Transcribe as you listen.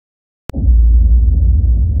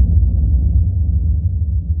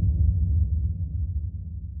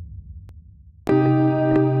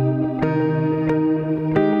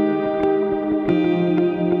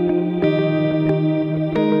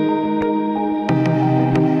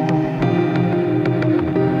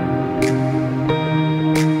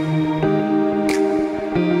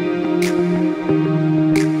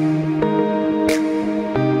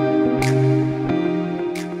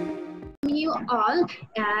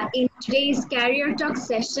in today's Career Talk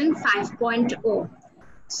session 5.0.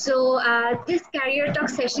 So this Career Talk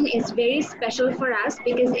session is very special for us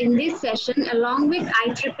because in this session, along with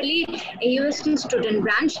IEEE AUST Student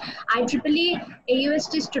Branch, IEEE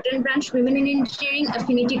AUST Student Branch Women in Engineering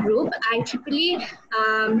Affinity Group, IEEE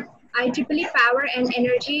Power and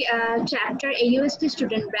Energy Chapter AUST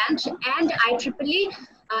Student Branch, and IEEE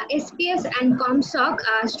SPS and ComSoc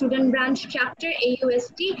Student Branch Chapter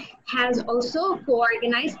AUST has also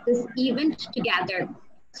co-organized this event together.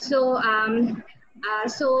 So,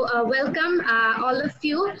 welcome all of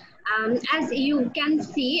you. As you can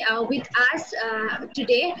see with us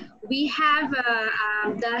today, we have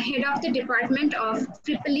the head of the Department of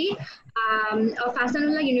IEEE of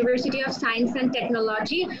Ahsanullah University of Science and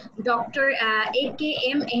Technology, Dr.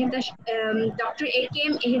 AKM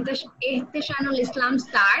Ehtishanul Islam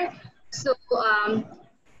Sir. So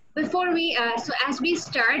as we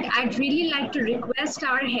start, I'd really like to request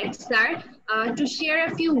our head sir to share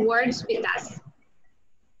a few words with us.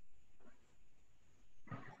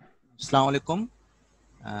 Assalamu alaikum.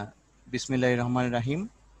 Bismillahirrahmanirrahim.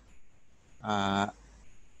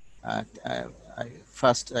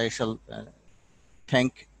 First, I shall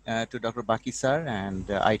thank to Dr. Baki sir and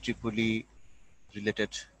IEEE related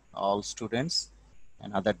all students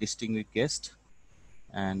and other distinguished guests.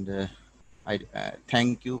 And I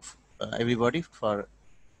thank you everybody for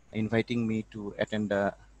inviting me to attend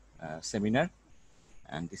the seminar.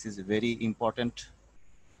 And this is very important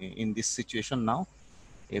in this situation now.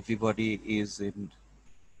 Everybody is in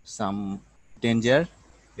some danger.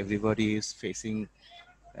 Everybody is facing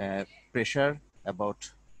pressure about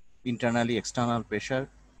internally, external pressure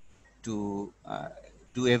to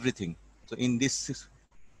do everything. So in this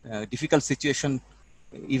difficult situation,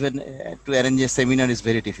 even to arrange a seminar is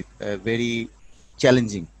very difficult, very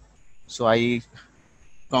challenging. So I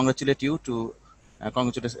congratulate you to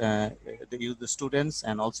congratulate the students,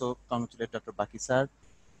 and also congratulate Dr. Baki sir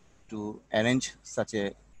to arrange such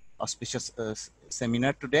a auspicious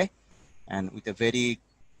seminar today, and with a very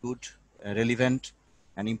good, relevant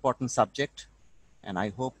and important subject. And I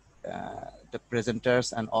hope the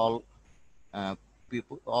presenters and all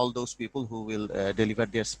those people who will deliver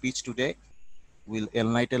their speech today will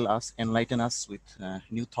enlighten us with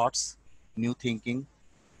new thoughts, new thinking,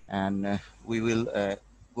 and we will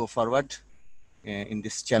go forward in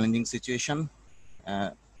this challenging situation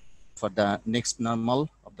for the next normal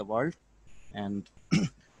of the world, and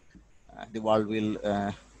the world will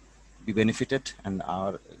be benefited, and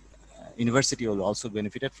our university will also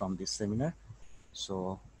benefited from this seminar.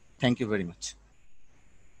 So thank you very much.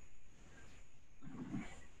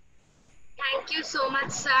 Thank you so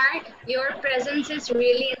much, sir. Your presence is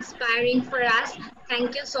really inspiring for us.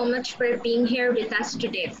 Thank you so much for being here with us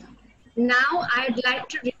today. Now, I'd like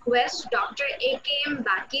to request Dr. AKM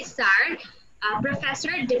Baki sir,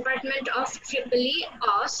 Professor, Department of IEEE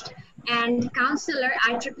AUST and Counselor,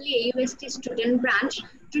 IEEE AUST Student Branch,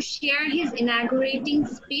 to share his inaugurating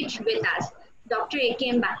speech with us. Dr.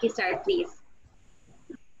 AKM Baki sir, please.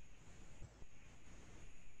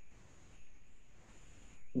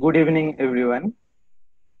 Good evening, everyone.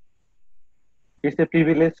 It's a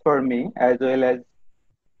privilege for me, as well as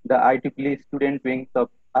the IEEE student wings of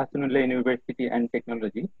Ahsanullah University and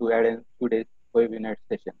Technology, to arrange today's webinar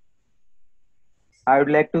session. I would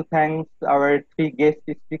like to thank our three guest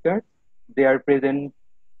speakers. They are present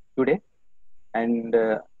today, and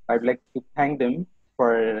I'd like to thank them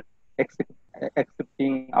for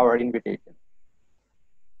accepting our invitation.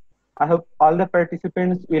 I hope all the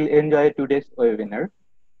participants will enjoy today's webinar.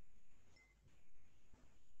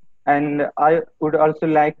 And I would also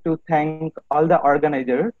like to thank all the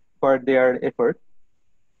organizers for their efforts,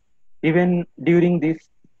 even during this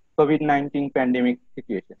COVID-19 pandemic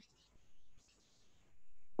situation.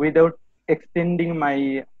 Without extending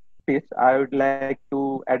my speech, I would like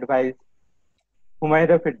to advise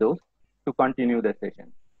Humayra Firdaus to continue the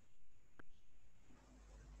session.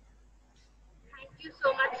 Thank you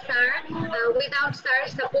so much, sir. Without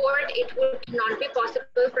sir's support, it would not be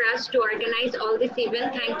possible for us to organize all this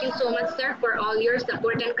event. Thank you so much, sir, for all your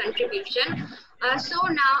support and contribution. So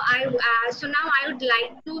now I would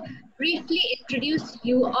like to briefly introduce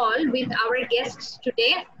you all with our guests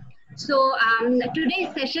today. So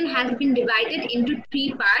today's session has been divided into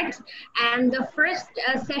three parts, and the first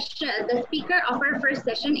the speaker of our first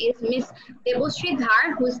session is Ms. Deboshree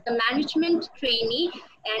Dhar, who is the management trainee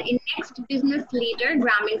in Next Business Leader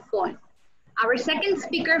Grameenphone. Our second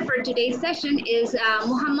speaker for today's session is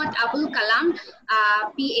Muhammad Abul Kalam,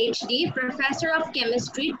 PhD, Professor of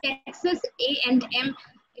Chemistry, Texas A&M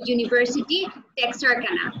University,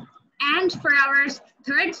 Texarkana. And for our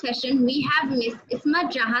third session, we have Ms.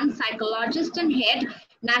 Isma Jahan, psychologist and head,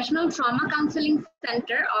 National Trauma Counseling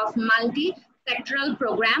Center of Multi-Sectoral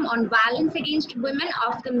Program on Violence Against Women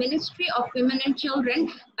of the Ministry of Women and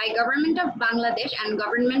Children by Government of Bangladesh and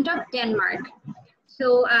Government of Denmark.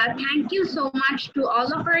 So thank you so much to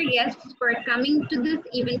all of our guests for coming to this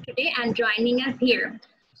event today and joining us here.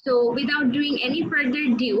 So without doing any further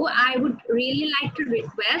ado, I would really like to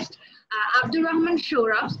request Abdul Rahman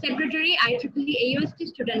Shourab, Secretary, IEEE AUST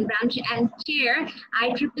Student Branch and Chair,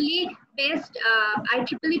 IEEE PEST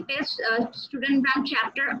Student Branch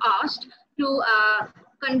Chapter AUST to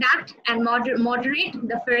conduct and moderate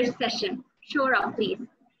the first session. Shourab, please.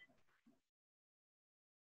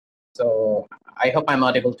 So I hope I'm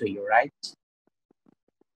audible to you, right?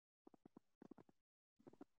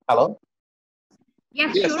 Hello?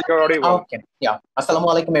 Yes, yes, sure. you're audible. Okay, yeah.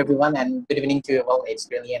 Assalamualaikum everyone and good evening to you all. It's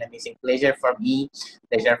really an amazing pleasure for me,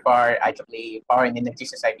 pleasure for IEEE Power and Energy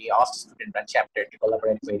Society AUST Student Branch Chapter to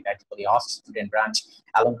collaborate with IEEE AUST Student Branch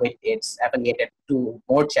along with its affiliated two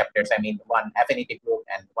more chapters, I mean one Affinity group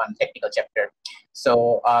and one technical chapter.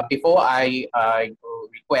 So before I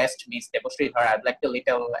request Ms. Deboshree Dhar, I'd like to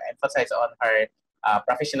little emphasize on her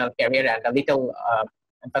professional career and a little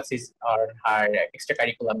emphasis on her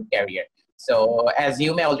extracurriculum career. So as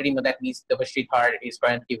you may already know that Ms. Deboshree Dhar is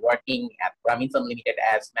currently working at Grameenphone Unlimited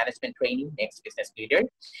as management trainee, next business leader.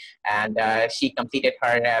 And she completed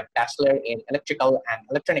her bachelor in electrical and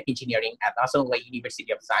electronic engineering at National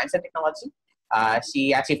University of Science and Technology.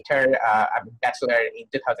 She achieved her bachelor in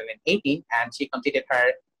 2018 and she completed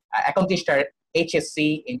her, accomplished her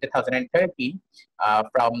HSC in 2013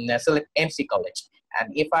 from Select MC College. And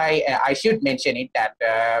if I should mention it that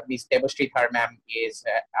Ms. Deboshree Dhar ma'am is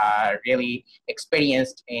really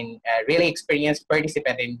experienced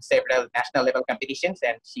participant in several national level competitions,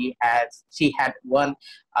 and she had won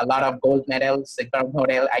a lot of gold medals, gold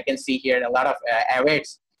medal. I can see here a lot of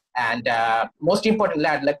awards. And most importantly,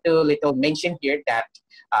 I'd like to mention here that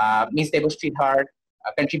Ms. Deboshree Dhar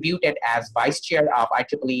contributed as Vice Chair of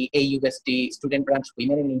IEEE AUST Student Branch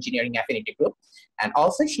Women in Engineering Affinity Group. And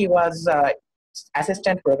also she was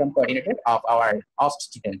Assistant Program Coordinator of our AUST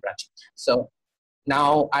Student Branch. So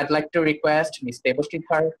now I'd like to request Ms. Deboshree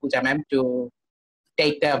Dhar, Pooja ma'am, to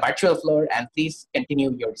take the virtual floor and please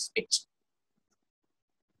continue your speech.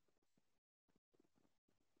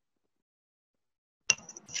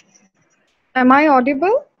 Am I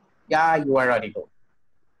audible? Yeah, you are audible.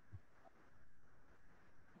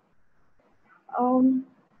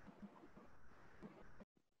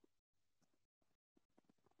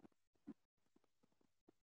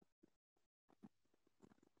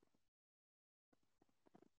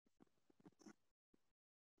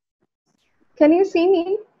 Can you see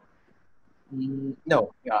me?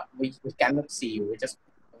 No, yeah, we cannot see you.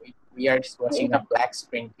 We are just watching a black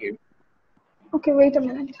screen here. Okay, wait a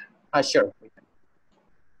minute. Sure.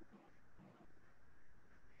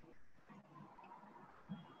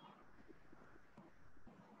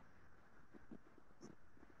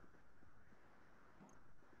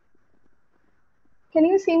 Can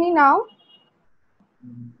you see me now?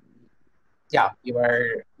 Yeah, you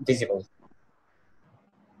are visible.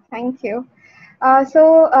 Thank you.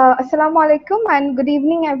 Assalamu alaikum and good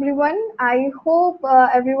evening, everyone. I hope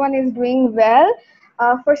everyone is doing well.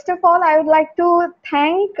 First of all, I would like to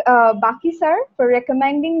thank Baki sir for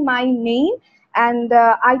recommending my name and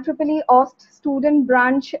IEEE AUST Student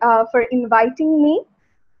Branch for inviting me.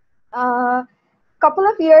 Couple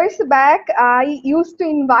of years back, I used to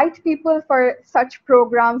invite people for such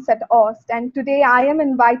programs at AUST, and today I am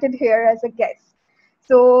invited here as a guest.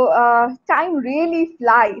 So time really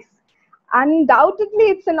flies. Undoubtedly,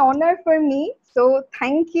 it's an honor for me. So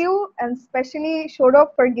thank you, and especially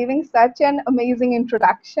Shourab for giving such an amazing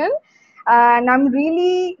introduction. And I'm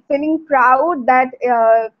really feeling proud that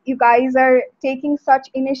you guys are taking such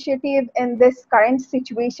initiative in this current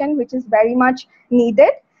situation, which is very much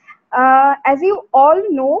needed. As you all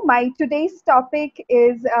know, my today's topic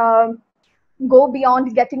is go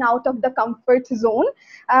beyond getting out of the comfort zone.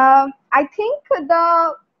 I think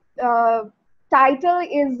the title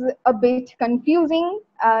is a bit confusing.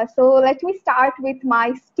 So let me start with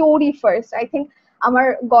my story first. I think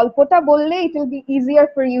amar golpota bolle it will be easier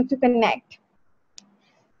for you to connect.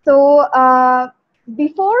 So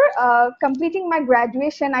before completing my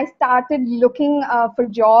graduation, I started looking for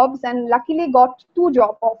jobs and luckily got 2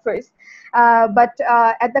 job offers. But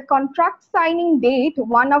at the contract signing date,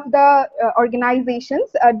 one of the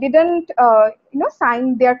organizations didn't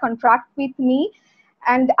sign their contract with me,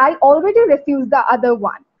 and I already refused the other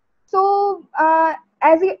one. So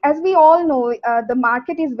as we all know, the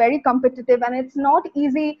market is very competitive and it's not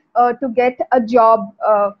easy to get a job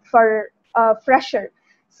for a fresher.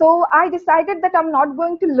 So I decided that I'm not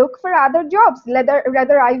going to look for other jobs.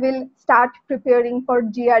 Rather I will start preparing for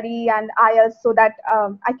GRE and IELTS so that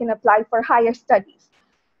I can apply for higher studies.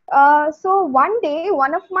 So one day,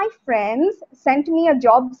 one of my friends sent me a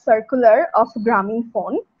job circular of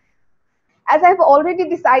Grameenphone. As I've already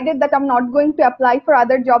decided that I'm not going to apply for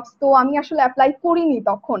other jobs, so আমি আসলে apply করিনি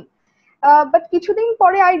তখন। But কিছুদিন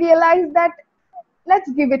পরে I realized that let's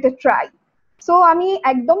give it a try. So আমি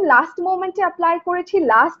একদম last moment এ apply করেছি।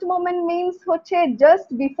 Last moment means হচ্ছে just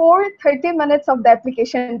before 30 minutes of the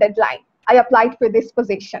application deadline, I applied for this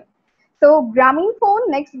position. So Grameenphone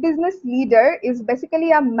Next Business Leader is basically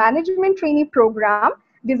a management trainee program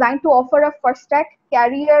designed to offer a first track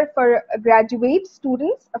career for graduate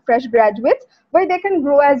students, fresh graduates, where they can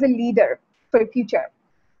grow as a leader for future.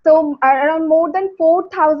 So around more than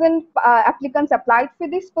 4,000 applicants applied for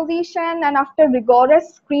this position, and after rigorous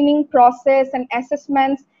screening process and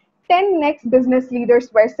assessments, 10 next business leaders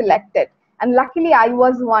were selected, and luckily I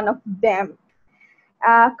was one of them.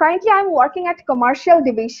 Currently I'm working at commercial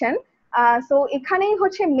division. So এখানেই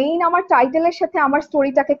হচ্ছে main আমার টাইটেলের সাথে আমার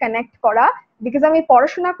স্টোরিটাকে connect করা, because আমি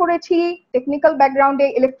পড়াশোনা করেছি technical ব্যাকগ্রাউন্ডে,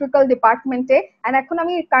 ইলেকট্রিক্যাল ডিপার্টমেন্টে, এন্ড এখন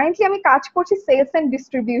আমি কারেন্টলি কাজ করছি সেলস এন্ড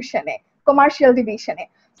ডিস্ট্রিবিউশনে, কমার্শিয়াল ডিভিশনে।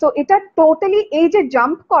 সো এটা টোটালি এই যে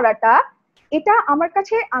জাম্প করাটা, এটা আমার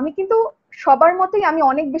কাছে, আমি কিন্তু সবার মতোই আমি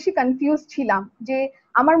অনেক বেশি কনফিউজ ছিলাম, যে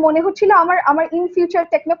আমার মনে হচ্ছিল আমার ইন ফিউচার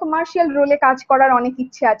টেকনো কমার্শিয়াল রোলে কাজ করার অনেক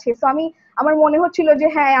ইচ্ছে আছে। সো আমার মনে হচ্ছিল যে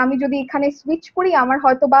হ্যাঁ, আমি যদি এখানে সুইচ করি আমার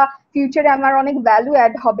হয়তো বা ফিউচারে আমার অনেক ভ্যালু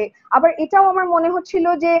অ্যাড হবে। আবার এটাও আমার মনে হচ্ছিল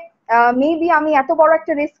যে মেবি আমি এত বড়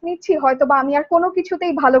একটা রিস্ক নিচ্ছি, হয়তো বা আমি আর কোনো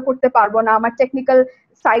কিছুতেই ভালো করতে পারবো না, আমার টেকনিক্যাল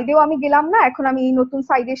সাইডেও আমি গেলাম না, এখন আমি এই নতুন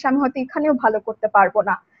সাইডে এসে আমি হয়তো এখানেও ভালো করতে পারবো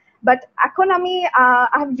না। বাট এখন আমি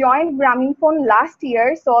I have joined Grameenphone last year,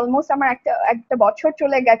 so almost আমার একটা বছর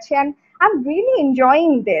চলে গেছে, and I'm really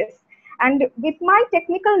enjoying this. And with my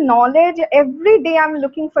technical knowledge, every day I'm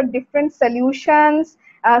looking for different solutions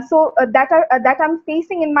that I'm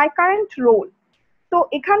facing in my current role. তো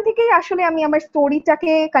এখান থেকেই আসলে আমি আমার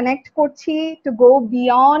স্টোরিটাকে কানেক্ট করছি, to go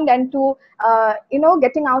beyond and to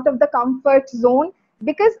getting out of the comfort zone,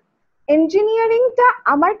 because ইঞ্জিনিয়ারিংটা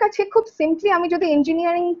আমার কাছে খুব সিম্পলি, আমি যদি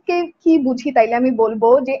ইঞ্জিনিয়ারিং কে কি বুঝি তাইলে আমি বলবো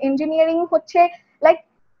যে ইঞ্জিনিয়ারিং হচ্ছে লাইক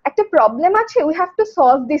একটা প্রবলেম আছে, we have to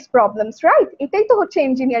solve this problems, right? এটাই তো হচ্ছে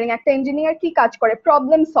ইঞ্জিনিয়ারিং। একটা ইঞ্জিনিয়ার কি কাজ করে?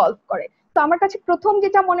 প্রবলেম সলভ করে। তো আমার কাছে প্রথম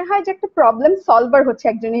যেটা মনে হয় যে একটা প্রবলেম সলভার হচ্ছে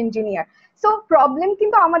একজন ইঞ্জিনিয়ার। সো প্রবলেম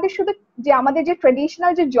কিন্তু আমাদের শুধু যে আমাদের যে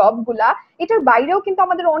ট্রেডিশনাল যে জবগুলা, এটার বাইরেও কিন্তু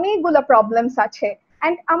আমাদের অনেকগুলা প্রবলেমস আছে,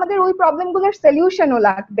 এন্ড আমাদের ওই প্রবলেমগুলোর সলিউশনও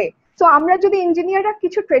লাগবে। সো আমরা যদি ইঞ্জিনিয়াররা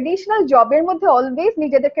কিছু ট্রেডিশনাল জবের মধ্যে অলওয়েজ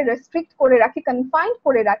নিজেদেরকে রেস্ট্রিক্ট করে রাখি, কনফাইন্ড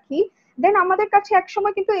করে রাখি, দেন আমাদের কাছে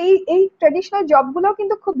একসময় কিন্তু এই ট্রেডিশনাল জবগুলো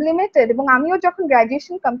কিন্তু খুব লিমিটেড। এবং আমিও যখন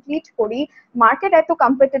গ্রাজুয়েশন কমপ্লিট করি, মার্কেট এত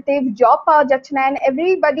কম্পিটিটিভ, জব পাওয়া যাচ্ছে না, and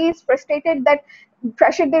everybody is frustrated that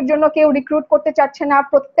ফ্রেশারদের জন্য কেউ রিক্রুট করতে চাচ্ছে না।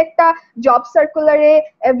 প্রত্যেকটা জব সার্কুলারে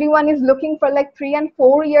everyone is looking for like 3 and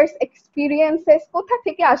 4 years experiences. কোথা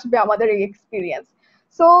থেকে আসবে আমাদের এই এক্সপিরিয়েন্স?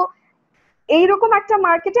 সো এইরকম একটা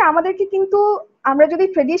মার্কেটে আমাদেরকে কিন্তু, আমরা যদি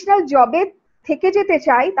ট্রেডিশনাল জবে থেকে যেতে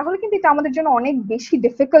চাই তাহলে কিন্তু এটা আমাদের জন্য অনেক বেশি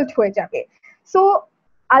ডিফিকাল্ট হয়ে যাবে। সো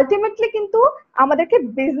আলটিমেটলি কিন্তু আমাদেরকে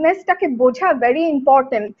বিজনেসটাকে বোঝা ভেরি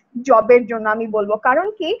ইম্পর্টেন্ট জবের জন্য আমি বলবো। কারণ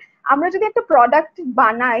কি, আমরা যদি একটা প্রোডাক্ট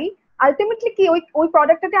বানাই, আলটিমেটলি কি ওই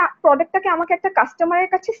প্রোডাক্টটাকে আমাকে একটা কাস্টমারের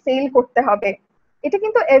কাছে সেল করতে হবে। এটা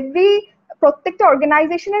কিন্তু প্রত্যেকটা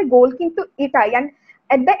অর্গানাইজেশনের গোল কিন্তু এটাই। And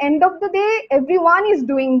at the end of the day, everyone is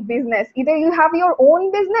doing business. Either you have your own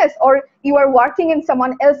business or you are working in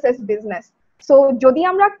someone else's business. So যদি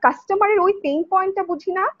আমরা কাস্টমারের ওই পেইন পয়েন্টটা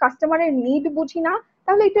বুঝি না, কাস্টমারের নিড বুঝি না,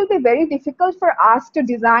 তাহলে it will be very difficult for us to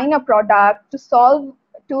design a product,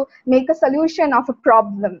 to make a solution of a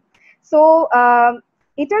problem. So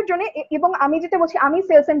এটার জন্য, এবং আমি যেটা বলছি, আমি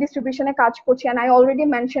সেলস এন্ড ডিস্ট্রিবিউশনে কাজ করছি, and I already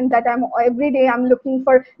mentioned that every day I'm looking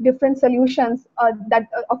for different solutions that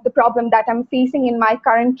of the problem that I'm facing in my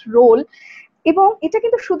current role. এবং এটা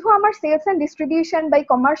কিন্তু শুধু আমার সেলস এন্ড ডিস্ট্রিবিউশন বা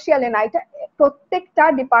কমার্শিয়াল না, এটা প্রত্যেকটা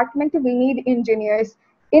ডিপার্টমেন্টে we need engineers,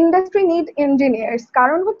 industry need engineers।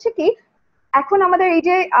 কারণ হচ্ছে কি, এখন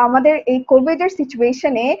আমাদের এই কোভিড এর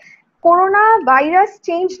সিচুয়েশনে corona virus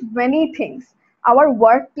changed many things. Our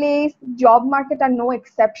workplace, job market are no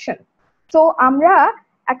exception. So আমরা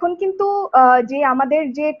এখন কিন্তু যে আমাদের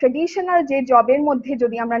যে ট্রেডিশনাল যে জবের মধ্যে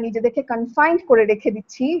যদি আমরা নিজেদেরকে কনফাইন্ড করে রেখে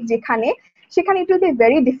দিচ্ছি সেখানে it will be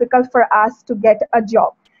very difficult for us to get a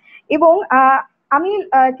job. এবং আমি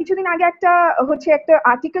কিছুদিন আগে একটা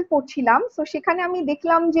আর্টিকেল পড়ছিলাম, সো সেখানে আমি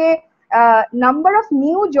দেখলাম যে number of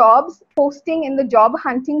new jobs posting in the job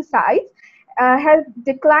hunting sites has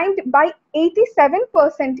declined by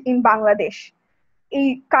 87% in Bangladesh এই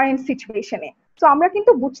কারেন্ট সিচুয়েশনে। সো আমরা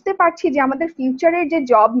কিন্তু বুঝতে পারছি যে আমাদের ফিউচারের যে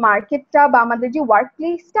জব মার্কেটটা বা আমাদের যে ওয়ার্ক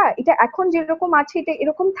প্লেসটা এটা এখন যেরকম আছে এটা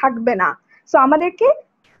এরকম থাকবে না। সো আমাদেরকে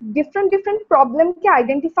ডিফারেন্ট প্রবলেমকে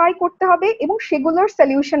আইডেন্টিফাই করতে হবে এবং সেগুলোর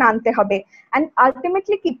সলিউশন আনতে হবে। অ্যান্ড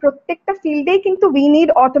আলটিমেটলি কি প্রত্যেকটা ফিল্ডেই কিন্তু we need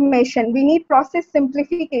automation, we need process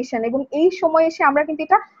simplification, এবং এই সময় এসে আমরা কিন্তু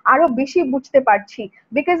এটা আরো বেশি বুঝতে পারছি।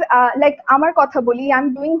 বিকজ লাইক আমার কথা বলি, I am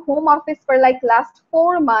doing home office for like last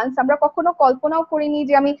 4 months। আমরা কখনো কল্পনাও করিনি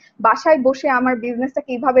যে আমি বাসায় বসে আমার বিজনেসটা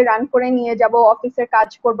কিভাবে রান করে নিয়ে যাব, অফিসের কাজ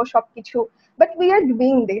করব সবকিছু, but we are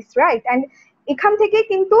doing this, right? And এখান থেকে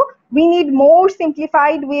কিন্তু we need more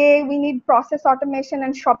simplified way, we need process automation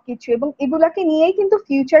and সবকিছু, এবং এগুলাকে নিয়েই কিন্তু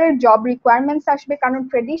ফিউচারের জব রিকোয়ারমেন্টস আসবে। কারণ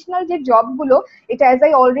ট্রেডিশনাল যে জবগুলো, এটা অ্যাজ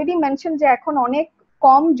আই অলরেডি মেনশন যে এখন অনেক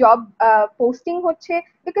কম জব পোস্টিং হচ্ছে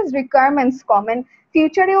বিকজ রিকোয়ারমেন্টস কম। এন্ড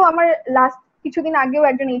ফিউচারেও আমার লাস্ট কিছুদিন আগেও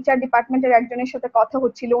একজন এইচআর ডিপার্টমেন্টের একজনের সাথে কথা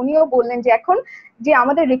হচ্ছিল, উনিও বললেন যে এখন যে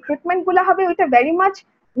আমাদের রিক্রুটমেন্ট গুলো হবে ওইটা ভেরি মাচ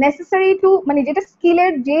নেসেসারি টু, মানে যেটা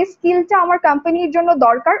স্কিলের যে স্কিলটা আমার কোম্পানির জন্য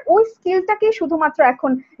দরকার ওই স্কিলটাকেই শুধুমাত্র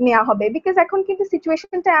এখন নেওয়া হবে। বিকজ এখন কিন্তু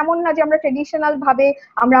সিচুয়েশনটা এমন না যে আমরা ট্রেডিশনাল ভাবে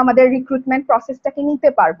আমরা আমাদের রিক্রুটমেন্ট প্রসেসটাকে নিতে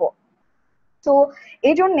পারবো। তো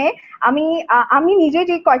এই জন্যে আমি নিজে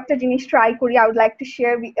যে কয়েকটা জিনিস ট্রাই করি, I would like to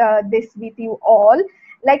share this with you all.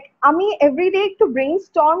 Like আমি এভরিডে একটু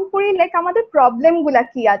ব্রেইনস্টর্ম করি লাইক আমাদের প্রবলেম গুলা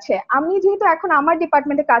কি আছে। আমি যেহেতু এখন আমার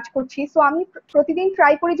ডিপার্টমেন্টে কাজ করছি, সো আমি প্রতিদিন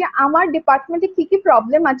ট্রাই করি যে আমার ডিপার্টমেন্টে কি কি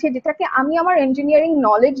প্রবলেম আছে যেটাকে আমি আমার ইঞ্জিনিয়ারিং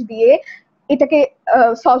নলেজ দিয়ে এটাকে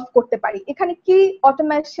সলভ করতে পারি, এখানে কি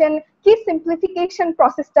অটোমেশন কি সিম্পলিফিকেশন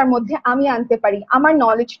প্রসেসটার মধ্যে আমি আনতে পারি আমার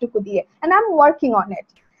নলেজটুকু দিয়ে, and I am working on it.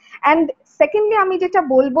 And secondly আমি যেটা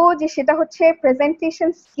বলবো যে সেটা হচ্ছে প্রেজেন্টেশন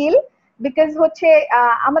স্কিল। বিকজ হচ্ছে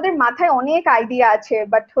আমাদের মাথায় অনেক আইডিয়া আছে,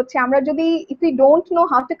 বাট হচ্ছে আমরা যদি if you don't know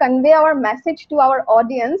how to convey hour message to our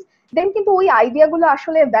audience, দেন কিন্তু ওই আইডিয়াগুলো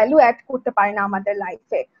আসলে ভ্যালু অ্যাড করতে পারে না আমাদের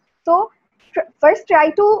লাইফে। তো first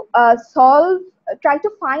try to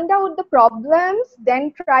find out the problems, then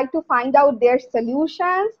try to find out their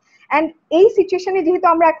solutions. And এই সিচুয়েশনে যেহেতু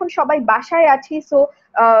আমরা এখন সবাই বাসায় আছি, সো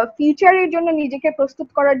ফিউচারের জন্য নিজেকে প্রস্তুত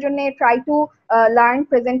করার জন্য try to learn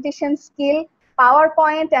presentation skill, power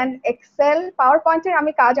point and Excel. পাওয়ার পয়েন্টের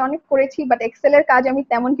আমি কাজ অনেক করেছি, বাট এক্সেলের কাজ আমি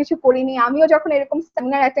তেমন কিছু করিনি। আমিও যখন এরকম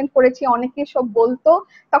সেমিনার অ্যাটেন্ড করেছি অনেকে সব বলতো,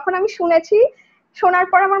 তখন আমি শুনেছি, শোনার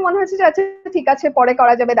পর আমার মনে হচ্ছে যে আচ্ছা ঠিক আছে পরে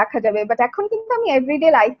করা যাবে, দেখা যাবে। বাট এখন কিন্তু আমি এভরিডে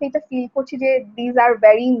লাইফে এটা ফিল করছি যে these are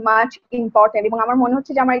very much important, এবং আমার মনে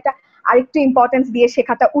হচ্ছে যে আমার এটা আরেকটু ইম্পর্টেন্স দিয়ে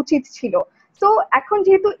শেখাটা উচিত ছিল। সো এখন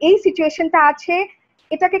যেহেতু এই সিচুয়েশনটা আছে,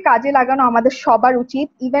 এটাকে কাজে লাগানো আমাদের সবার উচিত।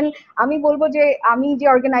 ইভেন আমি বলবো যে আমি যে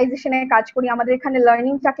অর্গানাইজেশনে কাজ করি, আমাদের এখানে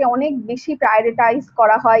লার্নিংটাকে অনেক বেশি প্রায়োরিটাইজ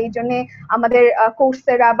করা হয়। এই জন্য আমাদের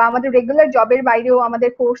কোর্সেরা বা আমাদের রেগুলার জবের বাইরেও আমাদের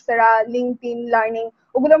কোর্সেরা, লিঙ্কডইন লার্নিং,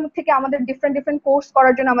 ওগুলোর থেকে আমাদের ডিফারেন্ট কোর্স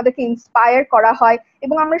করার জন্য আমাদেরকে ইন্সপায়ার করা হয়,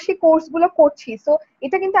 এবং আমরা সেই কোর্সগুলো করছি। সো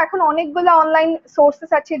এটা কিন্তু এখন অনেকগুলো অনলাইন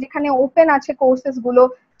সোর্সেস আছে যেখানে ওপেন আছে কোর্সেস গুলো।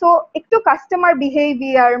 তো একটু কাস্টমার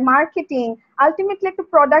বিহেভিয়ার, মার্কেটিং, আলটিমেটলি একটা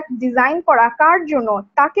প্রোডাক্ট ডিজাইন করা কার জন্য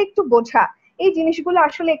তাকে একটু বোঝা, এই জিনিসগুলো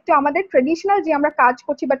আসলে একটু আমাদের ট্রেডিশনাল যে আমরা কাজ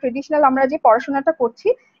করছি বা ট্রেডিশনাল আমরা যে পড়াশোনাটা করছি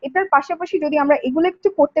এটার পাশাপাশি যদি আমরা এগুলো একটু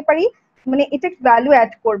করতে পারি, মানে এটা ভ্যালু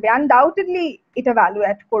অ্যাড করবে, আনডাউটেডলি এটা ভ্যালু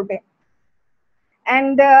অ্যাড করবে।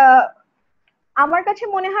 অ্যান্ড আমার কাছে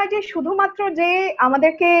মনে হয় যে শুধুমাত্র যে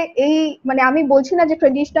আমাদেরকে এই, মানে আমি বলছি না যে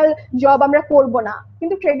ট্রেডিশনাল জব আমরা করব না,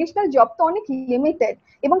 কিন্তু ট্রেডিশনাল জব তো অনেক লিমিটেড,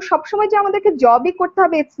 এবং সবসময় যে আমাদেরকে জবই করতে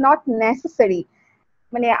হবে ইটস নট নেসেসারি।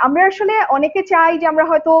 মানে আমরা আসলে অনেকে চাই যে আমরা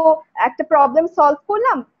হয়তো একটা প্রবলেম সলভ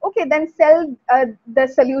করলাম, ওকে দেন sell the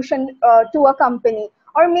solution to a company,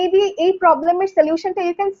 or maybe a problem solution that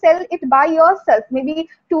you can sell it by yourself, maybe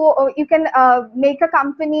to you can make a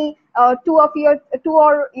company, two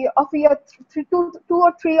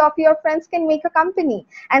or three of your friends can make a company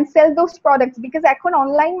and sell those products, because এখন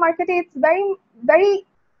online market it's very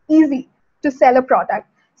easy to sell a product.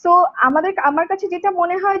 So আমার কাছে যেটা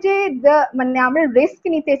মনে হয় যে মানে আমরা risk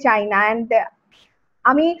নিতে চাই না। অ্যান্ড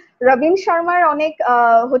আমি রবীন শর্মার অনেক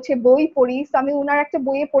হচ্ছে বই পড়ি, তো আমি উনার একটা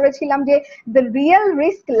বইয়ে পড়েছিলাম যে the real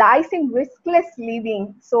risk lies in রিস্কলেস living.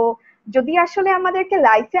 So যদি আসলে আমাদেরকে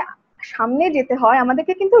লাইফে সামনে যেতে হয়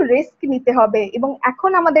আমাদেরকে কিন্তু রিস্ক নিতে হবে, এবং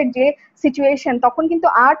এখন আমাদের যে সিচুয়েশন তখন কিন্তু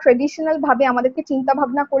আর ট্রেডিশনাল ভাবে আমাদেরকে চিন্তা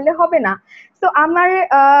ভাবনা করলে হবে না। তো আমার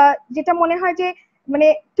যেটা মনে হয় যে মানে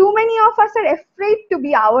two many of us R afraid to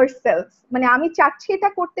B ourselves, মানে আমি চাচ্ছি এটা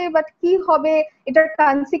করতে, বাট কি হবে, এটার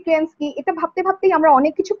কনসিকুয়েন্স কি, এটা ভাবতেই আমরা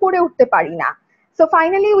অনেক কিছু করে উঠতে পারি না। So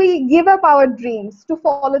finally we give up our dreams to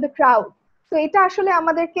follow the crowd. তো এটা আসলে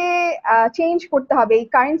আমাদেরকে চেঞ্জ করতে হবে। এই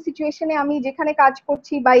কারেন্ট সিচুয়েশনে আমি যেখানে কাজ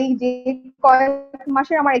করছি বা এই যে কয়েক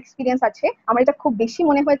মাসের আমার এক্সপিরিয়েন্স আছে, আমার এটা খুব বেশি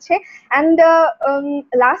মনে হয়েছে। And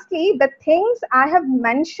lastly, the things I have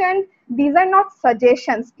mentioned, these are not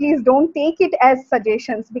suggestions. Please don't take it as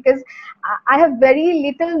suggestions, because I have very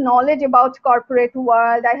little knowledge about corporate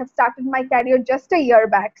world. I have started my career just a year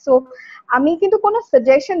back. So আমি কিন্তু কোনো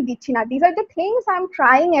suggestion দিচ্ছি না। These are the things I'm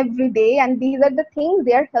trying every day, and these are the things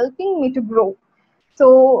they are helping me to grow. So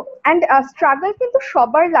and struggle কিন্তু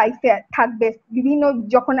সবার লাইফে থাকবে। বিভিন্ন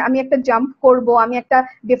যখন আমি একটা জাম্প করব, আমি একটা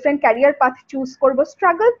ডিফারেন্ট ক্যারিয়ার পাথ চুজ করব,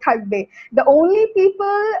 স্ট্রাগল থাকবে। The only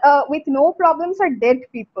people with no problems are dead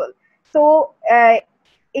people. So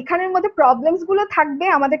এখানের মধ্যে প্রবলেমস গুলো থাকবে,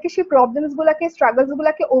 আমাদেরকে সেই প্রবলেমস গুলোকে, স্ট্রাগলস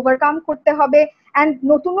গুলোকে ওভারকাম করতে হবে, এন্ড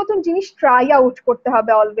নতুন নতুন জিনিস ট্রাই আউট করতে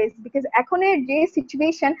হবে অলওয়েজ। বিকজ এখনের যে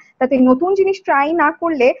সিচুয়েশন, তাতে নতুন জিনিস ট্রাই না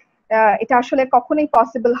করলে এটা আসলে কখনোই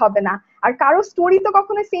পসিবল হবে না। আর কারো স্টোরি তো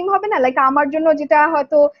কখনো সেম হবে না। লাইক আমার জন্য যেটা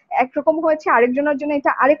হয়তো একরকম হয়েছে, আরেকজনের জন্য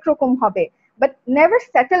এটা আরেক রকম হবে। But never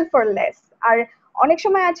settle for less. আর অনেক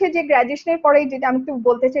সময় আছে যে গ্রাজুয়েশনের পরে, যেটা আমি একটু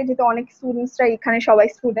বলতে চাই, যেহেতু অনেক স্টুডেন্টসরা এখানে সবাই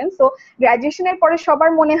স্টুডেন্ট, তো গ্রাজুয়েশনের পরে সবার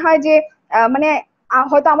মনে হয় যে মানে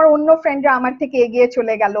হয়তো আমার অন্য ফ্রেন্ডরা আমার থেকে এগিয়ে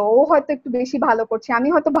চলে গেল, ও হয়তো একটু বেশি ভালো করছে, আমি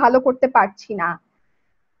হয়তো ভালো করতে পারছি না।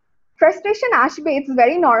 ফ্রাস্ট্রেশন আসবে, ইটস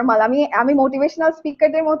ভেরি নর্মাল। আমি মোটিভেশনাল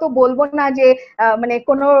স্পিকারদের মতো বলবো না যে মানে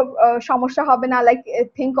কোনো সমস্যা হবে না, লাইক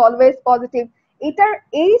থিঙ্ক অলওয়েজ পজিটিভ।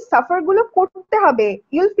 এই সাফার গুলো করতে হবে।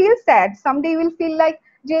 ইউল ফিল স্যাড, সামডে ইউল ফিল লাইক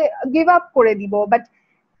যে গিভ আপ করে দিব, but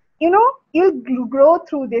Yule grow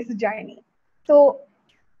through this journey. তো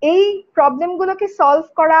এই প্রবলেম গুলোকে সলভ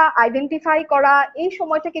করা, আইডেন্টিফাই করা, এই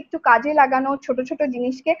সময়টাকে একটু কাজে লাগানো, ছোট ছোট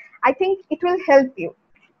জিনিসকে, I think it will help you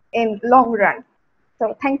in long run. So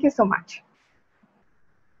thank you so much.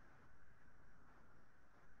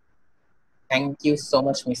 Thank you so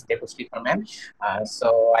much, Ms. Tepushkar ma'am. So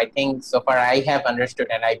I think so far I have understood,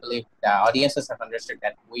 and I believe the audiences have understood,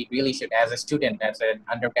 that we really should, as a student, as an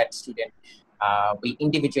undergrad student, we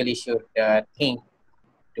individually should think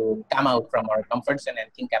to come out from our comfort zone and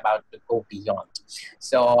think about to go beyond.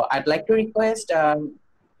 So I'd like to request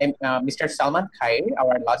Mr. Salman Khair,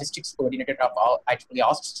 our logistics coordinator of IEEE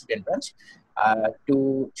AUST Student Branch, to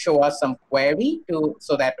show us some query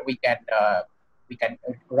so that we can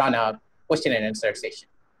run a question and answer session.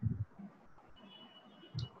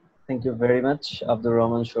 Thank you very much, Abdur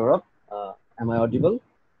Rahman Shorab. Am I audible?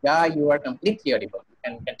 Yeah, you are completely audible. You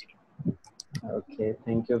can continue. Okay,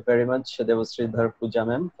 thank you very much, Devasridhar Pooja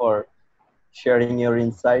ma'am, for sharing your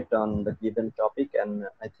insight on the given topic, and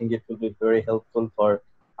I think it will be very helpful for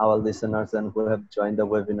our listeners and who have joined the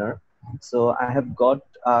webinar. So I have got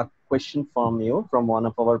a question from you, from one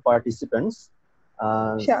of our participants.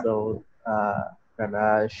 Sure. So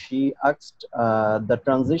she asked the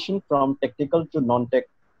transition from technical to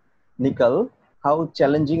non-technical, how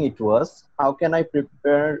challenging it was. How can I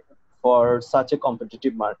prepare for such a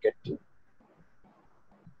competitive market?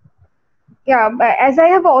 Yeah, but as I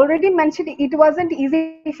have already mentioned, it wasn't easy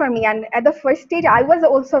for me, and at the first stage I was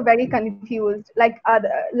also very confused,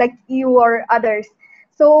 like you or others.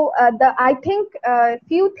 So I think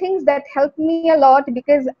few things that helped me a lot,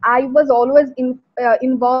 because I was always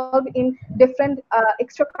involved in different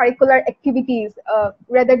extracurricular activities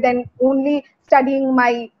rather than only studying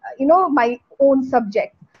my my own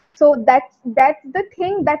subject. So that's the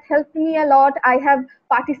thing that helped me a lot. I have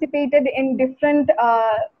participated in different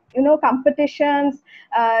competitions.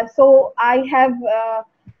 So I have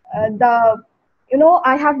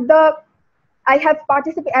I have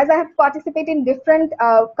participated in different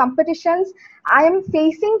competitions. I am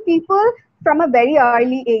facing people from a very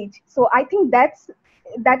early age. So I think that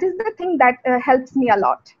is the thing that helps me a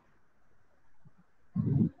lot.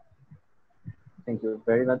 Thank you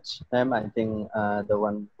very much, ma'am. I think the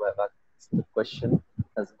one who have asked the question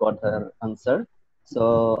has got her answer. So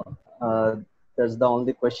that's the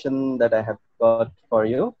only question that I have got for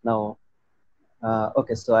you now.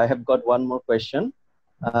 Okay, so I have got one more question.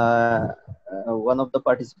 One of the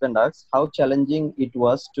participants asked how challenging it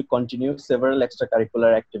was to continue several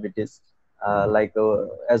extracurricular activities.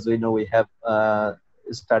 As we know, we have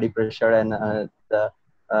study pressure and the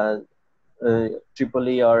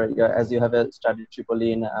Tripoli, or as you have studied Tripoli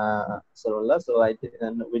in Sarolla. So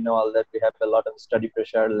and we know all that we have a lot of study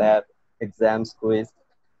pressure, lab, exams, quiz.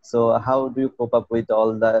 So how do you cope up with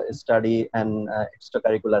all the study and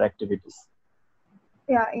extracurricular activities?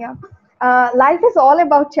 Yeah. Life is all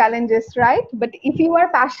about challenges, right? But if you are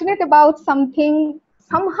passionate about something,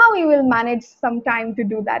 somehow you will manage some time to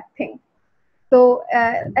do that thing. So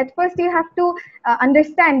at first you have to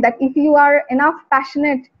understand that if you are enough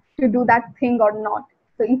passionate to do that thing or not.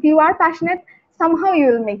 So if you are passionate, somehow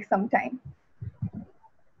you will make some time.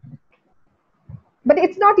 But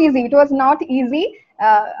it's not easy. It was not easy.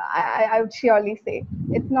 I would surely say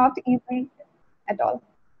it's not easy at all.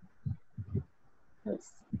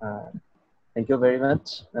 Yes. Thank you very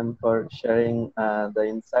much for sharing the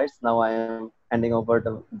insights. Now I am handing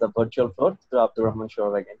over the virtual floor to Abdur Rahman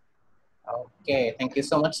Shoaib again. Okay, thank you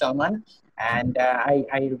so much, Salman. And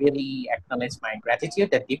I really acknowledge my gratitude,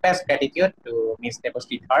 the deepest gratitude to Ms.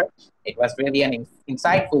 Debashree Dhar. It was really an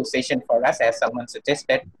insightful session for us, as Salman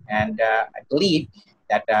suggested. And I believe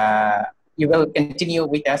that you will continue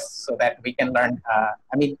with us so that we can learn.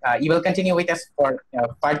 You will continue with us for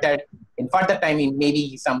further time in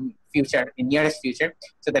maybe some future, in nearest future,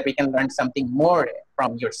 so that we can learn something more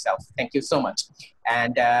from yourself. Thank you so much.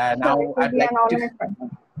 And now I'd like to.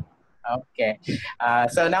 Okay,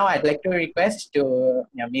 so now I'd like to request to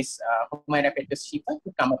Ms. Humaira Firdaus Shifa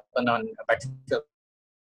to come up on virtual.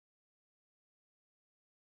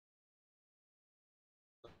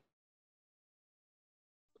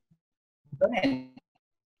 And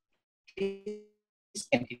please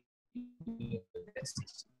continue the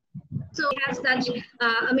session. So we have such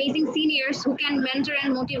amazing seniors who can mentor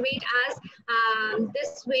and motivate us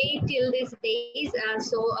this way till these days.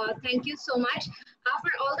 Thank you so much.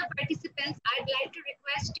 For all the participants, I'd like to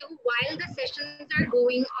request you, while the sessions are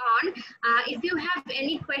going on, if you have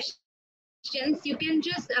any questions, you can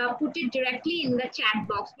just put it directly in the chat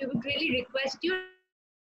box. We would really request you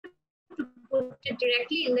to put it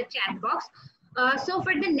directly in the chat box. So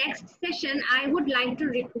for the next session, I would like to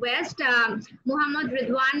request Muhammad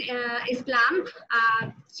Ridwan Islam,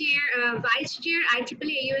 Vice Chair,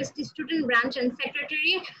 IEEE AUST Student Branch and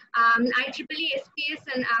Secretary, IEEE SPS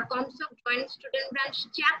and ComSoc Joint Student Branch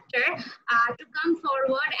Chapter, to come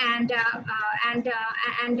forward and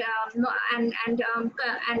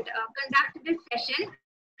conduct this session.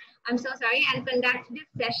 I'm so sorry, and conduct this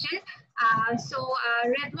session.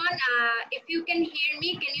 Ridwan, if you can hear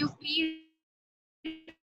me, can you please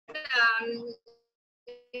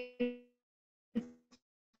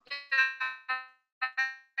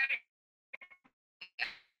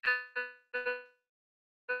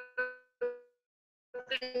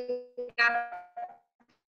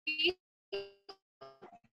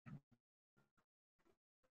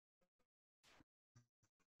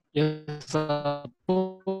Yes, I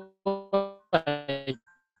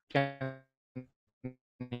can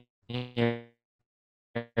hear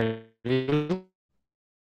you.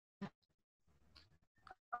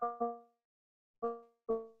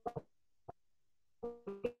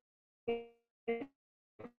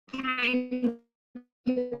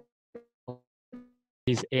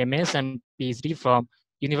 His MS and PhD from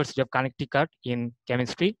University of Connecticut in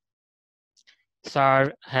chemistry.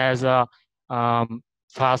 Sir has a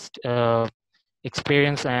vast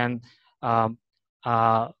experience and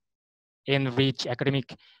enriched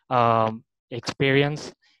academic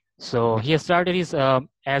experience. So he started his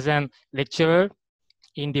as an lecturer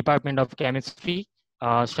in Department of Chemistry,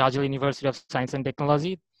 Shahjal University of Science and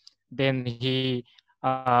Technology. Then he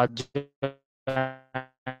joined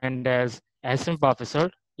as assistant professor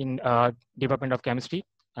in Department of Chemistry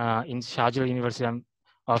in Shahjal University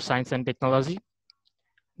of Science and Technology.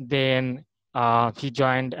 Then he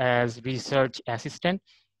joined as research assistant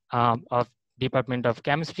of Department of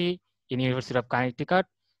Chemistry in University of Connecticut.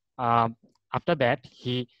 After that,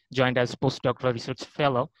 he joined as postdoctoral research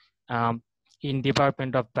fellow in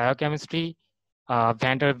Department of Biochemistry,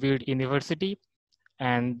 Vanderbilt University.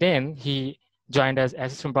 And then he joined as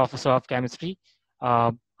assistant professor of chemistry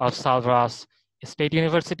of St. Louis State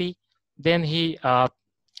University. Then he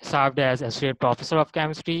served as associate professor of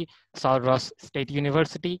chemistry, St. Louis State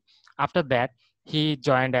University. After that, he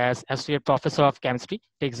joined as associate professor of chemistry,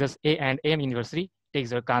 Texas A&M University,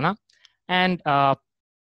 Texarkana. And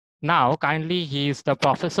now, currently, he is the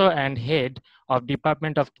professor and head of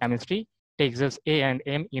Department of Chemistry, Texas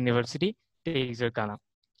A&M University, Texarkana.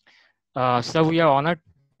 So we are honored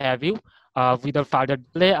to have you. Without further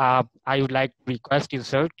delay, I would like to request you,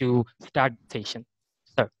 sir, to start the session.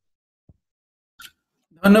 Sir.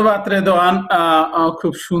 ধন্যবাদ রেদওয়ান,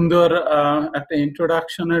 খুব সুন্দর একটা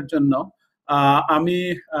ইন্ট্রোডাকশনের জন্য। আমি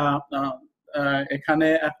এখানে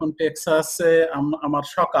এখন টেক্সাসে আমার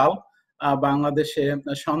সকাল, বাংলাদেশে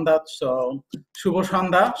সন্ধ্যা। শুভ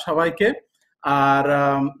সন্ধ্যা সবাইকে। আর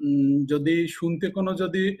যদি শুনতে কোনো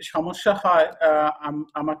যদি সমস্যা হয়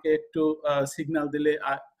আমাকে একটু সিগন্যাল দিলে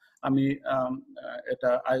আমি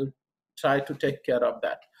এটা I will try to take care of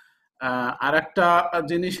that. আর একটা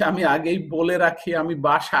জিনিস আমি আগেই বলে রাখি, আমি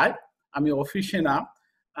বাসায়, আমি অফিসে না।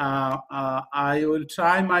 I will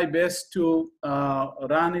try my best to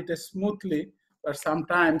run it smoothly but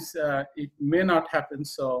sometimes it may not happen,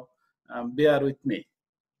 so bear with me.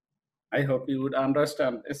 I hope you would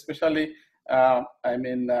understand, especially, I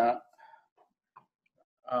mean,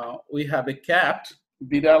 we have a cat,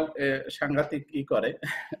 বিড়াল সাংঘাতিক ই করে,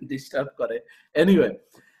 disturb করে. Anyway,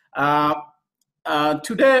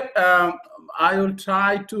 today I will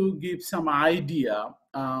try to give some idea.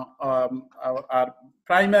 Our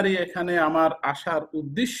primary এখানে আমার আসার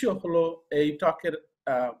উদ্দেশ্য হলো এই টকের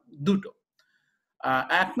দুটো।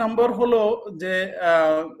 এক নম্বর হলো যে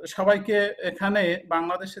সবাইকে এখানে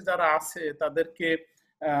বাংলাদেশে যারা আছে তাদেরকে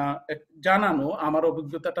জানানো, আমার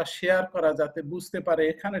অভিজ্ঞতাটা শেয়ার করা, যাতে বুঝতে পারে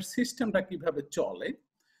এখানের সিস্টেমটা কিভাবে চলে।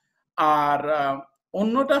 আর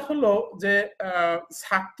অন্যটা হলো যে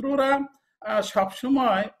ছাত্ররা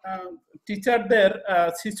সবসময় টিচারদের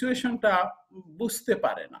সিচুয়েশনটা বুঝতে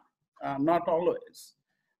পারে না, নট অলওয়েজ।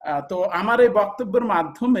 তো আমার এই বক্তব্যের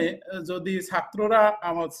মাধ্যমে যদি ছাত্ররা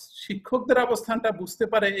আমার শিক্ষকদের অবস্থানটা বুঝতে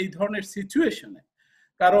পারে এই ধরনের সিচুয়েশনে,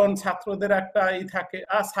 কারণ ছাত্রদের একটা ই থাকে,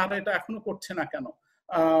 স্যার এটা এখনো করছে না কেন,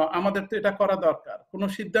 আমাদের তো এটা করা দরকার, কোনো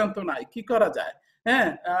সিদ্ধান্ত নাই, কি করা যায়, হ্যাঁ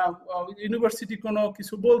ইউনিভার্সিটি কোনো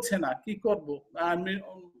কিছু বলছে না, কি করব,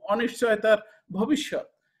 অনিশ্চয়তার ভবিষ্যৎ,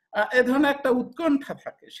 এ ধরনের একটা উৎকণ্ঠা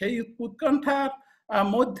থাকে। সেই উৎকণ্ঠার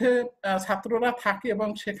মধ্যে ছাত্ররা থাকে এবং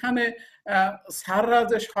সেখানে স্যাররা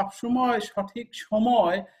যে সবসময় সঠিক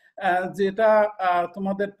সময় যেটা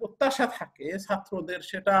তোমাদের প্রত্যাশা থাকে ছাত্রদের,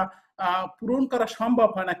 সেটা পূরণ করা সম্ভব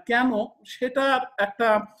হয় না কেন, সেটার একটা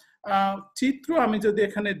চিত্র আমি যদি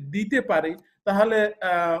এখানে দিতে পারি তাহলে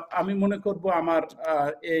আমি মনে করব আমার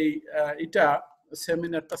এটা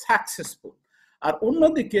সেমিনারটা সাকসেসফুল। আর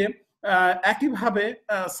অন্যদিকে একইভাবে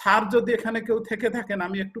স্যার যদি এখানে কেউ থেকে থাকেন,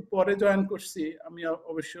 আমি একটু পরে জয়েন করছি, আমি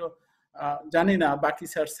অবশ্য জানি না বাকি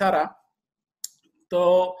স্যার ছাড়া, তো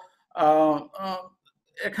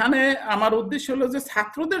এখানে আমার উদ্দেশ্য হলো যে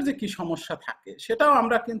ছাত্রদের যে কি সমস্যা থাকে সেটাও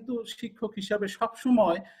আমরা কিন্তু শিক্ষক হিসাবে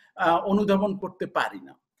সবসময় অনুধাবন করতে পারি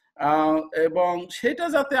না, এবং সেটা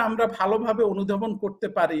যাতে আমরা ভালোভাবে অনুধাবন করতে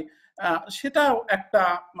পারি সেটাও একটা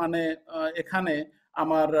মানে এখানে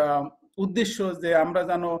আমার উদ্দেশ্য, যে আমরা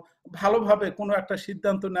যেন ভালোভাবে কোনো একটা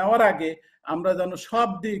সিদ্ধান্ত নেওয়ার আগে আমরা যেন সব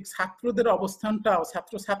দিক, ছাত্রদের অবস্থানটাও,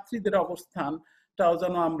 ছাত্রছাত্রীদের অবস্থানটাও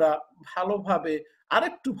যেন আমরা ভালোভাবে,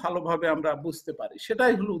 আরেকটু ভালোভাবে আমরা বুঝতে পারি,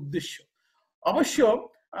 সেটাই হলো উদ্দেশ্য। অবশ্য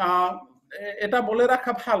এটা বলে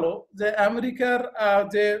রাখা ভালো যে আমেরিকার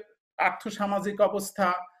যে আর্থসামাজিক অবস্থা,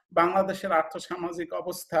 বাংলাদেশের আর্থসামাজিক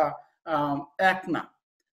অবস্থা এক না,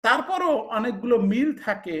 তারপরও অনেকগুলো মিল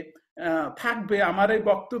থাকবে আমার এই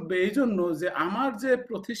বক্তব্যে, এই জন্য যে আমার যে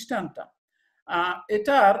প্রতিষ্ঠানটা,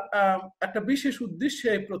 এটার একটা বিশেষ উদ্দেশ্যে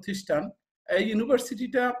এই প্রতিষ্ঠান, এই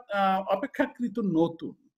ইউনিভার্সিটিটা অপেক্ষাকৃত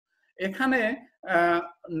নতুন। এখানে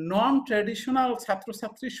নন ট্র্যাডিশনাল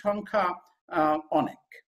ছাত্রছাত্রীর সংখ্যা অনেক,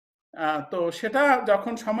 তো সেটা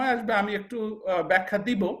যখন সময় আসবে আমি একটু ব্যাখ্যা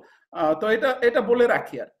দিব। তো এটা বলে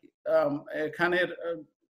রাখি আর কি, এখানের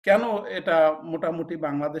কেন এটা মোটামুটি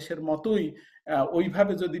বাংলাদেশের মতোই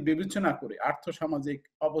ওইভাবে যদি বিবেচনা করে আর্থসামাজিক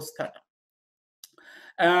অবস্থাটা।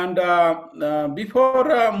 And before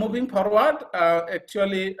moving forward,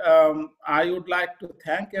 actually I would like to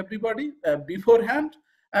thank everybody beforehand,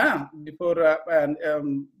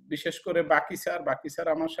 বিশেষ করে বাকি স্যার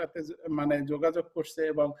আমার সাথে মানে যোগাযোগ করছে,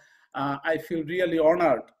 এবং I feel really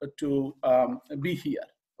honored to be here.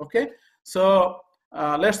 Okay, so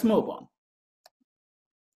let's move on.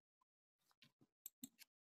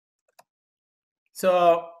 So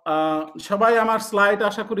সবাই আমার স্লাইড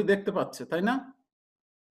আশা করি দেখতে পাচ্ছে, তাই না?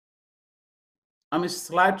 আমি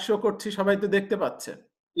স্লাইড শো করছি, সবাই তো দেখতে পাচ্ছে?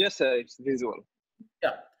 Yes sir, it's visual.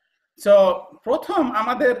 Yeah. So প্রথম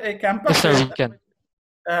আমাদের এই ক্যাম্পাসে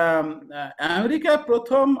আমেরিকা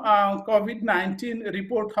প্রথম কোভিড-19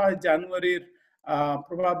 রিপোর্ট হয় জানুয়ারির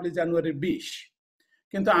প্রবাবলি জানুয়ারির 20,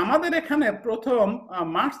 কিন্তু আমাদের এখানে প্রথম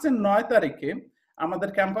মার্চের 9 তারিখে আমাদের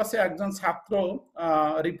ক্যাম্পাসে একজন ছাত্র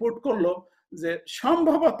রিপোর্ট করলো যে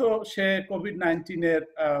সম্ভবত সে কোভিড-19 এর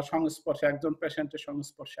সংস্পর্শে, একজন পেশেন্টের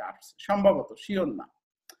সংস্পর্শে আসছে, সম্ভবত, শিওর না।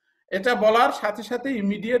 এটা বলার সাথে সাথে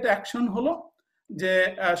ইমিডিয়েট অ্যাকশন হলো যে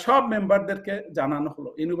সব মেম্বারদেরকে জানানো হলো,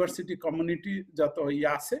 ইউনিভার্সিটি কমিউনিটি যত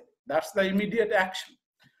আছে, দ্যাটস দ্য ইমিডিয়েট অ্যাকশন।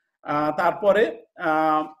 তারপরে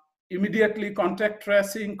ইমিডিয়েটলি কন্ট্যাক্ট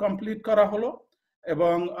ট্রেসিং কমপ্লিট করা হলো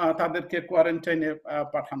এবং তাদেরকে কোয়ারেন্টাইনে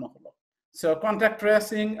পাঠানো হলো। সো কন্ট্যাক্ট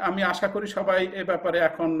ট্রেসিং, আমি আশা করি সবাই এ ব্যাপারে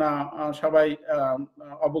এখন সবাই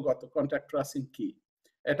অবগত, কন্ট্যাক্ট ট্রেসিং কি।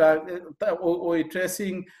 এটা ওই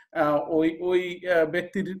ট্রেসিং ওই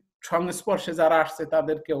ব্যক্তির সংস্পর্শে যারা আসছে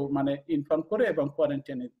তাদেরকেও মানে ইনফর্ম করে এবং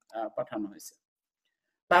কোয়ারেন্টাইনে পাঠানো হয়েছে।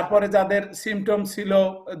 তারপরে যাদের সিমটম ছিল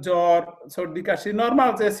জ্বর সর্দি কাশি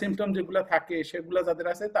নরমাল যে সিমটম যেগুলো থাকে সেগুলো যাদের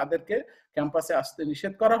আছে তাদেরকে ক্যাম্পাসে আসতে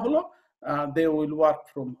নিষেধ করা হলো they will work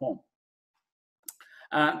from home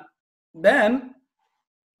দেন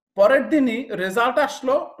পরের দিনই রেজাল্ট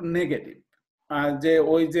আসলো নেগেটিভ যে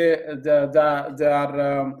ওই যে যার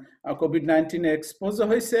কোভিড-19 এক্সপোজ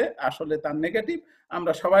হয়েছে আসলে তার নেগেটিভ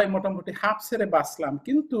আমরা সবাই মোটামুটি হাফ ছেড়ে বাঁচলাম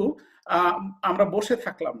কিন্তু আমরা বসে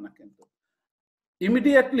থাকলাম না কিন্তু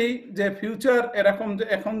ইমিডিয়েটলি যে ফিউচার এরকম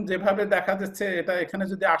এখন যেভাবে দেখা যাচ্ছে এটা এখানে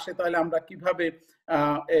যদি আসে তাহলে আমরা কিভাবে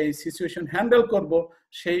এই সিচুয়েশন হ্যান্ডেল করব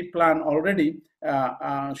সেই প্ল্যান অলরেডি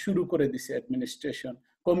শুরু করে দিছে অ্যাডমিনিস্ট্রেশন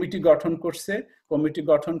কমিটি গঠন করছে কমিটি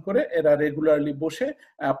গঠন করে এরা রেগুলারলি বসে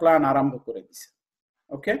প্ল্যান আরম্ভ করে দিছে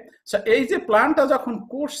ওকে সো এই যে প্ল্যানটা যখন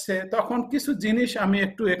করছে তখন কিছু জিনিস আমি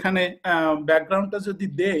একটু এখানে ব্যাকগ্রাউন্ডটা যদি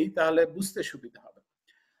দেই তাহলে বুঝতে সুবিধা হবে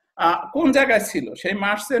কোন জায়গায় ছিল সেই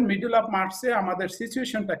মার্চের মিডল অফ মার্চে আমাদের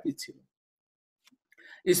সিচুয়েশনটা কি ছিল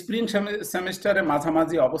স্প্রিং সেমিস্টারে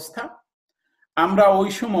মাঝামাঝি অবস্থা আমরা ওই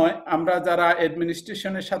সময় আমরা যারা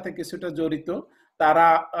অ্যাডমিনিস্ট্রেশনের সাথে কিছুটা জড়িত তারা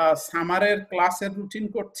সামারের ক্লাসের রুটিন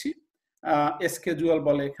করছি স্কেজুয়াল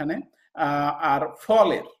বলে এখানে আর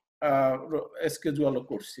ফলের স্কেজুয়ালও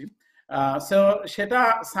করছি সো সেটা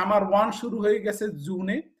সামার 1 শুরু হয়ে গেছে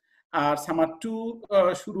জুনে আর সামার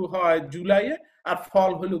 2 শুরু হয় জুলাইয়ে আর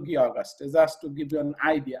ফল হলো গিয়ে আগস্টে just to give you an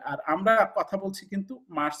idea আর আমরা কথা বলছি কিন্তু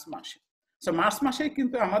মার্চ মাসে সো মার্চ মাসে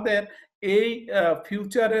কিন্তু আমাদের এই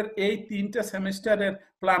ফিউচারের এই 3টা সেমিস্টারের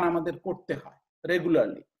প্ল্যান আমাদের করতে হয়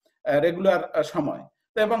রেগুলার সময়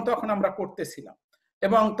এবং তখন আমরা করতেছিলাম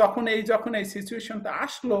এবং তখন যখন এই সিচুয়েশনটা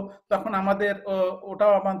আসলো তখন আমাদের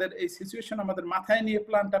ওটাও আমাদের এই সিচুয়েশন আমাদের মাথায় নিয়ে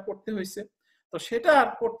প্ল্যানটা করতে হয়েছে তো সেটা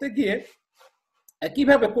করতে গিয়ে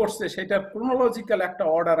কিভাবে করছে সেটা ক্রোনোলজিক্যাল একটা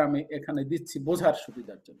অর্ডার আমি এখানে দিচ্ছি বোঝার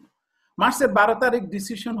সুবিধার জন্য মার্চের 12 তারিখ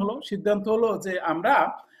ডিসিশন হলো সিদ্ধান্ত হলো যে আমরা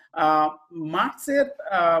মার্চের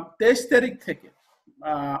 23 তারিখ থেকে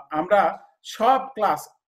আমরা সব ক্লাস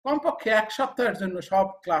কমপক্ষে 1 সপ্তাহের জন্য সব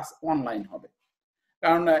ক্লাস অনলাইন হবে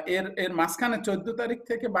কারণ এর মাঝখানে 14 তারিখ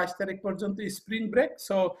থেকে 22 তারিখ পর্যন্ত স্প্রিং ব্রেক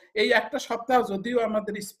সো এই একটা সপ্তাহ যদিও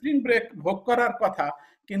আমাদের স্প্রিং ব্রেক ভোগ করার কথা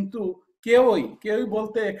কিন্তু কেউই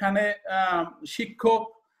বলতে এখানে শিক্ষক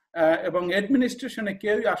এবং অ্যাডমিনিস্ট্রেশনে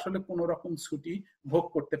কেউই আসলে কোনো রকম ছুটি ভোগ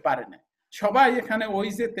করতে পারে না সবাই এখানে ওই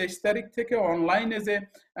যে 23 তারিখ থেকে অনলাইনে যে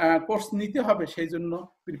কোর্স নিতে হবে সেই জন্য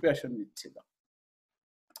প্রিপারেশন নিচ্ছিল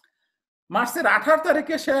মার্চের 18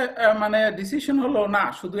 তারিখে সে মানে ডিসিশন হলো না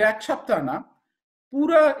শুধু 1 সপ্তাহ না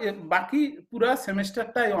পুরা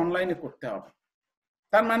সেমিস্টারটাই অনলাইনে করতে হবে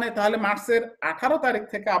তার মানে তাহলে মার্চের 18 তারিখ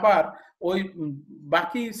থেকে আবার ওই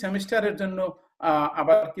বাকি সেমিস্টারের জন্য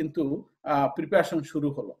আবার কিন্তু প্রিপারেশন শুরু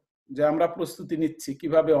হলো যে আমরা প্রস্তুতি নিচ্ছি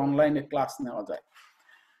কিভাবে অনলাইনে ক্লাস নেওয়া যায়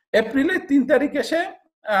এপ্রিলের 3 তারিখ এসে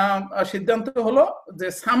সিদ্ধান্ত হলো যে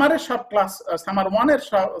সামারের সব ক্লাস সামার 1 এর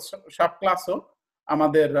সব ক্লাসও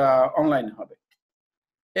আমাদের অনলাইনে হবে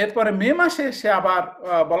এরপরে মে মাসে এসে আবার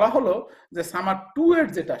বলা হলো যে সামার 2 এর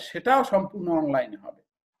যেটা সেটাও সম্পূর্ণ অনলাইনে হবে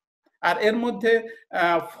আর এর মধ্যে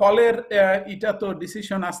ফলের এটা তো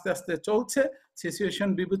ডিসিশন আস্তে আস্তে চলছে সিচুয়েশন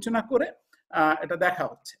বিবেচনা করে এটা দেখা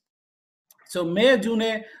হচ্ছে সো মে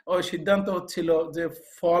জুনে ওই সিদ্ধান্ত হচ্ছিল যে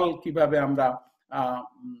ফল কিভাবে আমরা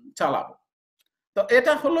চালাবো তো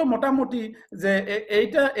এটা হলো মোটামুটি যে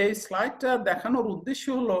এই স্লাইডটা দেখানোর উদ্দেশ্য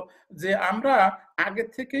হলো যে আমরা আগে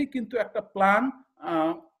থেকেই কিন্তু একটা প্ল্যান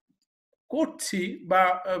করছি বা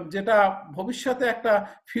যেটা ভবিষ্যতে একটা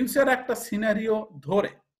ফিউচার একটা সিনারিও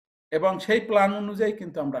ধরে এবং সেই প্ল্যান অনুযায়ী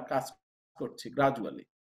কিন্তু আমরা কাজ করছি গ্রাজুয়ালি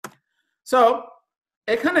সো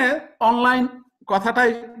এখানে অনলাইন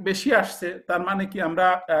কথাটাই বেশি আসছে তার মানে কি আমরা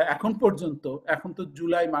এখন পর্যন্ত এখন তো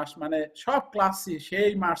জুলাই মাস মানে সব ক্লাসই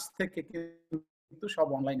সেই মার্চ থেকে কিন্তু সব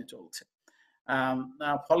অনলাইনে চলছে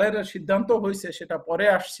ফলের সিদ্ধান্ত হয়েছে সেটা পরে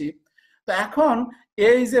আসছি তো এখন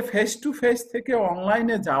এই যে ফেস টু ফেস থেকে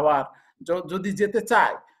অনলাইনে যাওয়ার যদি যেতে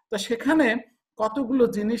চায় তো সেখানে কতগুলো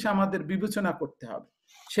জিনিস আমাদের বিবেচনা করতে হবে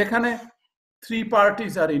সেখানে 3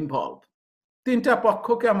 পার্টিজ আর ইনভলভ 3টা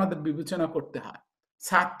পক্ষকে আমাদের বিবেচনা করতে হয়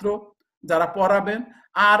ছাত্র যারা পড়াবেন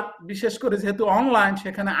আর বিশেষ করে যেহেতু অনলাইন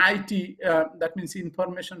সেখানে IT that means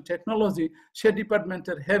information technology সে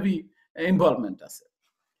ডিপার্টমেন্টের হেভি ইনভলভমেন্ট আছে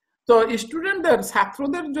তো স্টুডেন্টদের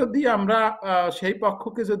ছাত্রদের যদি আমরা সেই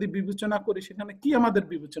পক্ষকে যদি বিবেচনা করি সেখানে কি আমাদের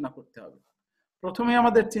বিবেচনা করতে হবে প্রথমে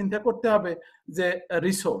আমাদের চিন্তা করতে হবে যে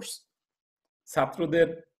রিসোর্স ছাত্রদের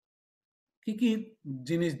কি কি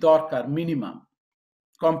জিনিস দরকার মিনিমাম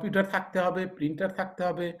কম্পিউটার থাকতে হবে প্রিন্টার থাকতে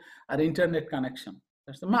হবে আর ইন্টারনেট কানেকশন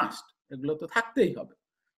দ্যাটস মাস্ট এগুলো তো থাকতেই হবে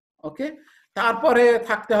ওকে তারপরে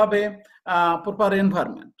থাকতে হবে প্রপার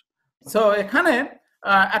এনভায়রনমেন্ট সো এখানে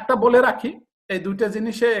একটা বলে রাখি এই দুইটা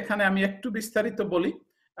জিনিসে এখানে আমি একটু বিস্তারিত বলি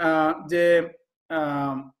যে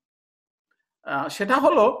সেটা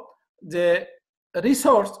হলো যে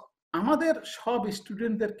রিসোর্স আমাদের সব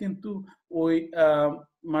স্টুডেন্টদের কিন্তু ওই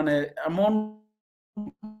মানে এমন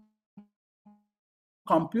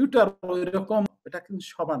কম্পিউটার ওই রকম এটা কিন্তু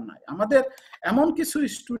সবার নাই। আমাদের এমন কিছু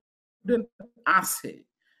স্টুডেন্ট আছে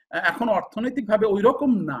এখন অর্থনৈতিকভাবে ওই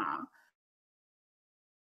রকম না,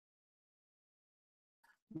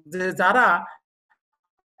 যে যারা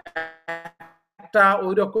একটা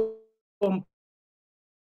ওই রকম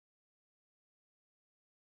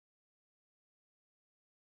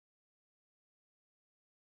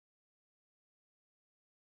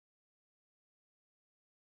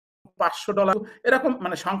 $500 এরকম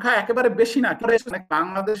মানে সংখ্যা একেবারে বেশি না,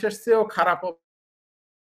 বাংলাদেশের চেয়েও খারাপ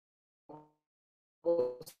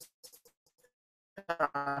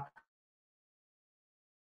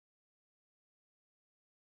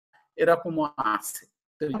এরকমও আছে।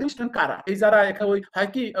 কারা এই যারা ওই হয়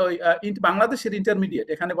কি ওই বাংলাদেশের ইন্টারমিডিয়েট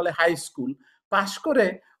এখানে বলে হাই স্কুল পাশ করে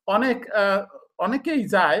অনেকেই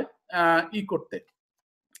যায় ই করতে,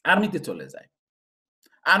 আর্মিতে চলে যায়।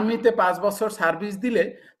 আর্মিতে 5 বছর সার্ভিস দিলে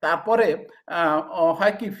তারপরে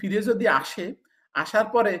হয় কি ফিরে যদি আসে, আসার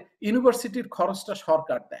পরে ইউনিভার্সিটির খরচটা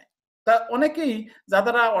সরকার দেয়। তা অনেকেই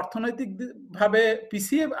যারা অর্থনৈতিক ভাবে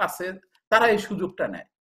পিছিয়ে আছে তারা এই সুযোগটা নেয়।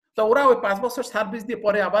 তো ওরা ওই 5 বছর সার্ভিস দিয়ে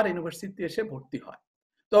পরে আবার ইউনিভার্সিটিতে এসে ভর্তি হয়।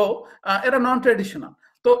 তো এরা নন ট্রেডিশনাল।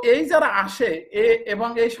 তো এই যারা আসে এবং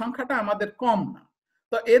এই সংখ্যাটা আমাদের কম না।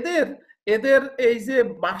 তো এদের এই যে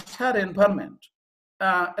বাসার এনভায়রনমেন্ট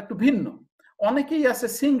একটু ভিন্ন। অনেকেই আছে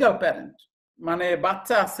সিঙ্গেল প্যারেন্ট, মানে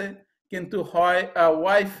বাচ্চা আছে কিন্তু হয়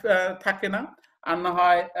ওয়াইফ থাকে না, আর না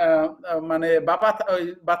হয় মানে ওই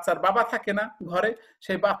বাচ্চার বাবা থাকে না ঘরে,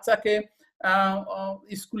 সেই বাচ্চাকে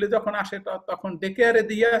স্কুলে যখন আসে তখন ডে কেয়ারে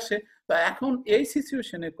দিয়ে আসে। তো এখন এই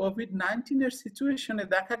সিচুয়েশনে কোভিড-19 সিচুয়েশনে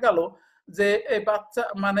দেখা গেল যে এই বাচ্চা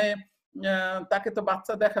মানে তাকে তো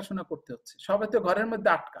বাচ্চা দেখাশোনা করতে হচ্ছে, সবাই তো ঘরের মধ্যে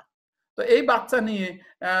আটকা। তো এই বাচ্চা নিয়ে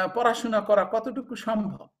পড়াশোনা করা কতটুকু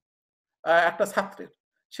সম্ভব একটা ছাত্রের,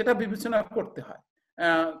 সেটা বিবেচনা করতে হয়।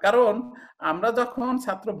 কারণ আমরা যখন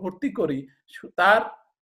ছাত্র ভর্তি করি তার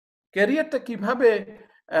ক্যারিয়ারটা কিভাবে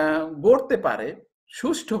গড়তে পারে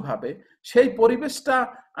সুষ্ঠুভাবে, সেই পরিবেশটা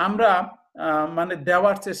আমরা মানে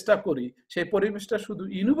দেওয়ার চেষ্টা করি। সেই পরিবেশটা শুধু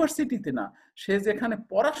ইউনিভার্সিটিতে না, সে যেখানে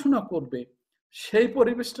পড়াশোনা করবে সেই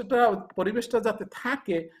পরিবেশটা যাতে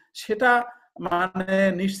থাকে সেটা মানে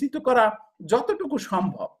নিশ্চিত করা যতটুকু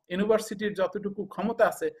সম্ভব ইউনিভার্সিটির যতটুকু ক্ষমতা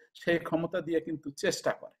আছে সেই ক্ষমতা দিয়ে কিন্তু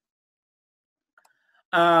চেষ্টা করে।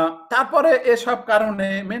 তারপরে এসব কারণে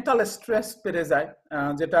মেন্টাল স্ট্রেস বেড়ে যায়,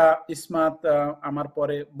 যেটা ইসমাত আমার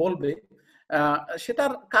পরে বলবে।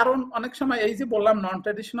 সেটার কারণ অনেক সময় এই যে বললাম নন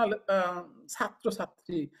ট্রেডিশনাল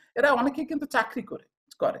ছাত্রছাত্রী এরা অনেকে কিন্তু চাকরি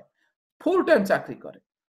করে ফুল টাইম চাকরি করে,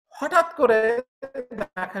 হঠাৎ করে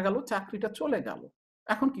দেখা গেল চাকরিটা চলে গেল,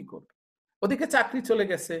 এখন কি করবে? ওদিকে চাকরি চলে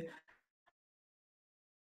গেছে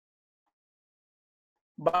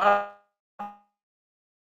বা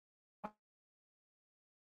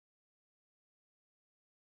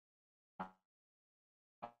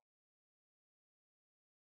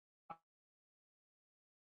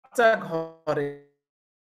ঘরে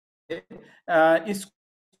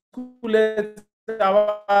স্কুলে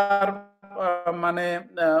যাওয়ার মানে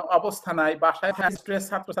অবস্থা নাই, বাসায় স্ট্রেস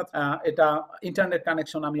ছাত্রছাত্রী, এটা ইন্টারনেট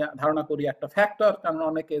কানেকশন আমি ধারণা করি একটা ফ্যাক্টর। কারণ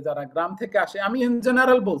অনেকে যারা গ্রাম থেকে আসে, আমি ইন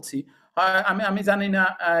জেনারেল বলছি, আমি জানি না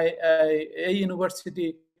এই ইউনিভার্সিটি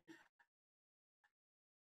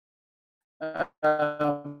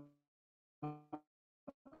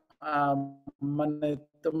মানে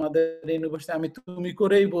তোমাদের ইউনিভার্সিটি আমি তুমি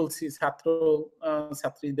করেই বলছি,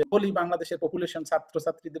 ছাত্রীদের বলি বাংলাদেশের পপুলেশন,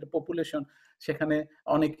 ছাত্রছাত্রীদের পপুলেশন সেখানে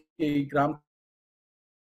অনেকেই গ্রাম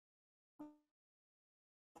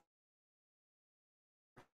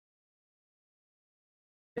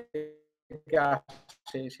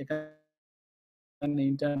আসে, সেখানে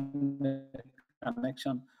ইন্টারনেট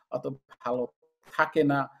কানেকশন অত ভালো থাকে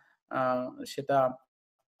না, সেটা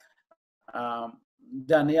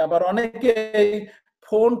জানি। আবার অনেকে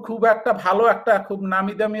ফোন খুব একটা ভালো একটা খুব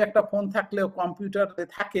নামি দামি একটা ফোন থাকলেও কম্পিউটারে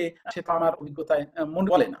থাকে, সেটা আমার অভিজ্ঞতায় মনে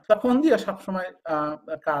বলে না, ফোন দিয়ে সবসময়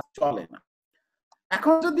কাজ চলে না।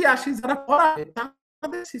 এখন যদি আসি যারা পড়ায়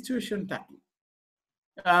তাদের সিচুয়েশনটা কি,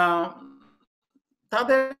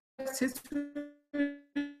 তাদের সিচুয়েশনটা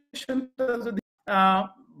যদি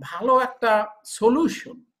ভালো একটা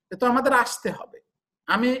সলিউশন, তো আমাদের আসতে হবে।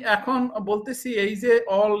 আমি এখন বলতেছি এই যে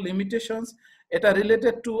অল লিমিটেশনস, এটা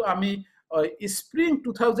রিলেটেড টু আমি স্প্রিং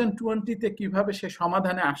 2020 তে কিভাবে সে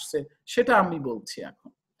সমাধানে আসছে সেটা আমি বলছি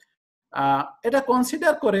এখন। এটা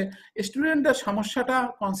কনসিডার করে স্টুডেন্টদের সমস্যাটা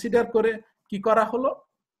কনসিডার করে কি করা হলো,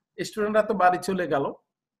 স্টুডেন্টরা তো বাড়ি চলে গেল,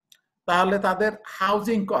 তাহলে তাদের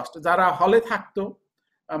হাউজিং কস্ট, যারা হলে থাকতো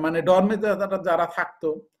মানে ডর্মে যারা থাকতো,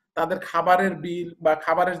 তাদের খাবারের বিল বা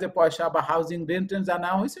খাবারের যে পয়সা বা হাউজিং রেন্ট যা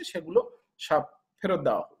নেওয়া হয়েছে সেগুলো সব ফেরত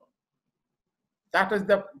দেওয়া হলো। দ্যাট ইজ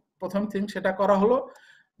দ্য প্রথম থিং, সেটা করা হলো।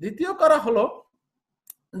 দ্বিতীয় করা হলো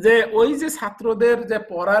যে ওই যে ছাত্রদের যে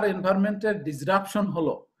পড়ার এনভায়রনমেন্টের ডিসরাপশন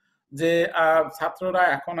হলো, যে ছাত্ররা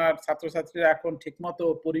এখন আর ছাত্রছাত্রীরা এখন ঠিকমতো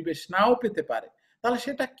পরিবেশ নাও পেতে পারে, তাহলে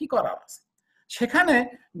সেটা কি করার আছে? সেখানে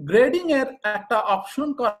গ্রেডিং এর একটা অপশন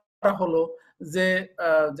করা হলো, যে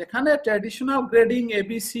যেখানে ট্র্যাডিশনাল গ্রেডিং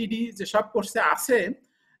ABCD যেসব কোর্সে আছে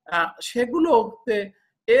সেগুলোতে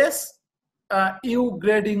SU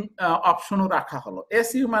গ্রেডিং অপশনও রাখা হলো।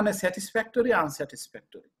 SU মানে স্যাটিসফ্যাক্টরি,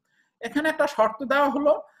 আনস্যাটিসফ্যাক্টরি। এখানে একটা শর্ত দেওয়া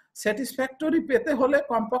হলো, স্যাটিসফ্যাক্টরি পেতে হলে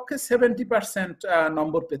কমপক্ষে 70%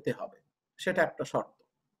 নম্বর পেতে হবে, সেটা একটা শর্ত।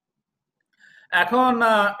 এখন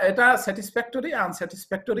এটা স্যাটিসফ্যাক্টরি,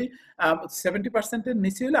 আনস্যাটিসফ্যাক্টরি 70% এর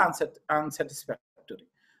নিচে হলে আনস্যাটিসফ্যাক্টরি।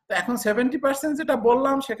 তো এখন 70% যেটা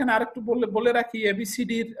বললাম, সেখানে আরেকটু বলে রাখি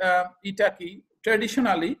ABCD এর এটা কি,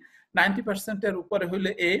 ট্র্যাডিশনালি 90% এর উপরে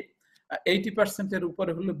হলে A, 80% এর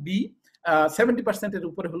উপরে হলো B, 70% এর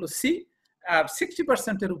উপরে হলো C, আর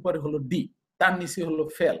 60% এর উপরে হলো D, তার নিচে হলো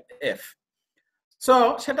ফেল, F। সো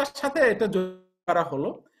সেটার সাথে এটা যোগ করা হলো,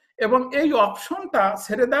 এবং এই অপশনটা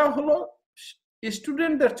ছেড়ে দেওয়া হলো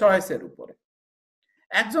স্টুডেন্টদের চয়েসের উপরে।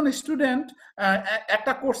 একজন স্টুডেন্ট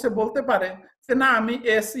একটা কোর্সে বলতে পারে যে না, আমি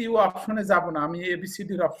SU অপশনে যাব না, আমি ABCD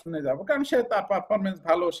এর অপশনে যাব, কারণ সে তার পারফরমেন্স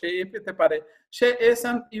ভালো, সে A পেতে পারে, সে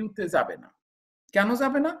S&U তে যাবে না। কেন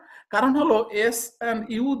যাবে না? কারণ হলো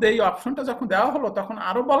S&U এই অপশনটা যখন দেওয়া হলো, তখন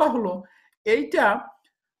আরো বলা হলো এইটা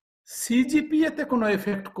CGPA তে কোনো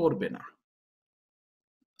এফেক্ট করবে না,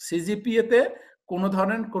 CGPA তে কোনো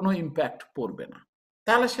ধরনের কোনো ইম্প্যাক্ট পড়বে না।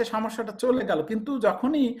 তাহলে সে সমস্যাটা চলে গেল। কিন্তু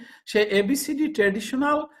যখনই সে ABCD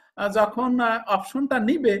ট্র্যাডিশনাল যখন অপশনটা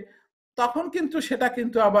নিবে, তখন কিন্তু সেটা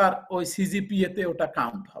কিন্তু আবার ওই CGPA তে ওটা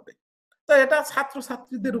কাউন্ট হবে। তো এটা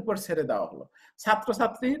ছাত্রছাত্রীদের উপর ছেড়ে দেওয়া হলো।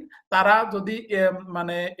 ছাত্রছাত্রীর তারা যদি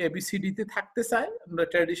মানে ABCD তে থাকতে চায়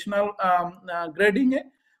ট্র্যাডিশনাল গ্রেডিং এ,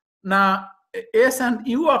 না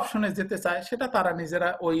S&U অপশনে যেতে চায়, সেটা তারা নিজেরা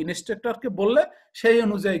ওই ইনস্ট্রাক্টরকে বললে সেই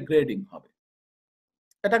অনুযায়ী গ্রেডিং হবে।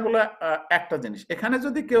 এটা হলো একটা জিনিস। এখানে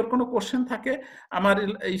যদি কেউ কোনো কোশ্চেন থাকে আমার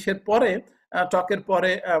ইসের পরে, টকের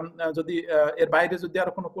পরে, যদি এর বাইরে যদি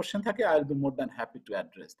আরো কোনো কোশ্চেন থাকে, I will be more than happy to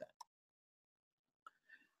address that.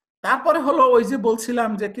 তারপরে হলো ওই যে বলছিলাম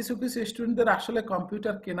যে কিছু কিছু স্টুডেন্টদের আসলে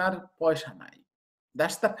কম্পিউটার কেনার পয়সা নাই,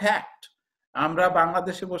 দ্যাটস দ্য ফ্যাক্ট। আমরা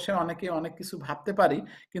বাংলাদেশে বসে অনেকে অনেক কিছু ভাবতে পারি,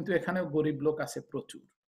 কিন্তু এখানেও গরিব লোক আছে প্রচুর,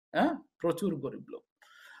 হ্যাঁ, প্রচুর গরিব লোক।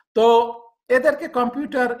 তো এদেরকে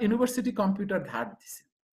কম্পিউটার, ইউনিভার্সিটি কম্পিউটার ধার দিছে।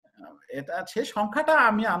 এটা সেই সংখ্যাটা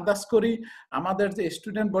আমি আন্দাজ করি, আমাদের যে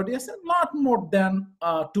স্টুডেন্ট বডি আছে, নট মোর দ্যান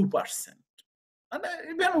 2%, মানে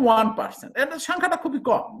ইভেন 1%। এটা সংখ্যাটা খুবই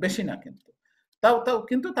কম, বেশি না, কিন্তু তাও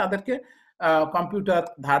কিন্তু তাদেরকে কম্পিউটার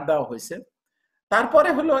ধার দেওয়া হয়েছে। তারপরে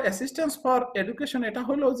হলো অ্যাসিস্ট্যান্স ফর এডুকেশন। এটা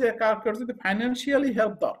হলো যে কারোর যদি ফাইন্যান্সিয়ালি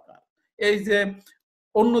হেল্প দরকার এই যে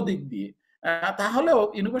অন্য দিক দিয়ে, তাহলেও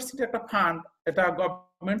ইউনিভার্সিটি একটা ফান্ড, এটা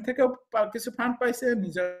গভর্নমেন্ট থেকেও কিছু ফান্ড পাইছে,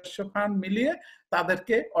 নিজস্ব ফান্ড মিলিয়ে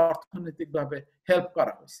তাদেরকে অর্থনৈতিকভাবে হেল্প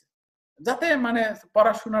করা হয়েছে, যাতে মানে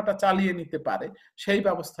পড়াশোনাটা চালিয়ে নিতে পারে, সেই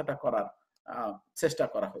ব্যবস্থাটা করার চেষ্টা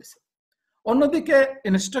করা হয়েছে। অন্যদিকে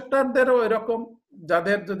ইনস্ট্রাক্টরদেরও এরকম,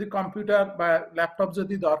 যাদের যদি কম্পিউটার বা ল্যাপটপ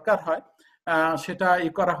যদি দরকার হয়, সেটা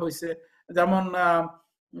করা হয়েছে। যেমন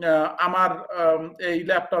আমার এই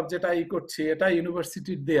ল্যাপটপ যেটা করছি, এটা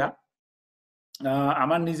ইউনিভার্সিটির দেয়া।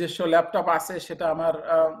 আমার নিজস্ব ল্যাপটপ আছে, সেটা আমার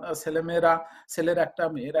ছেলেমেয়েরা, ছেলের একটা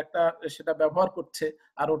মেয়ের একটা, সেটা ব্যবহার করছে,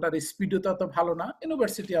 আর ওটার স্পিডও তত ভালো না,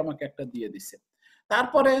 ইউনিভার্সিটি আমাকে একটা দিয়ে দিছে।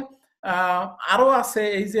 তারপরে আরো আছে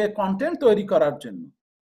এই যে কন্টেন্ট তৈরি করার জন্য,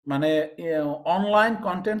 মানে অনলাইন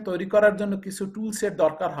কন্টেন্ট তৈরি করার জন্য কিছু টুলসের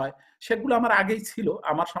দরকার হয়, সেগুলো আমার আগেই ছিল,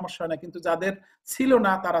 আমার সমস্যা না, কিন্তু যাদের ছিল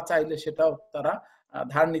না তারা চাইলে সেটাও তারা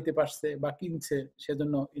ধার নিতে পারছে বা কিনছে,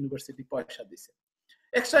 সেজন্য ইউনিভার্সিটি পয়সা দিছে।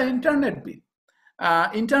 এক্সট্রা ইন্টারনেট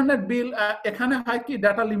বিল, এখানে হয় কি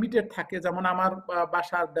ডাটা লিমিটেড থাকে, যেমন আমার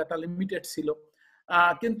বাসার ডাটা লিমিটেড ছিল,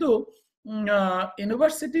 কিন্তু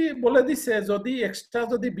ইউনিভার্সিটি বলে দিছে যদি এক্সট্রা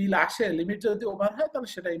যদি বিল আসে, লিমিট যদি ওভার হয়, তাহলে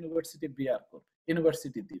সেটা ইউনিভার্সিটি বিয়ার করবে,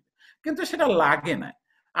 ইউনিভার্সিটি দিবে, কিন্তু সেটা লাগে না,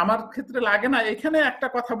 আমার ক্ষেত্রে লাগে না। এখানে একটা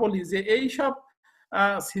কথা বলি যে এই সব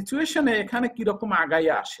সিচুয়েশনে এখানে কিরকম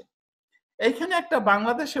আগাইয়া আসে, এইখানে একটা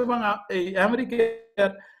বাংলাদেশ এবং এই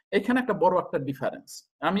আমেরিকার এখানে একটা বড় একটা ডিফারেন্স।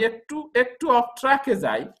 আমি একটু অফ ট্র্যাকে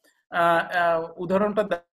যাই উদাহরণটা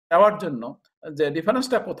দেওয়ার জন্য, যে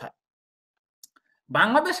ডিফারেন্সটা কোথায়।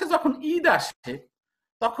 বাংলাদেশে যখন ঈদ আসে,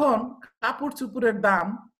 তখন কাপড় চোপড়ের দাম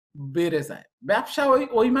বেড়ে যায়, ব্যবসা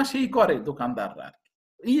ওই মাসেই করে দোকানদাররা,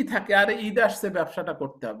 থাকে, আর ঈদ আসছে ব্যবসাটা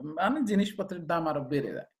করতে হবে, মানে জিনিসপত্রের দাম আরো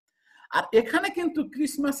বেড়ে যায়। আর এখানে কিন্তু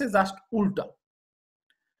ক্রিসমাসে জাস্ট উল্টা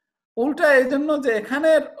এই জন্য যে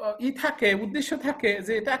এখানের থাকে, উদ্দেশ্য থাকে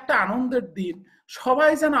যে এটা একটা আনন্দের দিন,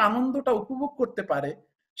 সবাই যেন আনন্দটা উপভোগ করতে পারে,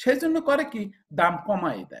 সেই জন্য করে কি দাম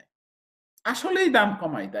কমাই দেয়। আসলেই দাম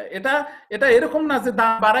কমাই দেয়। এটা এরকম না যে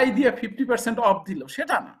দাম বাড়াই দিয়ে 50% অফ দিল,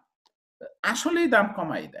 সেটা না, আসলেই দাম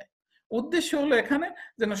কমাই দেয়। উদ্দেশ্য হলো এখানে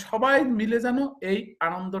যেন সবাই মিলে যেন এই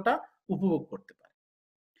আনন্দটা উপভোগ করতে পারে।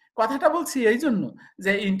 কথাটা বলছি এই জন্য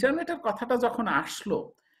যে ইন্টারনেটের কথাটা যখন আসলো,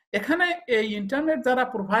 এখানে এই ইন্টারনেট যারা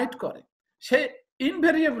প্রোভাইড করে সে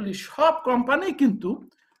ইনভেরিয়েবলি সব কোম্পানি কিন্তু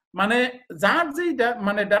মানে যার যেই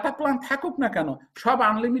মানে ডাটা প্ল্যান থাকুক না কেন সব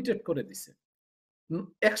আনলিমিটেড করে দিছে,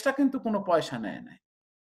 এক্সট্রা কিন্তু কোনো পয়সা নেয় নাই,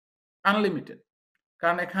 আনলিমিটেড।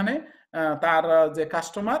 কারণ এখানে তার যে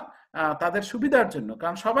কাস্টমার তাদের সুবিধার জন্য,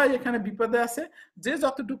 কারণ সবাই এখানে বিপদে আছে, যে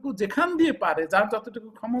যতটুকু যেখান দিয়ে পারে, যার যতটুকু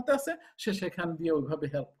ক্ষমতা আছে সে সেখান দিয়ে ওইভাবে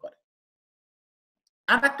হেল্প করে।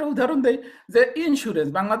 আর একটা উদাহরণ দেই যে ইন্স্যুরেন্স,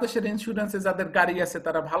 বাংলাদেশের ইন্স্যুরেন্সে যাদের গাড়ি আছে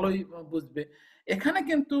তারা ভালোই বুঝবে। এখানে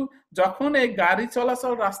কিন্তু যখন এই গাড়ি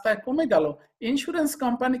চলাচল রাস্তায় কমে গেল, ইন্স্যুরেন্স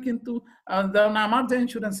কোম্পানি কিন্তু আমার যে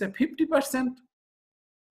ইন্স্যুরেন্সে 50%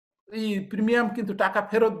 প্রিমিয়াম কিন্তু টাকা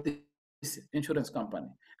ফেরত দিচ্ছে ইন্স্যুরেন্স কোম্পানি,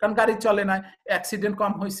 কারণ গাড়ি চলে না, অ্যাক্সিডেন্ট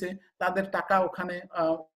কম হয়েছে, তাদের টাকা ওখানে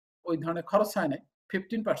ওই ধরনের খরচ হয় নাই,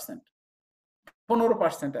 15%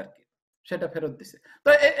 আর কি সেটা ফেরত দিছে। তো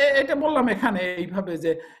এটা বললাম এখানে এইভাবে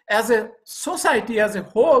যে as a society, as a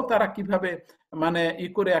whole তারা কিভাবে মানে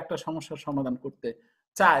করে একটা সমস্যার সমাধান করতে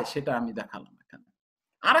চায় সেটা আমি দেখালাম এখানে।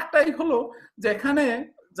 আর একটাই হলো যে এখানে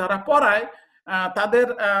যারা পড়ায় তাদের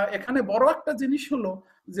এখানে বড় একটা জিনিস হলো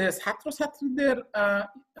যে ছাত্রছাত্রীদের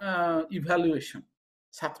ইভ্যালুয়েশন,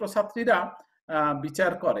 ছাত্রছাত্রীরা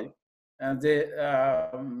বিচার করে যে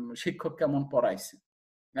শিক্ষক কেমন পড়াইছে,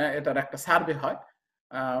 এটার একটা সার্ভে হয়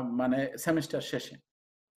মানে সেমিস্টার শেষে।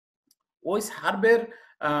 ওই সার্ভের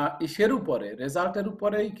ইসের উপরে, রেজাল্টের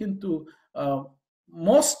উপরেই কিন্তু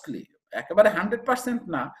মোস্টলি একেবারে 100%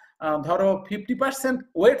 না, ধরো 50%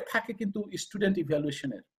 ওয়েট থাকে কিন্তু স্টুডেন্ট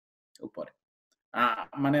ইভ্যালুয়েশনের উপরে,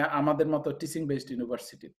 মানে আমাদের মতো টিচিং বেসড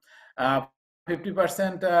ইউনিভার্সিটি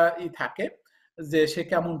 50% থাকে যে সে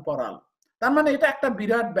কেমন পড়াল। তার মানে এটা একটা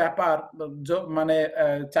বিরাট ব্যাপার, মানে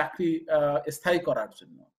চাকরি স্থায়ী করার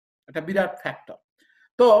জন্য একটা বিরাট ফ্যাক্টর।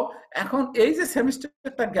 তো এখন এই যে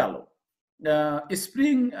সেমিস্টারটা গেল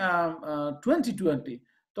স্প্রিং 2020,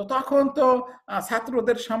 তো তখন তো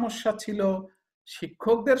ছাত্রদের সমস্যা ছিল,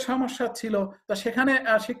 শিক্ষকদের সমস্যা ছিল। তো সেখানে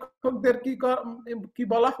শিক্ষকদের কি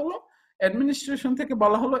বলা হলো, অ্যাডমিনিস্ট্রেশন থেকে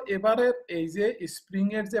বলা হলো এবারের এই যে স্প্রিং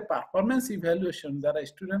এর যে পারফরমেন্স ইভ্যালুয়েশন যারা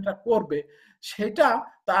স্টুডেন্টরা করবে, সেটা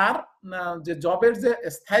তার যে জবের যে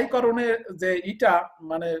স্থায়ীকরণের যে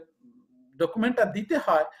মানে ডকুমেন্টটা দিতে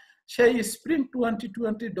হয়, সেই স্প্রিং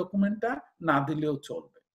 2020 ডকুমেন্টটা না দিলেও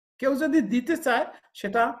চলবে। কেউ যদি দিতে চায়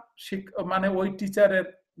সেটা মানে ওই টিচারের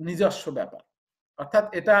নিজস্ব ব্যাপার, অর্থাৎ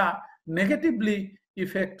এটা নেগেটিভলি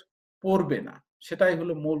ইফেক্ট পড়বে না, সেটাই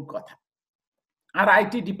হলো মূল কথা। আর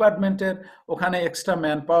আইটি ডিপার্টমেন্টের ওখানে এক্সট্রা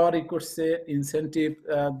ম্যান পাওয়ারই করছে, ইনসেন্টিভ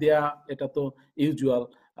দেয়া, এটা তো ইউজুয়াল,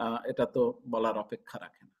 এটা তো বলার অপেক্ষা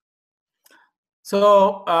রাখে না। সো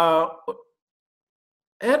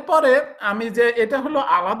এরপরে আমি যে এটা হলো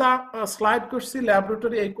আলাদা স্লাইড করছি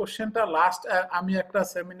ল্যাবরেটরি, এই কোশ্চেনটা লাস্ট আমি একটা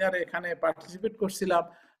সেমিনারে এখানে পার্টিসিপেট করছিলাম,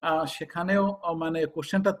 সেখানেও মানে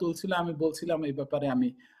কোশ্চেনটা তুলছিলাম, আমি বলছিলাম এই ব্যাপারে আমি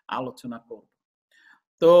আলোচনা করব।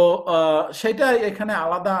 তো সেটা এখানে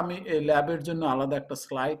আলাদা আমি ল্যাবের জন্য আলাদা একটা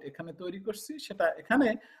স্লাইড এখানে তৈরি করছি, সেটা এখানে।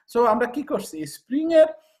 সো আমরা কি করছি, স্প্রিং এর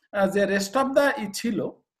যে রেস্ট অফ দা ছিল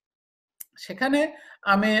সেখানে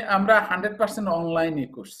আমরা 100% অনলাইনে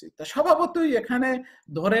করছি। তা স্বভাবতই এখানে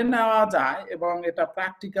ধরে নেওয়া যায়, এবং এটা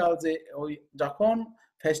প্র্যাকটিক্যাল, যে ওই যখন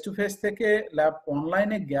ফেস টু ফেস থেকে ল্যাব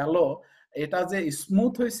অনলাইনে গেল এটা যে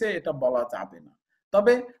স্মুথ হয়েছে এটা বলা যাবে না,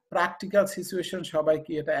 তবে প্র্যাকটিক্যাল সিচুয়েশন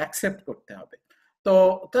সবাইকে এটা অ্যাকসেপ্ট করতে হবে। তো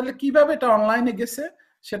তাহলে কিভাবে এটা অনলাইনে গেছে,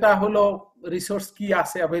 সেটা হলো রিসোর্স কি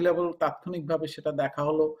আছে অ্যাভেলেবল তাৎক্ষণিকভাবে সেটা দেখা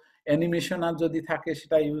হলো, অ্যানিমেশন আর যদি থাকে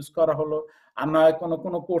সেটা ইউজ করা হলো, আর নয়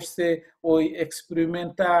কোনো কোর্সে ওই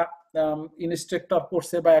এক্সপেরিমেন্টটা ইনস্ট্রাক্টর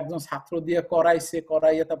করছে বা একজন ছাত্র দিয়ে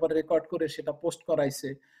করাইয়ে তারপরে রেকর্ড করে সেটা পোস্ট করাইছে,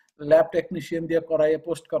 ল্যাব টেকনিশিয়ান দিয়ে করাইয়ে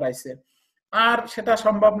পোস্ট করাইছে। আর সেটা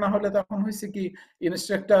সম্ভব না হলে তখন হয়েছে কি,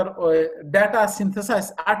 ইনস্ট্রাক্টর ওই ডাটা সিনথেসাইজ,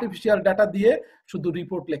 আর্টিফিশিয়াল ডাটা দিয়ে শুধু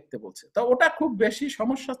রিপোর্ট লিখতে বলছে। তো ওটা খুব বেশি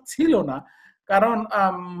সমস্যা ছিল না, কারণ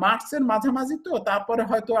মার্চের মাঝামাঝি তো, তারপরে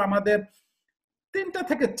হয়তো আমাদের 3টা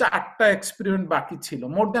থেকে 4টা এক্সপেরিমেন্ট বাকি ছিল।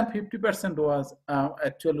 More than 50% was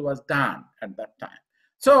actually was done at that time.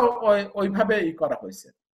 So ওইভাবে করা হয়েছে।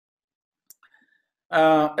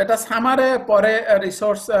 এটা সামারে পরে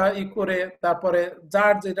রিসোর্স করে তারপরে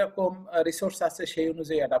যার যেরকম রিসোর্স আছে সেই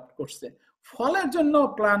অনুযায়ী অ্যাডাপ্ট করছে। ফলের জন্য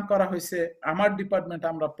প্ল্যান করা হয়েছে, আমার ডিপার্টমেন্ট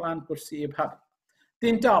আমরা প্ল্যান করছি এভাবে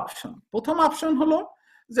 3টা অপশন। প্রথম অপশন হলো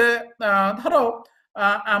যে ধরো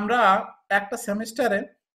আমরা একটা সেমিস্টারে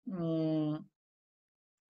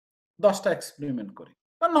 10টা এক্সপেরিমেন্ট করি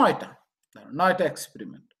বা 9টা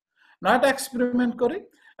এক্সপেরিমেন্ট করি,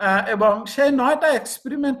 এবং সেই 9টা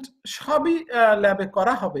এক্সপেরিমেন্ট সবই ল্যাবে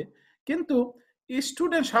করা হবে, কিন্তু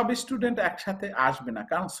সব স্টুডেন্ট একসাথে আসবে না,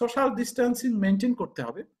 কারণ সোশ্যাল ডিস্টেন্সিং মেনটেন করতে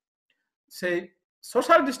হবে। সেই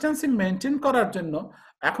সোশ্যাল ডিস্টেন্সিং মেনটেন করার জন্য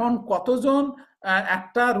এখন কতজন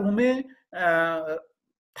একটা রুমে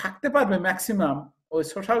থাকতে পারবে ম্যাক্সিমাম ওই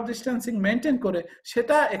সোশ্যাল ডিস্টেন্সিং মেনটেন করে,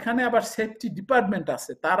 সেটা এখানে আবার সেফটি ডিপার্টমেন্ট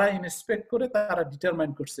আছে, তারা ইন্সপেক্ট করে তারা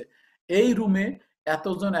ডিটারমাইন করছে এই রুমে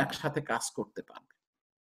এতজন একসাথে কাজ করতে পারবে।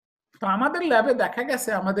 তো আমাদের ল্যাবে দেখা গেছে,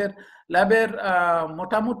 আমাদের ল্যাবের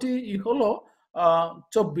মোটামুটি হলো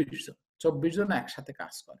 24 জন একসাথে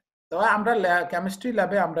কাজ করে। তবে আমরা কেমিস্ট্রি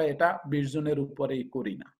ল্যাবে আমরা এটা 20 জনের উপরেই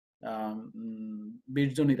করি না, 20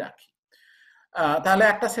 জনই রাখি। তাহলে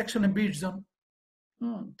একটা সেকশনে 20 জন,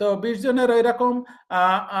 তো 20 জনের এরকম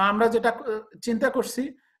আমরা যেটা চিন্তা করছি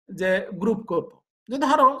যে গ্রুপ করব, যে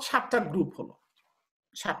ধরো 7টা গ্রুপ হলো,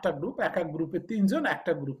 7টা গ্রুপ, এক এক গ্রুপে 3 জন,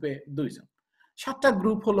 একটা গ্রুপে 2 জন, 7টা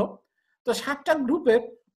গ্রুপ হলো। তো 7টা গ্রুপের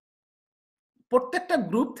প্রত্যেকটা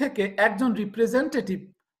গ্রুপ থেকে একজন রিপ্রেজেন্টেটিভ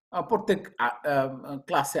প্রত্যেক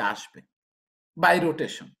ক্লাসে আসবে বাই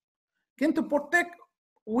রোটেশন, কিন্তু প্রত্যেক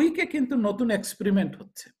উইকে কিন্তু নতুন এক্সপেরিমেন্ট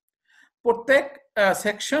হচ্ছে। প্রত্যেক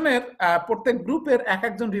সেকশনের প্রত্যেক গ্রুপের এক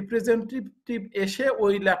একজন রিপ্রেজেন্টেটিভ এসে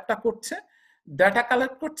ওই ল্যাবটা করছে, ডাটা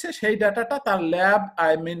কালেক্ট করছে, সেই ডাটাটা তার ল্যাব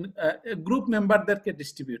গ্রুপ মেম্বারদেরকে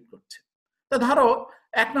ডিস্ট্রিবিউট করছে। তো ধরো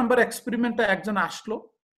 1 নম্বর এক্সপেরিমেন্টে একজন আসলো,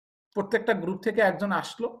 প্রত্যেকটা গ্রুপ থেকে একজন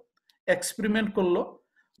আসলো, এক্সপেরিমেন্ট করলো,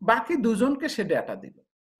 বাকি 2 জনকে সে ডাটা দিল।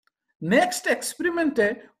 নেক্সট এক্সপেরিমেন্টে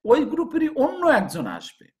ওই গ্রুপেরই অন্য একজন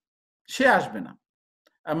আসবে, সে আসবে না,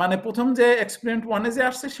 মানে প্রথম যে এক্সপেরিমেন্ট 1-এ যে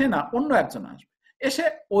আসছে সে না, অন্য একজন আসবে, এসে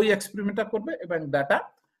ওই এক্সপেরিমেন্টটা করবে এবং ডাটা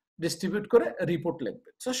ডিস্ট্রিবিউট করে রিপোর্ট লিখবে।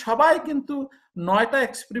 তো সবাই কিন্তু 9টা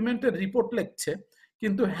এক্সপেরিমেন্টের রিপোর্ট লিখছে,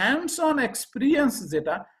 কিন্তু হ্যান্ডস অন এক্সপিরিয়েন্স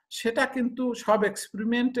যেটা, সেটা কিন্তু সব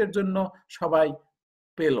এক্সপেরিমেন্টের জন্য সবাই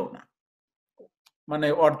পেল না, মানে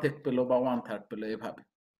অর্ধেক পেল বা 1/3 পেল এভাবে।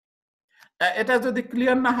 এটা যদি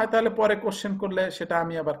ক্লিয়ার না হয় তাহলে পরে কোশ্চেন করলে সেটা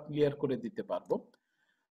আমি আবার ক্লিয়ার করে দিতে পারবো।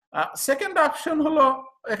 সেকেন্ড অপশন হলো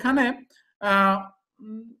এখানে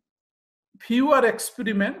fewer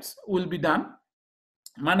experiments will be done,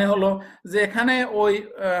 মানে হলো যে এখানে ওই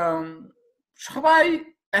সবাই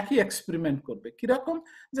একই এক্সপেরিমেন্ট করবে। কিরকম,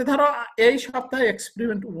 যে ধরো এই সপ্তাহে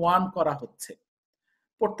এক্সপেরিমেন্ট 1 করা হচ্ছে,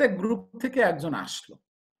 প্রত্যেক গ্রুপ থেকে একজন আসলো,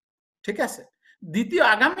 ঠিক আছে, দ্বিতীয়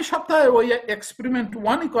আগামী সপ্তাহে ওই এক্সপেরিমেন্ট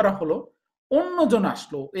 1ই করা হলো, অন্যজন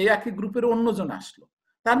আসলো, এই একই গ্রুপের অন্যজন আসলো,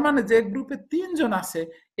 তার মানে যে গ্রুপে 3 জন আছে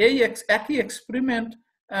এই একই এক্সপেরিমেন্ট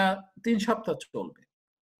 3 সপ্তাহ চলবে,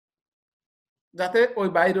 যাতে ওই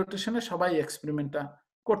বাই রোটেশনে সবাই এক্সপেরিমেন্টটা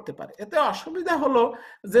করতে পারে। এতে অসুবিধা হলো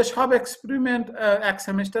যে সব এক্সপেরিমেন্ট এক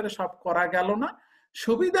সেমিস্টারে সব করা গেল না,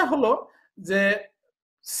 সুবিধা হলো যে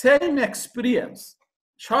সেম এক্সপিরিয়েন্স,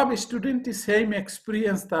 সব স্টুডেন্টই সেম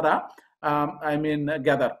এক্সপিরিয়েন্স তারা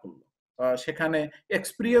গ্যাদার করলো, সেখানে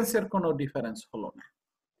এক্সপিরিয়েন্সের কোনো ডিফারেন্স হলো না।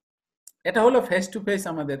 এটা হলো ফেস টু ফেস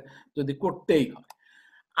আমাদের যদি করতেই হয়।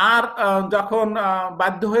 আর যখন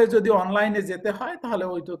বাধ্য হয়ে যদি অনলাইনে যেতে হয় তাহলে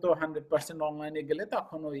ওই তো 100% অনলাইনে গেলে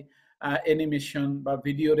তখন ওই অ্যানিমেশন বা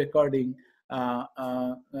ভিডিও রেকর্ডিং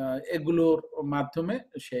এগুলোর মাধ্যমে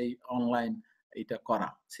সেই অনলাইন এটা করা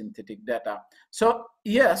synthetic data. So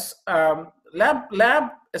yes, lab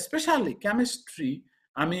specially chemistry,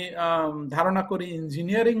 আমি ধারণা করি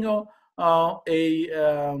ইঞ্জিনিয়ারিংও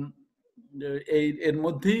এর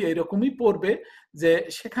মধ্যেই এরকমই পড়বে, যে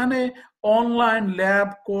সেখানে online lab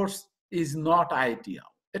course is not ideal,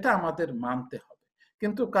 এটা আমাদের মানতে হবে।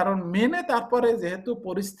 কিন্তু কারণ মেনে তারপরে যেহেতু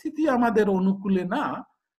পরিস্থিতি আমাদের অনুকূলে না,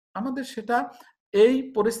 আমাদের সেটা এই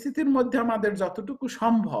পরিস্থিতির মধ্যে আমাদের যতটুকু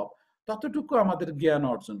সম্ভব ততটুকু আমাদের জ্ঞান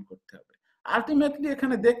অর্জন করতে হবে। আলটিমেটলি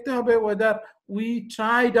এখানে দেখতে হবে whether we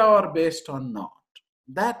tried our best or not,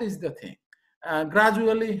 that is the thing.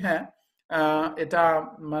 Gradually হ্যাঁ এটা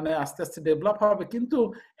মানে আস্তে আস্তে ডেভেলপ হবে, কিন্তু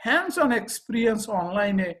হ্যান্ডস অন এক্সপিরিয়েন্স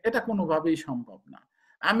অনলাইনে এটা কোনোভাবেই সম্ভব না।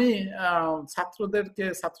 আমি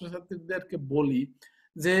ছাত্রছাত্রীদেরকে বলি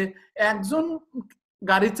যে একজন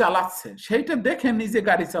গাড়ি চালাচ্ছে, সেইটা দেখে নিজে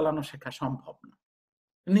গাড়ি চালানো শেখা সম্ভব না,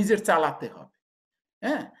 নিজের চালাতে হবে।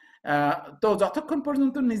 হ্যাঁ, তো যতক্ষণ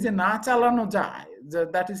পর্যন্ত নিজে না চালানো যায়,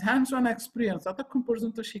 that is hands on experience, ততক্ষণ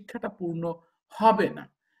পর্যন্ত শিক্ষাটা পূর্ণ হবে না।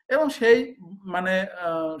 এবং সেই মানে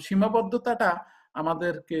সীমাবদ্ধতাটা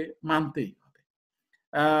আমাদেরকে মানতেই হবে।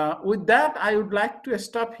 With that, I would like to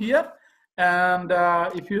stop here, and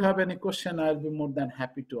if you have any question, I'll be more than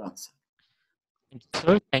happy to answer.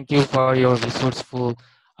 Sir, thank you for your resourceful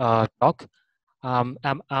talk.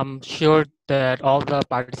 I'm sure that all the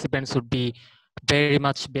participants would be very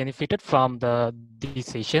much benefited from this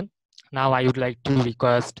session. Now I would like to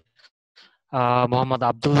request Mohammad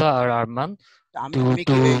Abdullah or Arman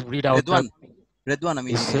to read out Redwan,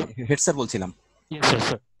 আমি head sir বলছিলাম। Yes, sir,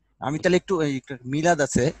 sir. আমি তাহলে একটু মিলাদ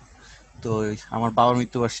আছে তো আমার বাবার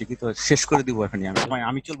মৃত্যুবার্ষিকী, তো শেষ করে দিব এখানে।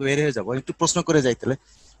 আমি চলবো, বের হয়ে যাবো, একটু প্রশ্ন করে যাই তাহলে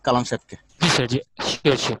কালাম সাহেবকে।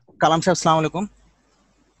 কালাম সাহেব, আসসালামু আলাইকুম।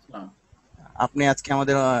 আপনি আজকে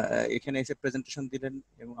আমাদের এখানে এসে প্রেজেন্টেশন দিলেন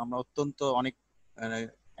এবং আমরা অত্যন্ত অনেক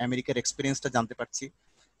আমেরিকার এক্সপিরিয়েন্সটা জানতে পারছি।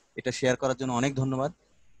 এটা শেয়ার করার জন্য অনেক ধন্যবাদ।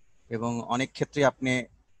 এবং অনেক ক্ষেত্রে আপনি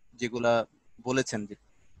যেগুলা বলেছেন যে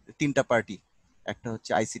তিনটা পার্টি, একটা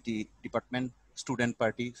হচ্ছে ICT department, student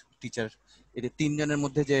party, teacher, এদের তিনজনের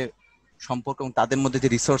মধ্যে যে সম্পর্ক এবং তাদের মধ্যে যে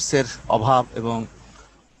রিসোর্সের অভাব এবং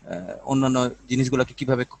অন্যান্য জিনিসগুলোকে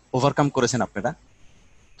কিভাবে ওভারকাম করেছেন আপনারা,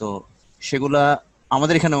 তো সেগুলা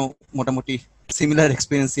আমাদের এখানেও মোটামুটি সিমিলার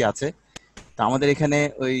এক্সপিরিয়েন্সই আছে। তো আমাদের এখানে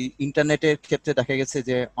ওই ইন্টারনেটের ক্ষেত্রে দেখা গেছে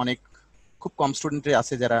যে অনেক খুব কম স্টুডেন্টই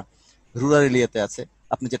আছে যারা রুরাল এরিয়াতে আছে।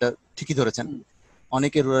 আপনি যেটা ঠিকই ধরেছেন,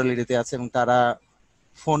 অনেকে রুরাল এরিয়াতে আছে এবং তারা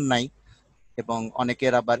ফোন নাই এবং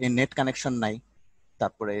অনেকের আবার নেট কানেকশন নাই,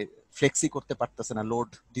 তারপরে ফ্লেক্সি করতে পারতেছে না, লোড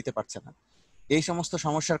দিতে পারছে না। এই সমস্ত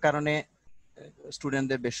সমস্যার কারণে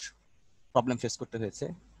স্টুডেন্টদের বেশ প্রবলেম ফেস করতে হয়েছে।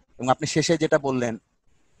 এবং আপনি শেষে যেটা বললেন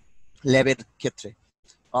ল্যাবের ক্ষেত্রে,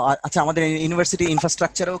 আচ্ছা আমাদের ইউনিভার্সিটি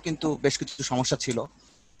ইনফ্রাস্ট্রাকচারেও কিন্তু বেশ কিছু সমস্যা ছিল।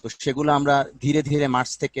 তো সেগুলো আমরা ধীরে ধীরে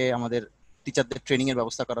মার্চ থেকে আমাদের টিচারদের ট্রেনিং এর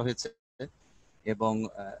ব্যবস্থা করা হয়েছে এবং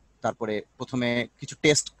তারপরে প্রথমে কিছু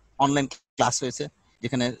টেস্ট অনলাইন ক্লাস হয়েছে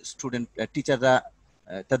যেখানে স্টুডেন্ট টিচাররা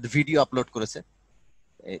তাদের ভিডিও আপলোড করেছে।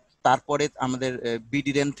 তারপরে আমাদের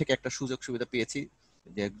বিডিরেন থেকে একটা সুযোগ সুবিধা পেয়েছি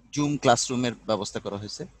যে জুম ক্লাসরুমের ব্যবস্থা করা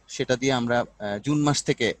হয়েছে, সেটা দিয়ে আমরা জুন মাস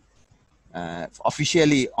থেকে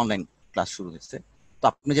অফিসিয়ালি অনলাইন ক্লাস শুরু হয়েছে। তো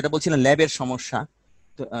আপনি যেটা বলছিলেন ল্যাবের সমস্যা,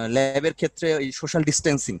 তো ল্যাবের ক্ষেত্রে ওই সোশ্যাল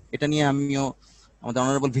ডিস্টেন্সিং, এটা নিয়ে আমিও আমাদের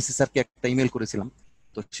অনারেবল ভিসি স্যারকে একটা ইমেল করেছিলাম।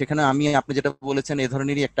 তো সেখানে আমি আপনি যেটা বলেছেন এই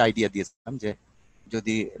ধরনেরই একটা আইডিয়া দিয়েছিলাম যে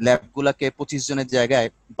যদি ল্যাবগুলাকে 25 জনের জায়গায়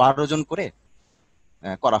 12 জন করে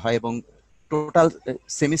করা হয় এবং টোটাল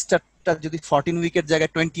সেমিস্টারটা যদি 14 উইকের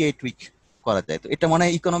জায়গায় 28 উইক করা যায়, তো এটা মনে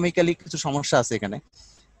হয় ইকোনমিক্যালি কিছু সমস্যা আছে এখানে,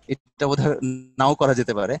 এটা বোধহয় নাও করা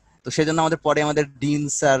যেতে পারে। তো সেজন্য আমাদের ডিন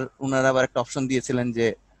স্যার ওনারা আবার একটা অপশন দিয়েছিলেন যে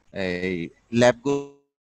এই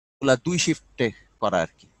ল্যাবগুলা 2 শিফটে করা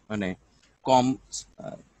আর কি, মানে কম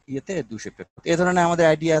ইয়েতে 2 শিফটে। এই ধরনের আমাদের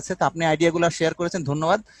আইডিয়া আছে। তো আপনি আইডিয়াগুলো শেয়ার করেছেন,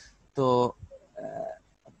 ধন্যবাদ। তো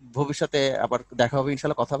ভবিষ্যতে আবার দেখা হবে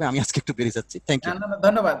ইনশাআল্লাহ, কথা হবে। আমি আজকে একটু বেরিয়ে যাচ্ছি, থ্যাংক ইউ।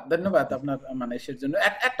 ধন্যবাদ আপনার মানে এর জন্য।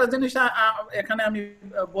 একটা জিনিস এখানে আমি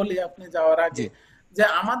বলি আপনি যাওয়ার আগে, যে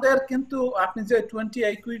আমাদের কিন্তু আপনি যে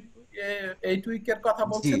 28 উইকের কথা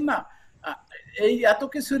বলছেন না, এই এত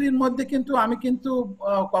কিছুর মধ্যে কিন্তু আমি কিন্তু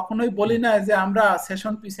কখনোই বলি না যে আমরা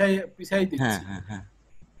সেশন পিছাই দিচ্ছি,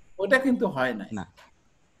 ওটা কিন্তু হয় না।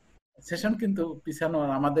 সেশন কিন্তু পিছানোর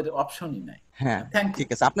আমাদের অপশনই নাই। হ্যাঁ, ঠিক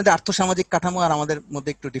আছে। আপনাদের আর্থসামাজিক কাঠামো আর আমাদের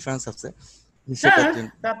মধ্যে একটু ডিফারেন্স আছে,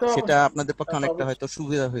 সেটা আপনাদের পক্ষে অনেকটা হয়তো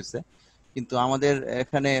সুবিধা হয়েছে, কিন্তু আমাদের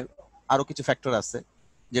এখানে আরো কিছু ফ্যাক্টর আছে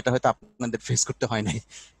যেটা হয়তো আপনাদের ফেস করতে হয় নাই।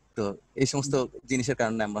 তো এই সমস্ত জিনিসের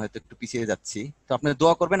কারণে আমরা হয়তো একটু পিছিয়ে যাচ্ছি। তো আপনারা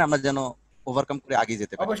দোয়া করবেন আমরা যেন ওভারকাম করে এগিয়ে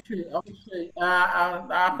যেতে পারি। অবশ্যই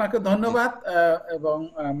আপনাকে ধন্যবাদ এবং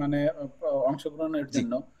মানে অংশগ্রহণের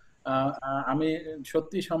জন্য। আমি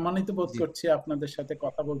সত্যি সম্মানিত বোধ করছি আপনাদের সাথে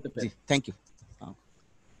কথা বলতে পেরে। Thank you.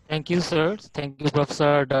 Thank you, sir. Thank you,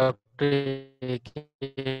 Professor Dr.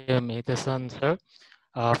 Mehtesan, sir,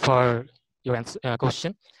 for your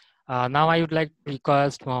question. Now I would like to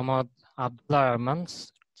request Mohammad Abdullah Arman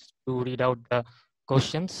to read out the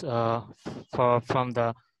questions from the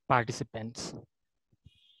participants.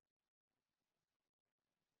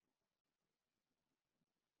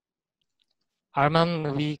 Arman,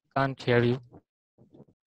 we can't hear you.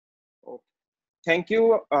 Thank you,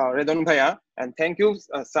 Redon Bhaiya, and thank you,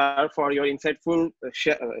 sir, for your insightful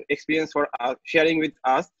experience for sharing with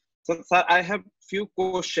us. So, sir, I have few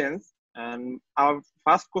questions, and our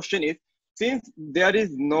first question is: since there is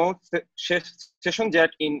no session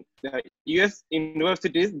yet in US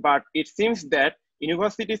universities, but it seems that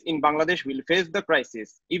universities in Bangladesh will face the crisis.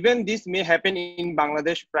 Even this may happen in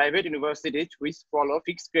Bangladesh private universities which follow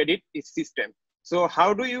fixed credit system. So how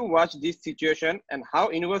do you watch this situation and how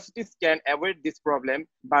universities can avoid this problem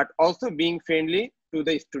but also being friendly to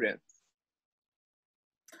the students?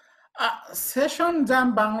 Session jam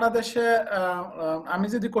বাংলাদেশে, আমি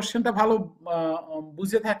যদি কোশ্চেনটা ভালো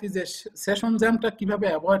বুঝে থাকি যে session জ্যামটা কিভাবে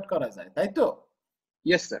avoid করা যায়, তাই তো?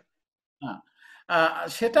 Yes sir.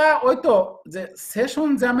 সেটা ওই তো যে সেশন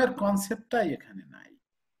জ্যামের কনসেপ্টটাই এখানে নাই।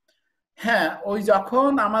 হ্যাঁ, ওই যখন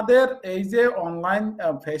আমাদের এই যে অনলাইন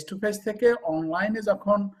ফেস টু ফেস থেকে অনলাইনে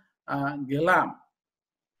যখন গেলাম,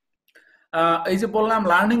 এই যে বললাম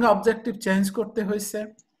লার্নিং অবজেক্টিভ চেঞ্জ করতে হয়েছে,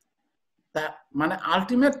 তা মানে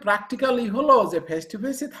আলটিমেট প্র্যাকটিক্যালি হলো যে ফেস টু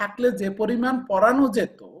ফেসে থাকলে যে পরিমাণ পড়ানো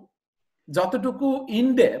যেত, যতটুকু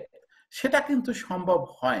ইনডেপথ, সেটা কিন্তু সম্ভব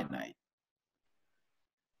হয় নাই।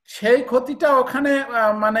 সেই ক্ষতিটা ওখানে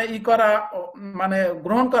মানে মানে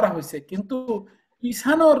গ্রহণ করা হয়েছে, কিন্তু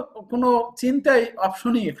পিছানোর কোনো চিন্তাই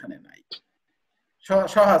অপশনই এখানে নাই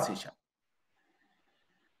সহজ হিসাব।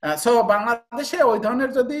 সো বাংলাদেশে ওই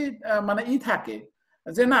ধরনের যদি মানে থাকে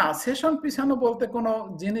যে না সেশন পিছানো বলতে কোনো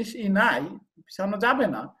জিনিসই নাই, পিছানো যাবে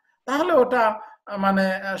না, তাহলে ওটা মানে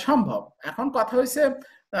সম্ভব। এখন কথা হয়েছে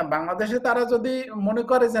বাংলাদেশে তারা যদি মনে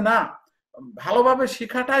করে যে না ভালোভাবে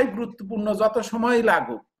শেখাটাই গুরুত্বপূর্ণ যত সময়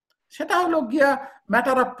লাগুক, সেটা হলো গিয়া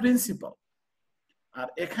ম্যাটার অফ প্রিন্সিপাল। আর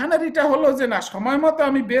এখানের এটা হলো যে না সময় মতো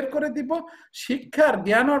আমি বের করে দিব, শিক্ষার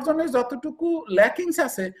জ্ঞান অর্জনের যতটুকু ল্যাকিংস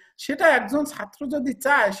আছে সেটা একজন ছাত্র যদি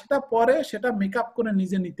চায় সেটা পরে সেটা মেকআপ করে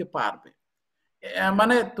নিজে নিতে পারবে।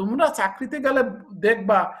 মানে তোমরা চাকরিতে গেলে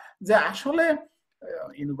দেখবা যে আসলে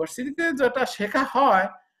ইউনিভার্সিটিতে যেটা শেখা হয়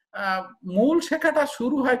মূল শেখাটা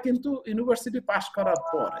শুরু হয় কিন্তু ইউনিভার্সিটি পাস করার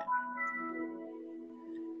পরে।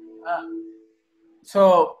 সো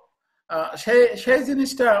সেই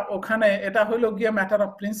জিনিসটা ওখানে এটা হইলো গিয়ে ম্যাটার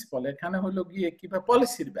অফ প্রিন্সিপাল, এখানে হইলো গিয়ে কিভাবে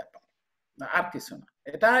পলিসির ব্যাপার, আর কিছু না।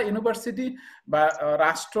 এটা ইউনিভার্সিটি বা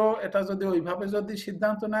রাষ্ট্র এটা যদি ওইভাবে যদি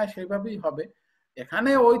সিদ্ধান্ত নেয় সেইভাবেই হবে।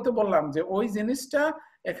 এখানে ওই তো বললাম যে ওই জিনিসটা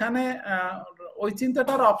এখানে ওই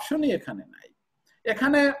চিন্তাটার অপশনই এখানে নাই।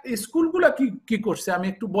 এখানে স্কুলগুলো কি করছে আমি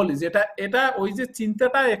একটু বলি যে এটা ওই যে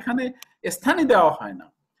চিন্তাটা এখানে স্থানই দেওয়া হয় না।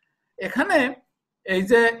 এখানে এই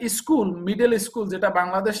যে স্কুল, মিডল স্কুল যেটা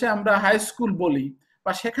বাংলাদেশে আমরা হাই স্কুল বলি,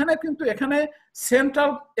 বা সেখানে কিন্তু এখানে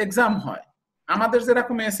সেন্ট্রাল এক্সাম হয়। আমাদের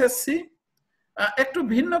যেরকম এসএসসি একটু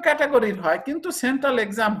ভিন্ন ক্যাটাগরির হয়, কিন্তু সেন্ট্রাল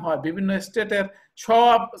এক্সাম হয়, বিভিন্ন স্টেটের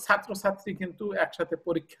সব ছাত্রছাত্রী কিন্তু একসাথে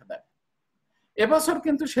পরীক্ষা দেয়। এবছর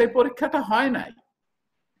কিন্তু সেই পরীক্ষাটা হয় নাই,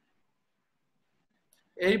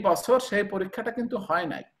 এই বছর সেই পরীক্ষাটা কিন্তু হয়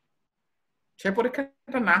নাই। সেই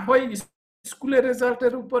পরীক্ষাটা না হয় স্কুলের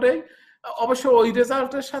রেজাল্টের উপরেই, অবশ্য ওই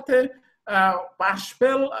রেজাল্টের সাথে পাস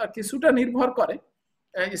ফেল কিছুটা নির্ভর করে।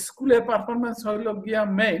 স্কুলের পারফরমেন্স হইল গিয়া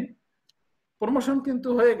মেইন, প্রমোশন কিন্তু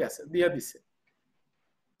হয়ে গেছে, দিয়ে দিছে,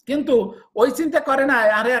 কিন্তু ওই চিন্তা করে না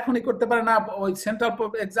আরে এখনই করতে পারে না, ওই সেন্ট্রাল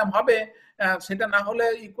এক্সাম হবে সেটা না হলে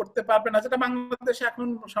করতে পারবে না, যেটা বাংলাদেশে এখন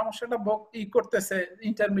সমস্যাটা করতেছে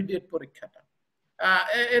ইন্টারমিডিয়েট পরীক্ষাটা।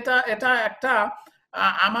 এটা একটা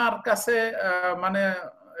আমার কাছে মানে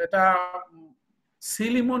এটা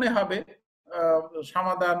সিলি মনে হবে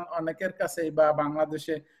সমাধান অনেকের কাছে বা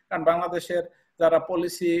বাংলাদেশে, কারণ বাংলাদেশের যারা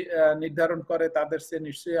পলিসি নির্ধারণ করে তাদের চেয়ে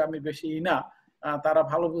নিশ্চয়ই আমি বেশি না, তারা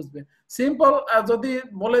ভালো বুঝবে। সিম্পল যদি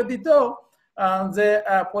বলে দিত যে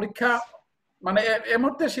পরীক্ষা মানে এই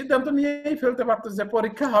মুহূর্তে সিদ্ধান্ত নিয়েই ফেলতে পারতো যে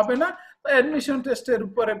পরীক্ষা হবে না, অ্যাডমিশন টেস্টের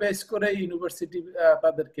উপরে বেস করে ইউনিভার্সিটি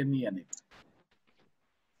তাদেরকে নিয়ে নেবে,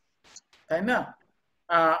 তাই না?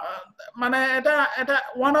 মানে এটা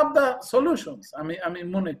ওয়ান অফ দ্য সলিউশনস আমি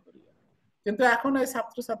মনে করি। কিন্তু এখন এই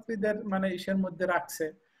ছাত্রছাত্রীদের মানে ইসের মধ্যে রাখছে,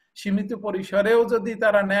 সীমিত পরিসরেও যদি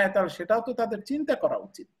তারা নেয় তাহলে সেটাও তো তাদের চিন্তা করা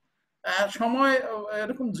উচিত। সময়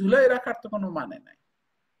এরকম ঝুলাই রাখার তো কোনো মানে নাই।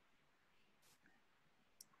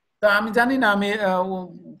 তা আমি জানি না আমি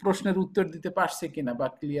প্রশ্নের উত্তর দিতে পারছি কিনা বা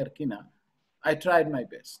ক্লিয়ার কিনা। I tried my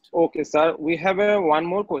best. Okay, sir. We have one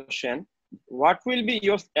more question. What will be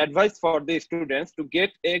your advice for the students to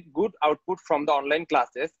get a good output from the online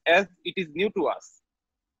classes as it is new to us?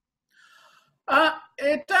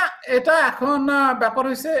 এটা এখন ব্যাপার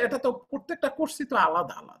হয়েছে, এটা তো প্রত্যেকটা কোর্সই তো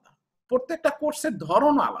আলাদা আলাদা, প্রত্যেকটা কোর্সের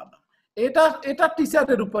ধরন আলাদা। এটা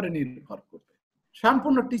টিচারের উপরে নির্ভর করবে,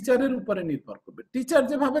 সম্পূর্ণ টিচারের উপরে নির্ভর করবে। টিচার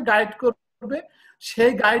যেভাবে গাইড করবে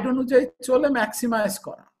সেই গাইড অনুযায়ী চলে ম্যাক্সিমাইজ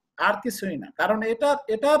করা, আর কিছুই না। কারণ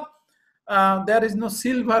এটার there is no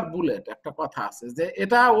silver bullet, একটা কথা আছে যে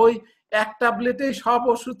এটা ওই এক ট্যাবলেটেই সব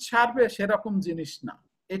ওষুধ সারবে, সেরকম জিনিস না।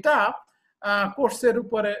 এটা কোর্সের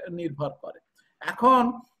উপরে নির্ভর করে। এখন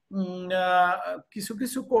কিছু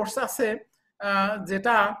কিছু কোর্স আছে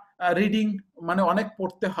যেটা রিডিং মানে অনেক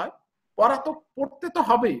পড়তে হয়, পড়তে তো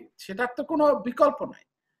হবেই, সেটার তো কোনো বিকল্প নাই,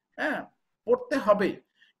 হ্যাঁ পড়তে হবেই,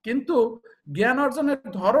 কিন্তু জ্ঞান অর্জনের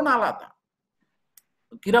ধরন আলাদা।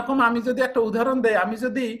 কিরকম আমি যদি একটা উদাহরণ দেই, আমি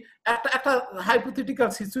যদি একটা হাইপোথেটিক্যাল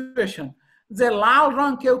সিচুয়েশন যে লাল রং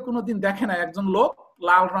কেউ কোনোদিন দেখে না, একজন লোক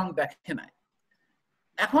লাল রং দেখে নাই।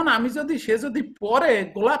 এখন আমি যদি সে যদি পরে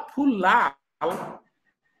গোলাপ ফুল লাল,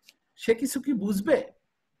 সে কিছু কি বুঝবে?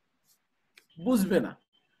 বুঝবে না।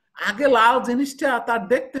 আগে লাল জিনিসটা তার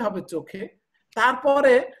দেখতে হবে চোখে,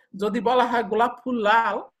 তারপরে যদি বলা হয় গোলাপ ফুল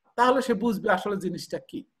লাল, তাহলে সে বুঝবে আসলে জিনিসটা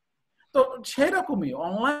কি। তো সেই রকমই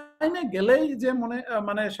অনলাইনে গেলেই যে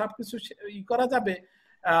মানে সবকিছু ই করা যাবে,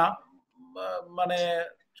 মানে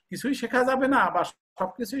কিছুই শেখা যাবে না বা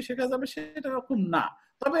সবকিছুই শেখা যাবে সেটা এরকম না।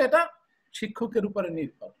 তবে এটা শিক্ষকের উপরে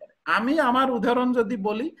নির্ভর করে। আমি আমার উদাহরণ যদি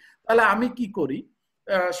বলি, তাহলে আমি কি করি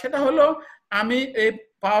সেটা হলো, আমি এই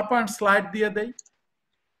পাওয়ার পয়েন্ট স্লাইড দিয়ে দেই,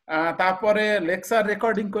 তারপরে লেকচার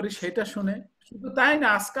রেকর্ডিং করি, সেটা শুনে। শুধু তাই না,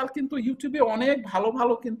 আজকাল কিন্তু ইউটিউবে অনেক ভালো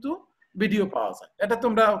ভালো কিন্তু ভিডিও পাওয়া যায়, এটা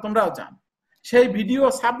তোমরাও জানো। সেই ভিডিও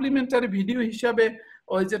সাপ্লিমেন্টারি ভিডিও হিসাবে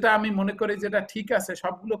ওই যেটা আমি মনে করি যেটা ঠিক আছে,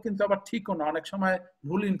 সবগুলো কিন্তু আবার ঠিকও না, অনেক সময়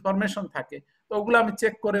ভুল ইনফরমেশন থাকে, তো ওগুলো আমি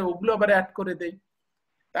চেক করে ওগুলো আবার অ্যাড করে দেই।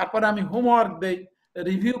 তারপরে আমি হোমওয়ার্ক দেই,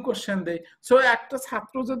 রিভিউ কোশ্চেন দেই। সো একটা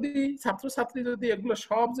ছাত্রছাত্রী যদি এগুলো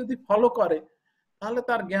সব যদি ফলো করে, তাহলে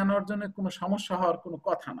তার জ্ঞান অর্জনের কোনো সমস্যা হওয়ার কোনো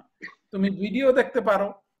কথা না। তুমি ভিডিও দেখতে পারো,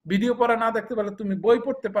 ভিডিও পড়া না দেখতে পারলে তুমি বই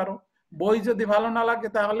পড়তে পারো, বই যদি ভালো না লাগে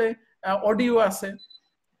তাহলে অডিও আছে,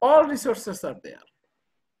 all resources are there,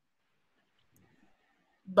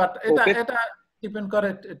 but এটা ডিপেন্ড করে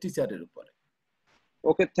টিচারের উপরে।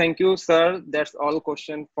 Okay, thank you, sir. That's all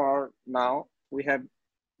question for now. We have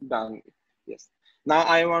done. Yes. Now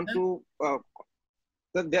I want to.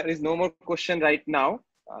 There is no more question right now.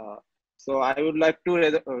 So I would like to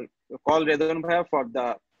call Redon Bhaiya for the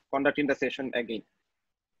conducting the session again.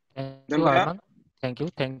 Thank you, Arman. Thank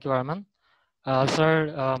you, Arman. Sir,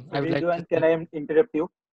 I would like to... Can I interrupt you?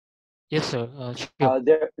 Yes, sir. Sure.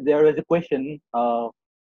 There was a question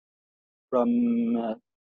from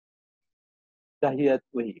Tahiyat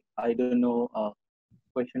Wahi. I don't know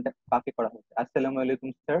question. Assalamu alaikum,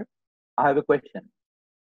 sir. I have a question.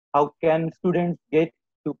 How can students get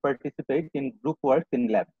to participate in group work in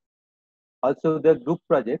lab? Also, the group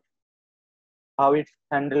project, how it's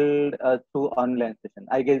handled through online session.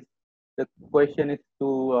 I guess the question is to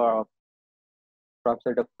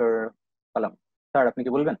Professor Dr. Kalam. Sir, আপনি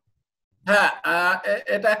কি বলবেন? হ্যাঁ,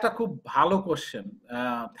 এটা একটা খুব ভালো question.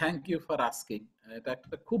 Thank you for asking. এটা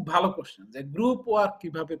একটা খুব ভালো কোশ্চেন যে গ্রুপ ওয়ার্ক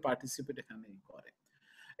কিভাবে পার্টিসিপেট এখানে করে।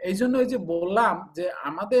 এই জন্য যে বললাম যে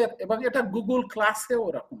আমাদের, এবং এটা গুগল ক্লাসে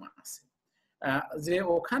ওরকম আছে, যে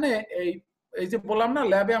ওখানে এই যে বললাম না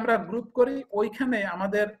ল্যাবে আমরা গ্রুপ করি, ওইখানে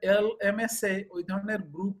আমাদের LMS এ ওই ধরনের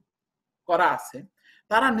গ্রুপ করা আছে,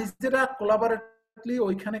 তারা নিজেরা কোলাবোরেটলি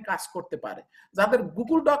ওইখানে কাজ করতে পারে। যাদের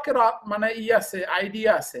গুগল ডকের মানে আছে,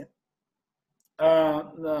 আইডিয়া আছে,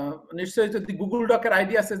 নিশ্চয়ই যদি গুগল ডকের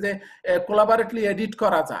আইডিয়া আছে যে কোলাবোরেটলি এডিট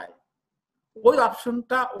করা যায়, ওই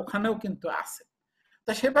অপশনটা ওখানেও কিন্তু আছে।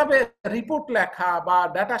 তা সেভাবে রিপোর্ট লেখা বা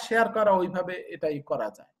ডাটা শেয়ার করা, ওইভাবে এটাই করা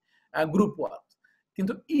যায় গ্রুপ ওয়ার্ক।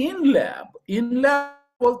 কিন্তু ইন ল্যাব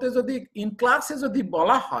বলতে যদি ইন ক্লাসে যদি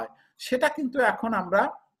বলা হয়, সেটা কিন্তু এখন আমরা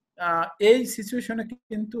এই সিচুয়েশনে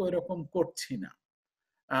কিন্তু ওইরকম করছি না।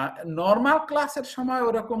 নর্মাল ক্লাসের সময়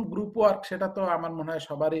ওরকম গ্রুপ ওয়ার্ক, সেটা তো আমার মনে হয়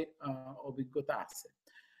সবারই অভিজ্ঞতা আছে।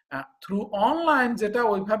 থ্রু অনলাইন যেটা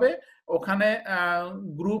ওইভাবে ওখানে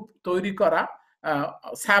গ্রুপ তৈরি করা,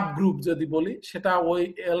 সাব গ্রুপ যদি বলি, সেটা ওই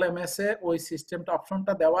LMS এ ওই সিস্টেমটা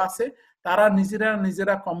অপশনটা দেওয়া আছে। তারা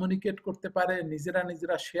নিজেরা কমিউনিকেট করতে পারে,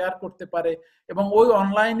 নিজেরা শেয়ার করতে পারে, এবং ওই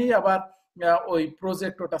অনলাইনেই আবার ওই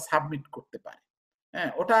প্রজেক্ট ওটা সাবমিট করতে পারে।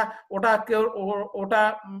 হ্যাঁ,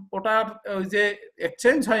 ওটার ওই যে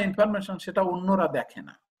এক্সচেঞ্জ হয় ইনফরমেশন, সেটা অন্যরা দেখে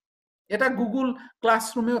না। এটা গুগল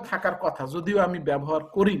ক্লাসরুমেও থাকার কথা, যদিও আমি ব্যবহার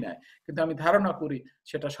করি না, কিন্তু আমি ধারণা করি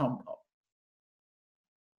সেটা সম্ভব।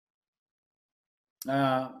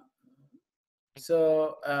 So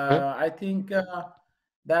I think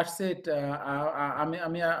that's it.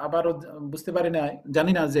 আমি আবারও বুঝতে পারি না,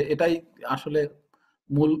 জানি না যে এটাই আসলে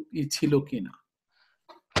মূল ছিল কিনা।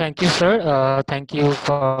 Thank you, sir. Thank you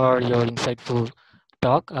for your insightful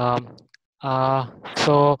talk.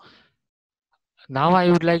 So now I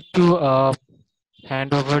would like to hand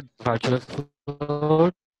over the virtual floor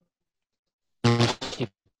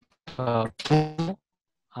to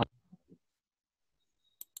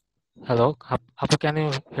hello, Apu, can you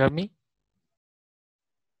hear me?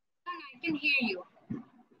 I can hear you.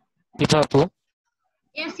 Apu?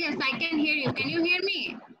 Yes, I can hear you. Can you hear me?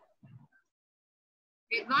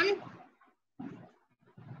 Ridwan?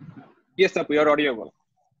 Yes, Apu, you're audible.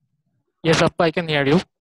 Yes, Apu, I can hear you.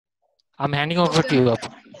 I'm handing over to you, Apu.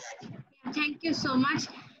 Thank you so much.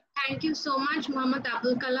 Thank you so much, Muhammad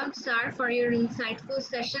Abdul Kalam, sir, for your insightful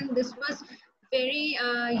session. This was very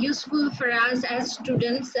useful for us as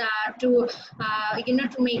students to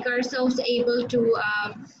to make ourselves able to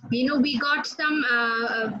we got some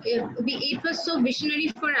it was so visionary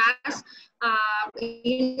for us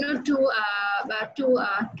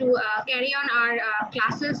to carry on our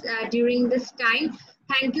classes during this time.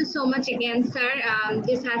 Thank you so much again, sir.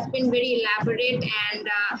 This has been very elaborate and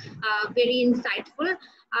very insightful.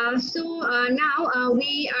 Now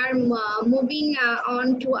we are moving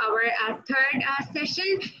on to our third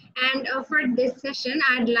session. And for this session,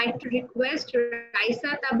 I'd like to request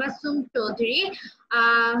Raisa Tabassum Chaudhary,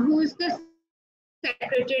 who's the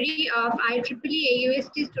Secretary of IEEE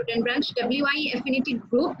AUST Student Branch WIE Affinity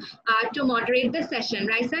Group, to moderate the session.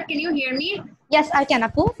 Raisa, can you hear me? Yes, I can,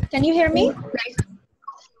 Apu. Can you hear me? Raisa.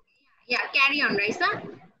 Yeah, carry on, Raisa.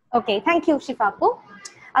 Okay, thank you, Shifapu.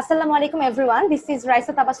 Assalamu alaikum, everyone. This is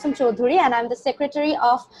Raisa Tabassum Chaudhary, and I'm the Secretary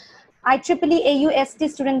of IEEE AUST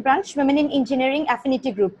Student Branch Women in Engineering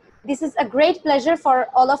Affinity Group. This is a great pleasure for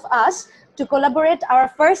all of us to collaborate our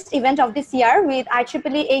first event of this year with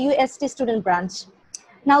IEEE AUST Student Branch.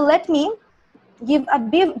 Now let me give a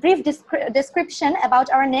brief description about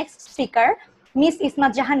our next speaker, Miss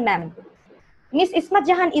Ismat Jahan ma'am. Ms. Ismat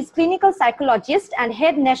Jahan is clinical psychologist and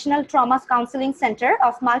head National Trauma Counseling Center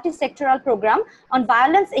of Multi-Sectoral Program on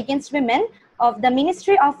Violence Against Women of the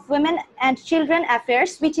Ministry of Women and Children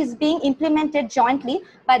Affairs, which is being implemented jointly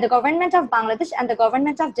by the Government of Bangladesh and the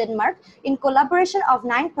Government of Denmark in collaboration of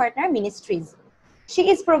 9 partner ministries. She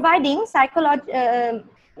is providing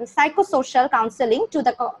psychosocial counseling to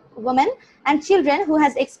the women and children who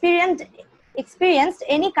has experienced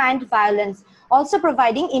any kind of violence, also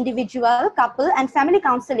providing individual, couple, and family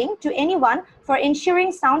counseling to anyone for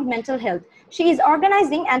ensuring sound mental health. She is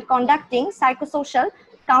organizing and conducting psychosocial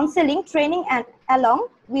counseling training and along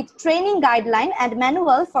with training guideline and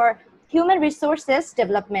manual for human resources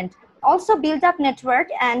development. Also build up network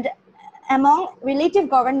and among relative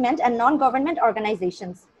government and non-government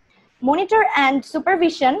organizations. Monitor and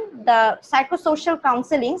supervision the psychosocial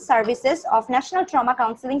counseling services of National Trauma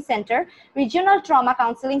Counseling Center, Regional Trauma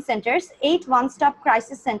Counseling Centers, 8 one-stop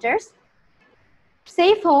crisis centers,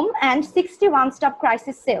 Safe Home, and 60 one-stop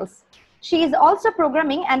crisis cells. She is also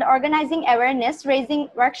programming and organizing awareness, raising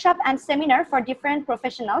workshop and seminar for different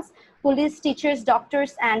professionals, police, teachers,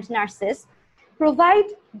 doctors, and nurses,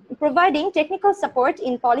 providing technical support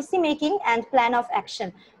in policy making and plan of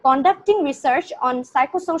action, conducting research on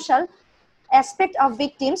psychosocial aspect of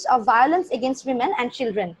victims of violence against women and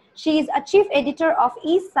children. She is a chief editor of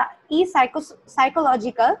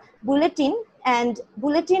Psychological Bulletin and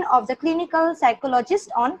Bulletin of the Clinical Psychologist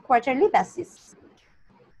on quarterly basis.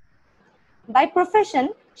 By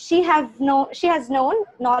profession, she has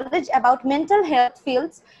knowledge about mental health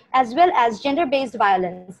fields as well as gender-based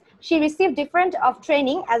violence. She received different of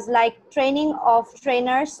training as like training of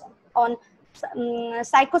trainers on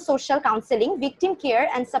psychosocial counseling, victim care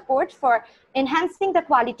and support for enhancing the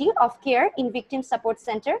quality of care in victim support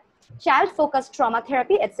center, child-focused trauma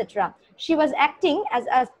therapy, etc. She was acting as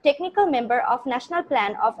a technical member of National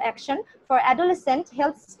Plan of Action for Adolescent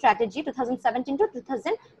Health Strategy 2017 to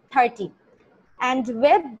 2030 and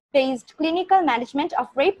web-based clinical management of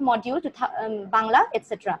rape module to Bangla,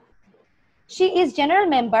 etc. She is general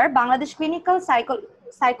member, Bangladesh Clinical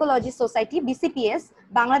Psychology Society, BCPS,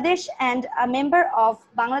 Bangladesh, and a member of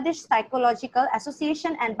Bangladesh Psychological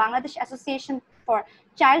Association and Bangladesh Association for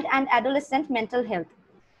Child and Adolescent Mental Health.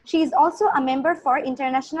 She is also a member for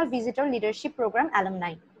International Visitor Leadership Program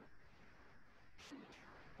alumni.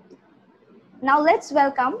 Now let's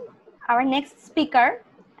welcome our next speaker,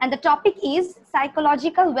 and the topic is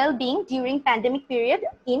psychological well-being during pandemic period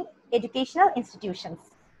in educational institutions.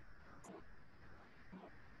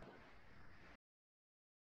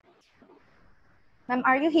 Ma'am,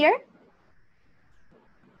 are you here?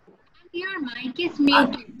 Your mic is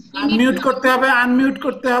muted. Unmute korte hobe, unmute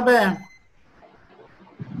korte hobe.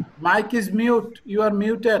 Mic is mute. You are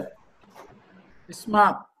muted.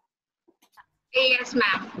 Smart. Yes,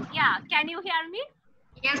 ma'am. Yeah, can you hear me?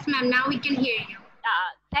 Yes, ma'am. Now we can hear you.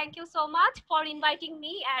 Thank you so much for inviting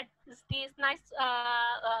me at this nice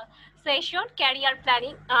session, career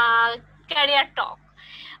planning, career talk.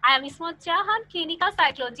 I am Ismat Jahan, clinical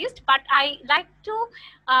psychologist, but I like to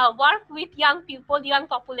work with young people, young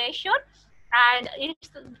population, and it's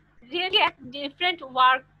really a different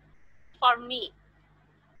work for me.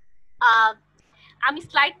 আমি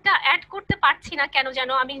স্লাইডটা add করতে পারছি না কেন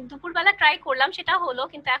জানো, আমি দুপুরবেলা try করলাম, সেটা হলো,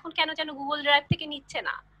 কিন্তু এখন কেন যেন গুগল ড্রাইভ থেকে নিচ্ছে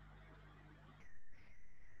না।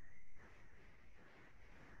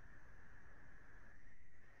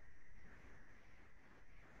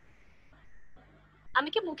 আমি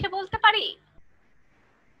কি মুখে বলতে পারি?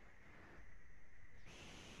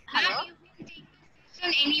 Hello. You can take the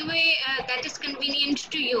session any way that is convenient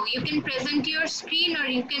to you. You can present your screen or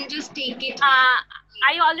you can just take it.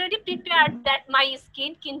 I already prepared that my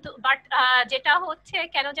screen, কিন্তু but যেটা হচ্ছে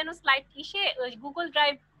কেন যেন slide ইসে Google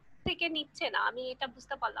drive থেকে নিচ্ছে না, আমি এটা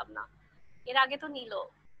বুঝতে পারলাম না। এর আগে তো নিল।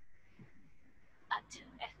 আচ্ছা,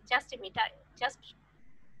 just a minute, just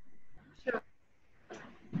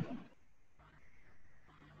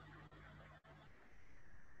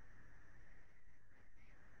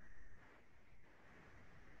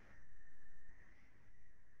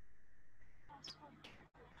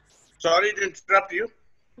Sorry to interrupt you.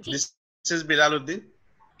 This is Bilaluddin.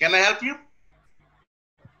 Can I help you?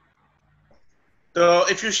 So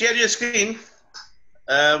if you share your screen,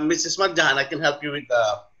 Ms. Ismat Jahan, I can help you with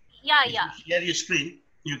yeah. You share your screen,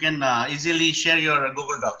 you can easily share your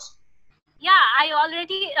Google Docs. Yeah, I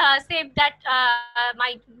already saved that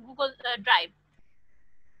my Google Drive.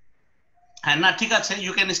 And not ঠিক আছে,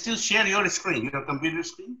 you can still share your screen, your computer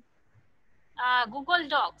screen. Google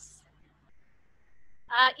Docs.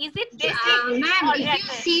 Is it ma'am, if you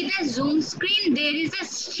see the Zoom screen, there is a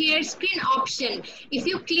share screen option. If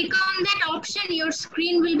you click on that option, your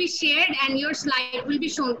screen will be shared and your slide will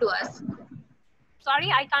be shown to us. Sorry,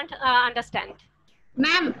 I can't understand.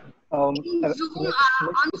 Ma'am, on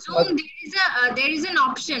Zoom there is an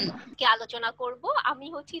option. কে আলোচনা করব, আমি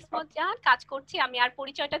হচ্ছে ইসমত জাহান, কাজ করছি। আমি আর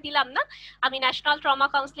পরিচয়টা দিলাম না। আমি ন্যাশনাল ট্রমা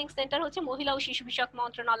কাউন্সেলিং সেন্টার হচ্ছে মহিলা ও শিশু বিষয়ক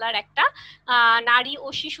মন্ত্রণালয়ের একটা নারী ও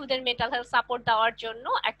শিশুদের মেন্টাল হেলথ সাপোর্ট দেওয়ার জন্য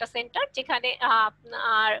একটা সেন্টার, যেখানে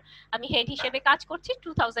আর আমি হেড হিসেবে কাজ করছি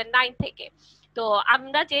 2009 থেকে। তো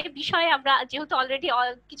আমরা যে বিষয়ে আমরা যেহেতু অলরেডি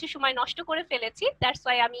কিছু সময় নষ্ট করে ফেলেছি, দ্যাটস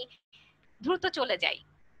ওয়াই আমি দ্রুত চলে যাই।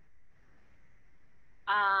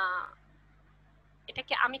 এটা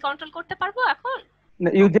কি আমি কন্ট্রোল করতে পারবো এখন?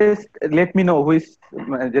 You just let me know which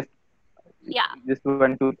just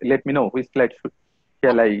want to let me know which slide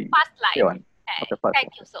shall I first slide. Okay, first.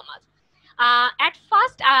 Thank you so much. At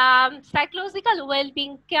first psychological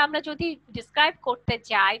well-being কে আমরা যদি ডিসক্রাইব করতে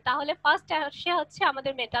যাই, তাহলে ফার্স্ট আসে হচ্ছে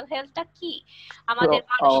আমাদের মেন্টাল হেলথটা কি, আমাদের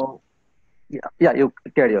you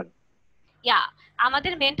carry on.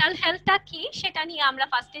 আমাদের মেন্টাল হেলথটা কি সেটা নিয়ে আমরা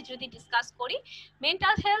ফার্স্টে যদি ডিসকাস করি।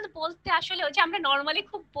 মেন্টাল হেলথ বলতে আসলে ওই যে আমরা নরমালি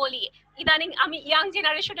খুব বলি, ইদানিং আমি ইয়াং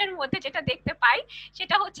জেনারেশনের মধ্যে যেটা দেখতে পাই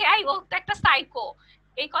সেটা হচ্ছে ও তো একটা সাইকো,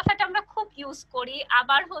 এই কথাটা আমরা খুব ইউজ করি।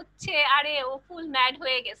 আবার হচ্ছে আরে ও ফুল ম্যাড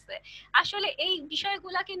হয়ে গেছে। আসলে এই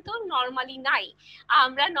বিষয়গুলা কিন্তু নরমালি নাই।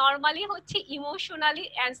 আমরা নরমালি হচ্ছে emotionally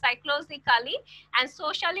and psychologically and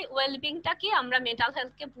socially ওয়েলবিংটাকে আমরা মেন্টাল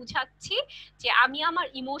হেলথকে বুঝাচ্ছি যে আমি আমার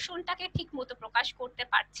ইমোশনটাকে ঠিক মতো প্রকাশ করতে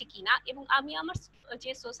পারছি কিনা, এবং আমি আমার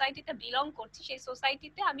যে সোসাইটিতে বিলং করছি সেই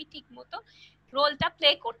সোসাইটিতে আমি ঠিক মতো রোলটা প্লে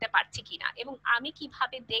করতে পারছি কিনা, এবং আমি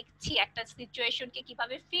কিভাবে দেখছি একটা সিচুয়েশনকে,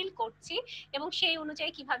 কিভাবে ফিল করছি এবং সেই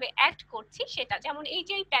অনুযায়ী কিভাবে অ্যাক্ট করছি সেটা। যেমন এই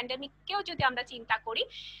যে প্যান্ডেমিককেও যদি আমরা চিন্তা করি,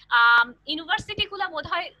 ইউনিভার্সিটিগুলো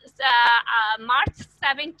বোধহয় মার্চ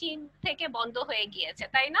 17 থেকে বন্ধ হয়ে গিয়েছে,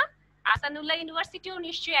 তাই না? আসানুল্লাহ ইউনিভার্সিটিও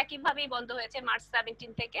নিশ্চয়ই একইভাবেই বন্ধ হয়েছে মার্চ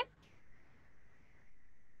 17 থেকে,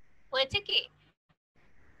 হয়েছে কি?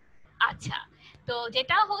 আচ্ছা, তো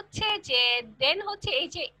যেটা হচ্ছে যে দেন হচ্ছে এই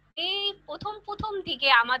যে এই প্রথম দিকে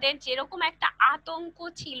আমাদের যেরকম একটা আতঙ্ক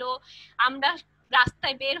ছিল, আমরা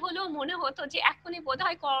রাস্তায় বের হলেও মনে হতো যে এখনই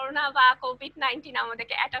বোধহয় করোনা বা কোভিড-19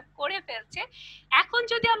 আমাদেরকে অ্যাটাক করে ফেলছে। এখন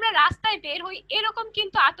যদি আমরা রাস্তায় বের হই, এরকম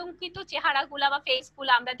কিন্তু আতঙ্কিত চেহারাগুলো বা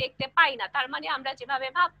ফেসগুলো আমরা দেখতে পাই না। তার মানে আমরা যেভাবে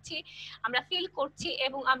ভাবছি, আমরা ফিল করছি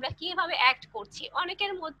এবং আমরা কিভাবে অ্যাক্ট করছি,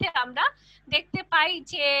 অনেকের মধ্যে আমরা দেখতে পাই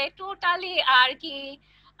যে টোটালি আর কি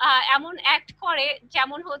এমন অ্যাক্ট করে,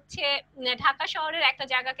 যেমন হচ্ছে ঢাকা শহরের একটা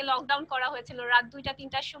জায়গাকে লকডাউন করা হয়েছিল, রাত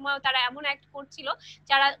 2টা-3টার সময় তারা এমন অ্যাক্ট করছিল,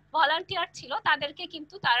 যারা ভলান্টিয়ার ছিল তাদেরকে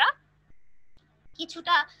কিন্তু তারা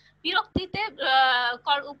কিছুটা বিরক্তিতে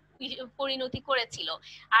পরিণতি করেছিল।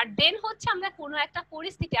 আর দেন হচ্ছে আমরা কোনো একটা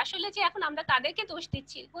পরিস্থিতি, আসলে যে এখন আমরা তাদেরকে দোষ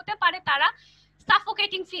দিচ্ছি, হতে পারে তারা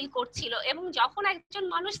সাফোকেটিং ফিল করছিল, এবং যখন একজন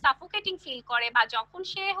মানুষ সাফোকেটিং ফিল করে বা যখন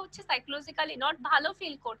সে হচ্ছে সাইকোলজিক্যালি নট ভালো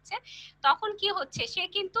ফিল করছে, তখন কি হচ্ছে সে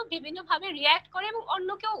কিন্তু বিভিন্নভাবে রিয়্যাক্ট করে এবং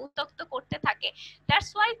অন্যকেও উত্ত্যক্ত করতে থাকে।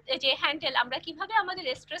 দ্যাটস ওয়াই যে হ্যান্ডেল, আমরা কিভাবে আমাদের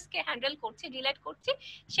স্ট্রেসকে হ্যান্ডেল করছি, রিলেট করছি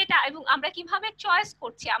সেটা, এবং আমরা কিভাবে চয়েস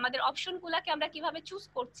করছি, আমাদের অপশনগুলোকে আমরা কিভাবে চুজ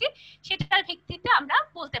করছি সেটার ভিত্তিতে আমরা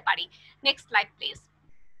বলতে পারি। Next slide please.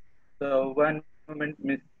 So one moment,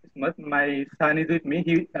 Miss Ismat, my son is with me.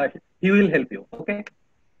 He will help you. Okay.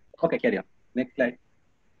 Okay, carry on. Next slide.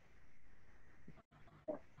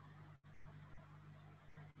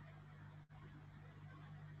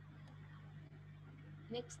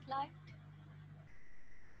 Next slide.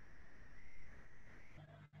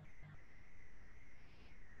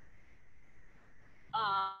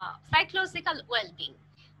 Psychological well-being.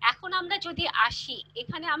 এখন আমরা যদি আসি,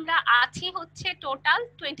 এখানে আমরা আছি হচ্ছে টোটাল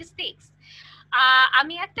 26।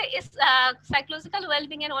 আমি একটা সাইকোলজিক্যাল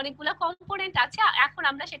ওয়েলবিং এর অনেকগুলো কম্পোনেন্ট আছে, এখন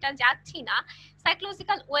আমরা সেটা যাচ্ছি না।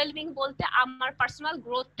 সাইকোলজিক্যাল ওয়েলবিং বলতে আমার পার্সোনাল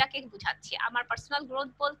গ্রোথটাকে বুঝাচ্ছি। আমার পার্সোনাল গ্রোথ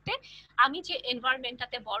বলতে আমি যে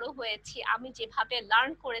এনভায়রনমেন্টটাতে বড় হয়েছি, আমি যেভাবে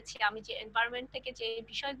লার্ন করেছি, আমি যে এনভায়রনমেন্ট থেকে যে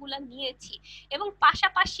বিষয়গুলো নিয়েছি, এবং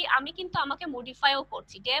পাশাপাশি আমি কিন্তু আমাকে মডিফাইও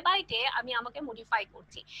করছি, ডে বাই ডে আমি আমাকে মডিফাই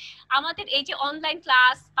করছি। আমাদের এই যে অনলাইন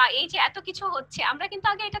ক্লাস বা এই যে এত কিছু হচ্ছে, আমরা কিন্তু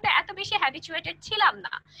আগে এটাতে এত বেশি হ্যাবিচুয়েটেড ছিলাম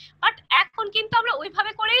না, বাট এখন কিন্তু আমরা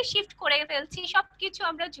ওইভাবে করেই শিফট করে ফেলছি, সবকিছু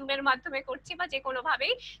আমরা জুমের মাধ্যমে করছি বা যে কোনো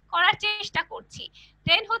ভাবেই করার চেষ্টা করছি।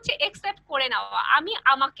 দেন হচ্ছে একসেপ্ট করে নেওয়া, আমি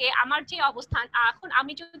আমাকে আমার যে অবস্থান, এখন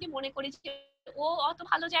আমি যদি মনে করি যে ও অত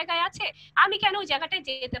ভালো জায়গায় আছে, আমি কেন ওই জায়গাটায়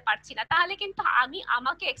যেতে পারছি না, তাহলে কিন্তু আমি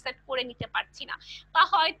আমাকে একসেপ্ট করে নিতে পারছি না। বা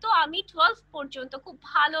হয়তো আমি 12 পর্যন্ত খুব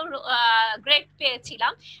ভালো গ্রেড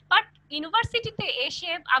পেয়েছিলাম, বাট ইউনিভার্সিটিতে এসে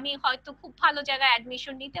আমি হয়তো খুব ভালো জায়গায়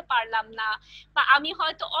অ্যাডমিশন নিতে পারলাম না, বা আমি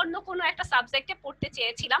হয়তো অন্য কোনো একটা সাবজেক্টে পড়তে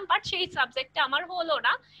চেয়েছিলাম বাট সেই সাবজেক্টে আমার হলো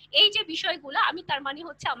না। এই যে বিষয়গুলো, আমি তার মানে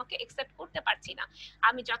হচ্ছে আমাকে একসেপ্ট করতে পারছি না।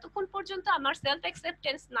 আমি যতক্ষণ পর্যন্ত আমার সেলফ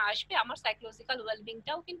অ্যাকসেপ্টেন্স না আসবে, আমার সাইকোলজিক্যাল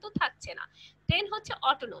ওয়েলবিংটাও কিন্তু থাকছে না। দেন হচ্ছে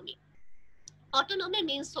অটোনমি। অটোনমি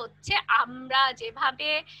মিন্স হচ্ছে আমরা যেভাবে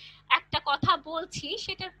একটা কথা বলছি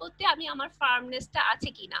সেটার প্রতি আমি আমার ফার্মনেসটা আছে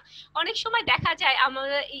কিনা। অনেক সময় দেখা যায়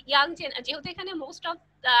আমাদের ইয়াং যেহেতু এখানে মোস্ট অফ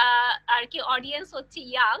আর কি অডিয়েন্স হচ্ছে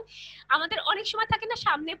ইয়াং, আমাদের অনেক সময় থাকে না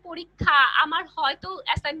সামনে পরীক্ষা, আমার হয়তো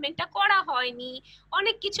অ্যাসাইনমেন্টটা করা হয়নি,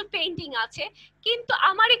 অনেক কিছু পেন্ডিং আছে, কিন্তু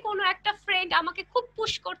আমারই কোনো একটা ফ্রেন্ড আমাকে খুব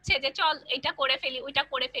পুশ করছে যে চল এটা করে ফেলি ওইটা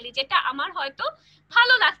করে ফেলি, যেটা আমার হয়তো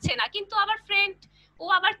ভালো লাগছে না, কিন্তু আমার ফ্রেন্ড ও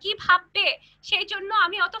আবার কি ভাববে সেই জন্য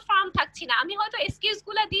আমি অত ফার্ম থাকছি না। আমি হয়তো এক্সকিউজ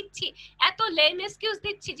গুলা দিচ্ছি, এত লেম এক্সকিউজ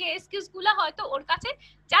দিচ্ছি যে এক্সকিউজ গুলা হয়তো ওর কাছে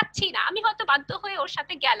যাচ্ছি না, আমি হয়তো বাধ্য হয়ে ওর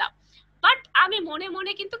সাথে গেলাম, বাট আমি মনে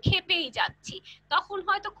মনে কিন্তু খেপেই যাচ্ছি। তখন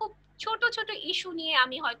হয়তো খুব ছোট ছোট ইস্যু নিয়ে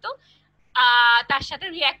আমি হয়তো তার সাথে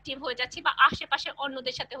রিঅ্যাক্টিভ হয়ে যাচ্ছি বা আশেপাশে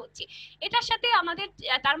অন্যদের সাথে হচ্ছি। এটার সাথে আমাদের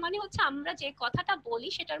তার মানে হচ্ছে আমরা যে কথাটা বলি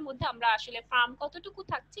সেটার মধ্যে আমরা আসলে ফার্ম কতটুকু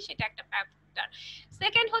থাকছি সেটা একটা ফ্যাক্টর।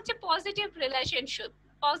 সেকেন্ড হচ্ছে পজিটিভ রিলেশনশিপ।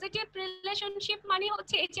 পজিটিভ রিলেশনশিপ মানে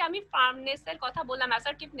হচ্ছে এই যে আমি ফার্মনেস এর কথা বললাম,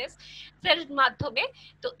 অ্যাসার্টিভনেস এর মাধ্যমে,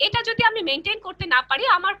 তো এটা যদি আমি মেইনটেইন করতে না পারি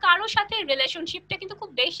আমার কারোর সাথে রিলেশনশিপটা কিন্তু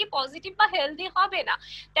খুব বেশি পজিটিভ বা হেলদি হবে না।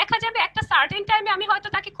 দেখা যাবে একটা সার্টেন টাইমে আমি হয়তো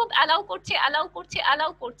তাকে খুব অ্যালাউ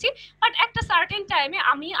করছি, বাট একটা সার্টেন টাইমে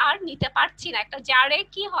আমি আর নিতে পারছি না। একটা জারে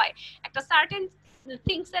কি হয়, একটা সার্টেন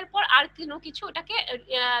থিংস এর পর আর কোনো কিছু ওটাকে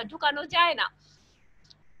ঢুকানো যায় না।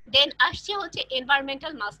 দেন আসছে হচ্ছে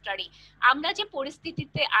এনভায়রনমেন্টাল মাস্টারি। আমরা যে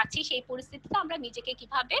পরিস্থিতিতে আছি সেই পরিস্থিতিতে আমরা নিজেকে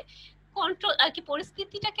কিভাবে কন্ট্রোল, আর কি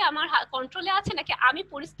পরিস্থিতিটাকে আমার কন্ট্রোলে আছে নাকি আমি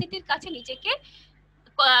পরিস্থিতির কাছে নিজেকে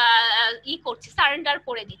করছি, সারেন্ডার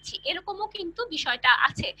করে দিচ্ছি, এরকমও কিন্তু বিষয়টা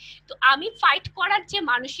আছে। তো আমি ফাইট করার যে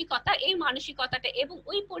মানসিকতা, এই মানসিকতাটা এবং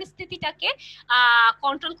ওই পরিস্থিতিটাকে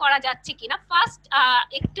কন্ট্রোল করা যাচ্ছে কিনা। ফার্স্ট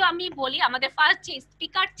একটু আমি বলি, আমাদের ফার্স্ট যে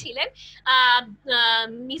স্পিকার ছিলেন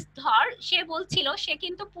মিস ধর, সে বলছিল সে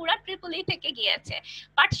কিন্তু পুরা IEEE থেকে গিয়েছে,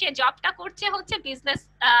 বাট সে জবটা করছে হচ্ছে বিজনেস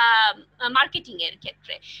মার্কেটিং এর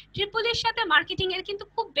ক্ষেত্রে। IEEEর সাথে মার্কেটিং এর কিন্তু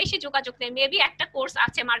খুব বেশি যোগাযোগ নেই, মেবি একটা কোর্স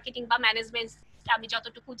আছে মার্কেটিং বা ম্যানেজমেন্ট আমি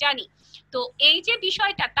যতটুকু জানি। তো এই যে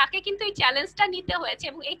বিষয়টা, তাকে কিন্তু এই চ্যালেঞ্জটা নিতে হয়েছে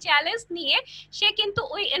এবং এই চ্যালেঞ্জ নিয়ে সে কিন্তু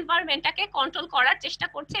ওই এনভায়রনমেন্টটাকে কন্ট্রোল করার চেষ্টা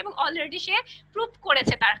করছে এবং অলরেডি সে প্রুভ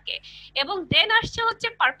করেছে তাকে। এবং দেন আসছে হচ্ছে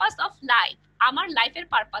পারপাস অফ লাইফ। আমার লাইফের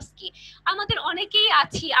পারপাস কি? আমাদের অনেকেই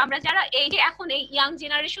আছি আমরা যারা এই যে এখন এই ইয়াং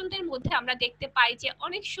জেনারেশনদের মধ্যে আমরা দেখতে পাই যে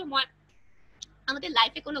অনেক সময় আমাদের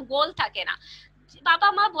লাইফে কোনো গোল থাকে না। বাবা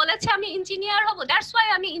মা বলেছে আমি ইঞ্জিনিয়ার হব, দ্যাটস ওয়াই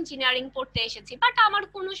আমি ইঞ্জিনিয়ারিং পড়তে এসেছি, বাট আমার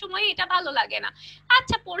কোনো সময় এটা ভালো লাগে না,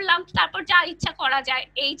 আচ্ছা পড়লাম, তারপর যা ইচ্ছা করা যায়।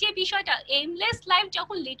 এই যে বিষয়টা, এইমলেস লাইফ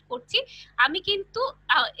যখন লিড করছি আমি কিন্তু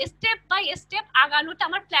স্টেপ বাই স্টেপ আগানোটা,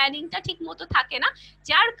 আমার প্ল্যানিংটা ঠিক মতো থাকে না,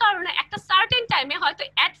 যার কারণে একটা সার্টেন টাইমে হয়তো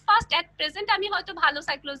অ্যাট প্রেজেন্ট আমি হয়তো ভালো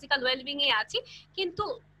সাইকোলজিক্যাল ওয়েলবিং এ আছি, কিন্তু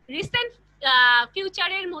রিসেন্ট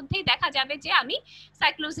ফিউচারের মধ্যেই দেখা যাবে যে আমি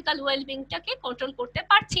সাইকোলজিক্যাল ওয়েলবিংটাকে কন্ট্রোল করতে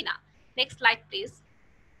পারছি না। Next slide, please.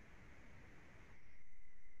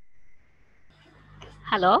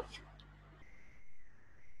 Hello.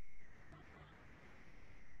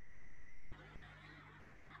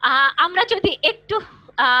 আমরা যদি একটু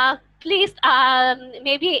প্লিজ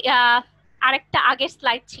মেবি আরেকটা আগের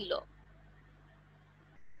স্লাইড ছিল,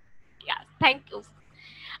 থ্যাংক ইউ।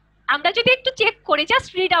 আমরা যদি একটু চেক করি, জাস্ট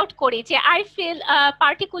রিড আউট করি যে আই ফিল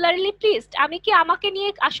পার্টিকুলারলি প্লিজড, আমি কি আমাকে নিয়ে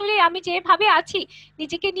আসলে আমি যেভাবে আছি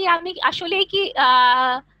নিজেকে নিয়ে আমি আসলেই কি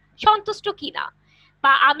সন্তুষ্ট কিনা।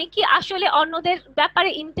 বা আমি কি আসলে অন্যদের ব্যাপারে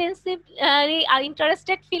ইন্টেন্সিভলি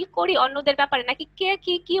ইন্টারেস্টেড ফিল করি অন্যদের ব্যাপারে, নাকি কে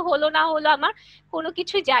কি কি হলো না হলো আমার কোনো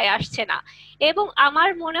কিছুই যায় আসছে না, এবং আমার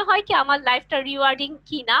মনে হয় কি আমার লাইফটা রিওয়ার্ডিং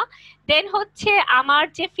কিনা। দেন হচ্ছে আমার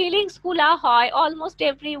যে ফিলিংস গুলা হয় অলমোস্ট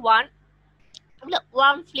এভরি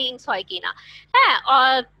ওয়ার্ম ফিলিংস হয় কিনা। হ্যাঁ,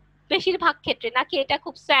 বেশিরভাগ ক্ষেত্রে নাকি এটা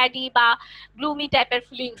খুব স্যাডি বা গ্লুমি টাইপের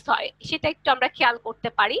ফিলিংস হয়, সেটা একটু আমরা খেয়াল করতে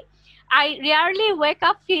পারি। I rarely wake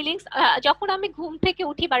up feelings, যখন আমি ঘুম থেকে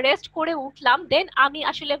উঠি বা রেস্ট করে উঠলাম, দেন আমি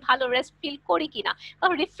আসলে ভালো রেস্ট ফিল করি কিনা বা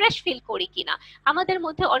রিফ্রেশ ফিল করি কিনা, আমাদের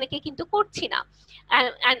মধ্যে অনেকে কিন্তু করছি না।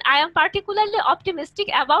 and I am particularly optimistic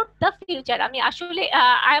about the future. আমি আসলে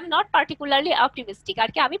I am not particularly optimistic, আর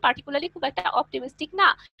কি আমি particularly খুব একটা optimistic না,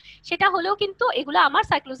 সেটা হলেও কিন্তু এগুলো আমার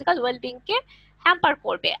সাইকোলজিক্যাল ওয়েলবিং কে হ্যাম্পার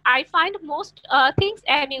করবে। I find most things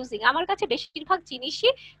amusing, আমার কাছে বেশিরভাগ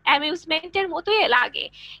জিনিসই অ্যামিউজমেন্টের মতোই লাগে,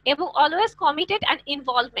 এবং অলওয়েজ কমিটেড অ্যান্ড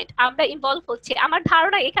ইনভলভমেন্ট, আমরা ইনভলভ হচ্ছে। আমার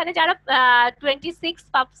ধারণা এখানে যারা 26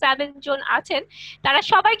 বা 7 জন আছেন তারা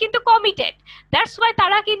সবাই কিন্তু কমিটেড, দ্যাটস ওয়াই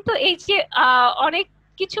তারা কিন্তু এই যে অনেক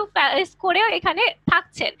কিছু ফেস করেও এখানে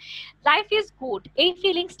থাকছেন। লাইফ ইজ গুড, এই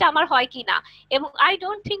ফিলিংসটা আমার হয় কিনা, এবং I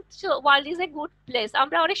don't think world is a good place.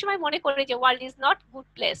 আমরা অনেক সময় মনে করি যে world is not good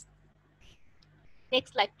place.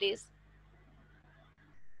 Next slide please.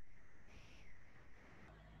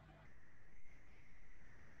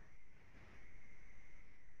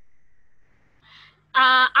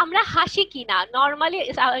 আমরা হাসি কিনা, নর্মালি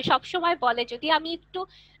সবসময় বলে যদি আমি একটু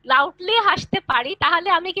লাউডলি হাসতে পারি তাহলে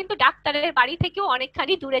আমি কিন্তু ডাক্তারের বাড়ি থেকেও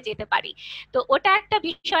অনেকখানি দূরে যেতে পারি। তো ওটা একটা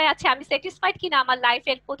বিষয় আছে, আমি স্যাটিসফাইড কিনা আমার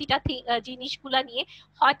লাইফের প্রতিটা জিনিসগুলা নিয়ে।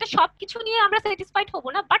 হয়তো সবকিছু নিয়ে আমরা স্যাটিসফাইড হব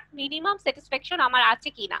না, বাট মিনিমাম স্যাটিসফ্যাকশন আমার আছে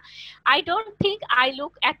কিনা। I don't think I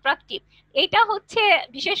look attractive, এটা হচ্ছে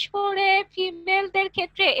বিশেষ করে ফিমেলদের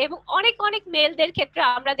ক্ষেত্রে এবং অনেক অনেক মেলদের ক্ষেত্রে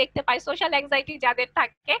আমরা দেখতে পাই। সোশ্যাল অ্যাংজাইটি যাদের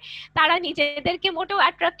থাকে তারা নিজেদেরকে মোটেও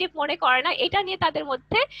অ্যাট্রাকটিভ মনে করে না, এটা নিয়ে তাদের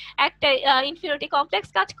মধ্যে একটা ইনফিরিয়রিটি কমপ্লেক্স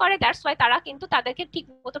কাজ করে। দ্যাটস ওয়াই তারা কিন্তু তাদেরকে ঠিক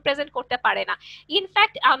মতো প্রেজেন্ট করতে পারে না।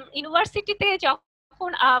 ইনফ্যাক্ট ইউনিভার্সিটিতে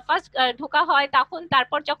যখন ফার্স্ট ঢোকা হয় তখন,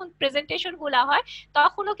 তারপর যখন প্রেজেন্টেশন গুলা হয়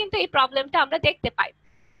তখনও কিন্তু এই প্রবলেমটা আমরা দেখতে পাই।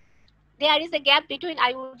 There is a gap between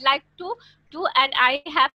I would like to do and I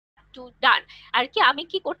have to done, আর কি আমি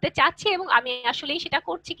কি করতে চাচ্ছি এবং আমি আসলে সেটা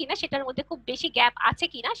করছি কিনা সেটার মধ্যে খুব বেশি গ্যাপ আছে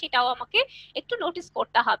কিনা সেটাও আমাকে একটু নোটিস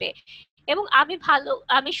করতে হবে। এবং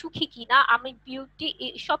আমি সুখী কিনা, আমি বিউটি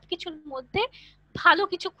সবকিছুর মধ্যে ভালো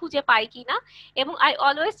কিছু খুঁজে পাই কিনা, এবং I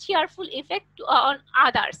always cheerful effect on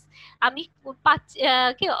others, আমি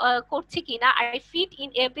করছি কিনা। I fit in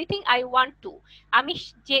everything I want to, আমি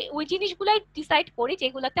যে ওই জিনিসগুলাই ডিসাইড করি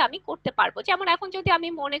যেগুলাতে আমি করতে পারবো। যেমন এখন যদি আমি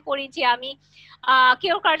মনে করি যে আমি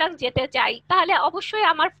কেওক্রাডাং যেতে চাই, তাহলে অবশ্যই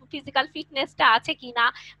আমার ফিজিক্যাল ফিটনেসটা আছে কিনা,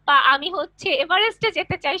 বা আমি হচ্ছে এভারেস্টে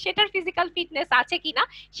যেতে চাই সেটার ফিজিক্যাল ফিটনেস আছে কিনা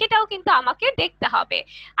সেটাও কিন্তু আমাকে দেখতে হবে।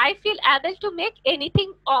 I feel able to make anything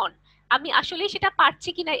on, আমি আসলে সেটা পারছি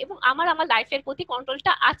কিনা এবং আমার লাইফের প্রতি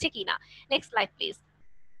কন্ট্রোলটা আছে কিনা। Next slide please.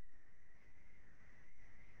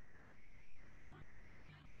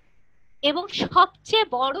 এবং সবচেয়ে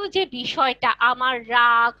বড় যে বিষয়টা, আমার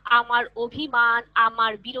রাগ, আমার অভিমান,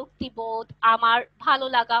 আমার বিরক্তিবোধ, আমার ভালো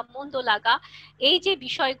লাগা মন্দ লাগা, এই যে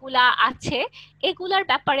বিষয়গুলা আছে এগুলার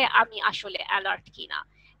ব্যাপারে আমি আসলে অ্যালার্ট কিনা।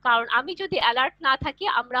 কারণ আমি যদি অ্যালার্ট না থাকি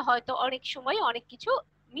আমরা হয়তো অনেক সময় অনেক কিছু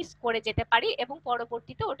মিস করে যেতে পারি এবং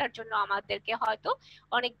পরবর্তীতে ওটার জন্য আমাদেরকে হয়তো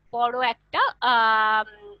অনেক বড় একটা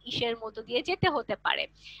ইসের মধ্য দিয়ে যেতে হতে পারে।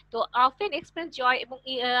 তো অফেন এক্সপেরিয়েন্স জয়, এবং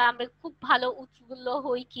আমরা খুব ভালো উৎফুল্ল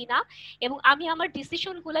হই কিনা এবং আমি আমার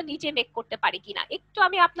ডিসিশন গুলা নিজে মেক করতে পারি কিনা। একটু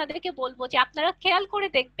আমি আপনাদেরকে বলবো যে আপনারা খেয়াল করে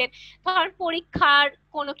দেখবেন, ধরেন পরীক্ষার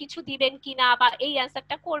কোনো কিছু দিবেন কিনা, বা এই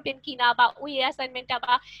অ্যান্সারটা করবেন কিনা, বা ওই অ্যাসাইনমেন্টটা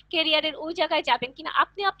বা ক্যারিয়ারের ওই জায়গায় যাবেন কিনা,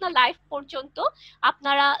 আপনি আপনার লাইফ পর্যন্ত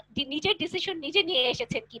আপনারা নিজের ডিসিশন নিজে নিয়ে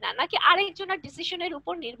এসেছেন কিনা, নাকি আরেকজনের ডিসিশনের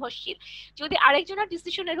উপর নির্ভরশীল। যদি আরেকজনের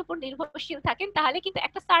ডিসিশনের উপর নির্ভরশীল থাকেন তাহলে কিন্তু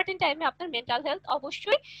একটা সার্টেন টাইমে আপনার মেন্টাল হেলথ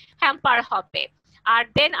অবশ্যই হ্যাম্পার হবে। আর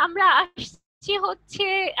দেন আমরা হচ্ছে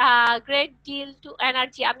গ্রেট ডিল টু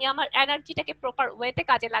এনার্জি, আমি আমার এনার্জিটাকে প্রপার ওয়েতে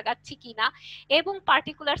কাজে লাগাচ্ছি কিনা, এবং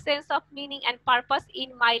particular sense of meaning and purpose in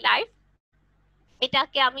my life,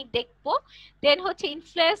 এটাকে আমি দেখবো। দেন হচ্ছে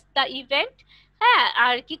ইনফ্লুয়েন্স দ্য ইভেন্ট, হ্যাঁ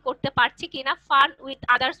আর কি করতে পারছি কিনা। Fun with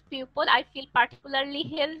others people, I feel particularly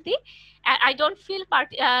healthy, I don't feel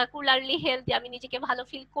particularly healthy, আমি নিজেকে ভালো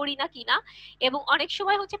ফিল করি না কিনা। এবং অনেক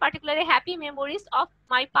সময় হচ্ছে particularly happy memories of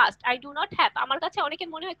my past I do not have, আমার কাছে অনেকের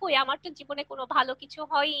মনে হয় কই আমার তো জীবনে কোনো ভালো কিছু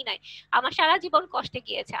হয়ই নাই, আমার সারা জীবন কষ্টে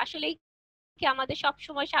গিয়েছে। আসলে কি আমাদের সব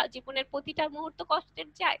সময় জীবনের প্রতিটা মুহূর্ত কষ্টের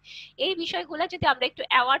যায়? এই বিষয়গুলো যদি আমরা একটু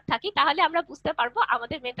অ্যাওয়ার্ড থাকি তাহলে আমরা বুঝতে পারবো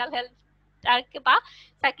আমাদের মেন্টাল হেলথ বা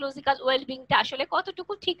সাইকোলজিক্যাল ওয়েলবিংটা আসলে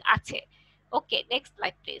কতটুকু ঠিক আছে। ওকে, নেক্সট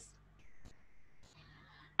স্লাইড প্লিজ।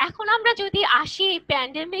 এখন আমরা যদি আসি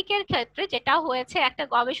প্যান্ডেমিকের ক্ষেত্রে, যেটা হয়েছে একটা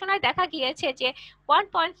গবেষণায় দেখা গিয়েছে যে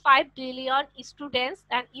 1.5 billion students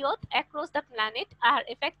and youth across the planet R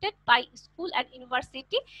affected by school and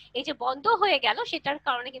university. এই যে বন্ধ হয়ে গেল সেটার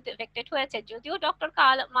কারণে কিন্তু এফেক্টেড হয়েছে। যদিও ডক্টর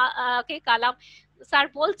কালাম স্যার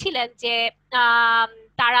বলছিলেন যে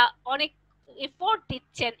তারা অনেক এফোর্ট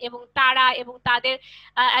দিচ্ছেন এবং তারা এবং তাদের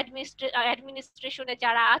অ্যাডমিনিস্ট্রেশনে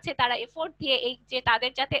যারা আছে তারা এফোর্ট দিয়ে এই যে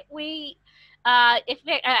তাদের যাতে ওই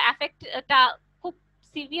এফেক্টটা খুব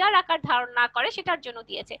সিভিয়ার আকার ধারণ না করে সেটার জন্য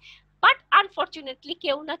দিয়েছে। বাট আনফরচুনেটলি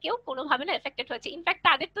কেউ না কেউ কোনোভাবে না এফেক্টেড হয়েছে। ইনফ্যাক্ট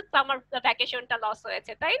তাদের তো আমার ভ্যাকেশনটা লস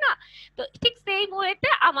হয়েছে, তাই না? তো ঠিক সেই ওয়েতে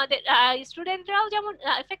আমাদের স্টুডেন্টরাও যেমন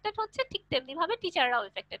এফেক্টেড হচ্ছে, ঠিক তেমনি ভাবে টিচাররাও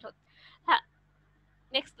এফেক্টেড হচ্ছে। হ্যাঁ,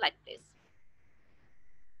 নেক্সট স্লাইড প্লিজ।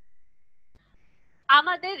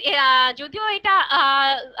 আমাদের যদিও এটা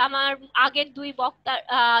আমার আগের দুই বক্তার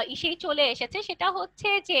ইসেই চলে এসেছে, সেটা হচ্ছে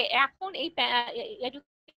যে এখন এই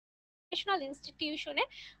এডুকেশনাল ইনস্টিটিউশনে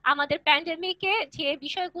আমাদের প্যান্ডেমিকে যে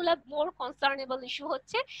বিষয়গুলো মোর কনসার্নেবল ইস্যু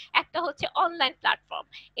হচ্ছে, একটা হচ্ছে অনলাইন প্ল্যাটফর্ম।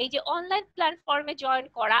 এই যে অনলাইন প্ল্যাটফর্মে জয়েন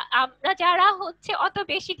করা, আমরা যারা হচ্ছে অত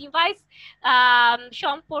বেশি ডিভাইস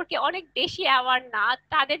সম্পর্কে অনেক বেশি অ্যাওয়ার না,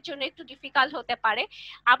 তাদের জন্য একটু ডিফিকাল্ট হতে পারে।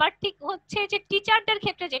 আবার ঠিক হচ্ছে যে টিচারদের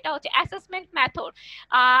ক্ষেত্রে যেটা হচ্ছে অ্যাসেসমেন্ট মেথড,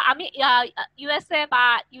 আমি ইউএসএ বা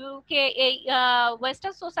ইউকে এই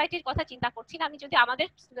ওয়েস্টার্ন সোসাইটির কথা চিন্তা করছি না, আমি যদি আমাদের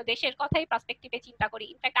দেশের কথাই পার্সপেক্টিভে চিন্তা করি,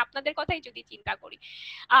 ইনফ্যাক্ট আপনাদের কথাই যদি চিন্তা করি,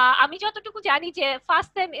 আমি যতটুকু জানি যে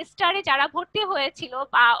ফার্স্ট সেমিস্টারে যারা ভর্তি হয়েছিল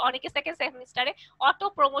বা অনেকে সেকেন্ড সেমিস্টারে অটো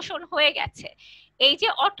প্রমোশন হয়ে গেছে। এই যে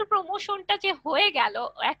অটো প্রমোশনটা যে হয়ে গেল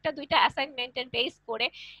একটা দুইটা অ্যাসাইনমেন্টের বেস করে,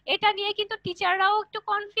 এটা নিয়ে কিন্তু টিচাররাও একটু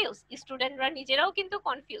কনফিউজ, স্টুডেন্টরা নিজেরাও কিন্তু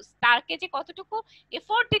কনফিউজ, তাকে যে কতটুকু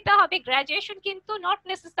এফোর্ট দিতে হবে। গ্রাজুয়েশন কিন্তু নট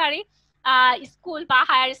নেসেসারি স্কুল বা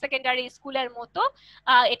হায়ার সেকেন্ডারি স্কুলের মতো,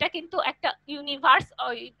 এটা কিন্তু একটা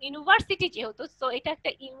ইউনিভার্সিটি যেহেতু, সো এটা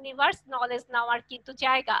একটা ইউনিভার্স নলেজ নেওয়ার কিন্তু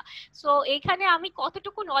জায়গা। সো এখানে আমি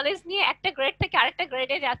কতটুকু নলেজ নিয়ে একটা গ্রেড থেকে আরেকটা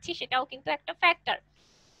গ্রেডে যাচ্ছি সেটাও কিন্তু একটা ফ্যাক্টর।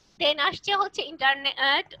 দেন আসছে হচ্ছে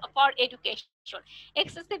ইন্টারনেট ফর এডুকেশন,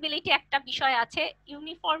 অ্যাক্সেসিবিলিটি একটা বিষয় আছে,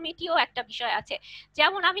 ইউনিফর্মিটিও একটা বিষয় আছে।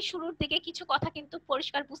 যেমন আমি শুরুর দিকে কিছু কথা কিন্তু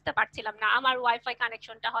পরিষ্কার বুঝতে পারছিলাম না, আমার ওয়াইফাই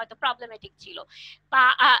কানেকশনটা হয়তো প্রবলেমেটিক ছিল, বা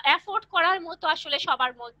অ্যাফোর্ড করার মতো আসলে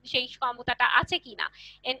সবার মধ্যে সেই ক্ষমতাটা আছে কিনা।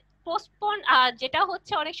 পোস্টপোন যেটা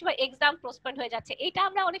হচ্ছে অনেক সময় এক্সাম পোস্টপোন হয়ে যাচ্ছে, এটা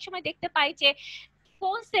আমরা অনেক সময় দেখতে পাই যে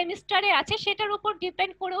কোন সেমিস্টারে আছে সেটার উপর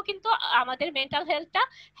ডিপেন্ড করেও কিন্তু আমাদের মেন্টাল হেলথটা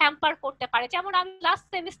হ্যাম্পার করতে পারে। যেমন আমি লাস্ট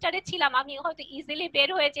সেমিস্টারে ছিলাম, আমি হয়তো ইজিলি বের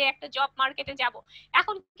হয়ে যে একটা জব মার্কেটে যাব,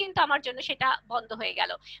 এখন কিন্তু আমার জন্য সেটা বন্ধ হয়ে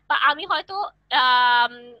গেল। বা আমি হয়তো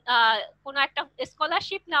কোনো একটা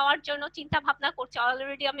স্কলারশিপ নেওয়ার জন্য চিন্তা ভাবনা করছি,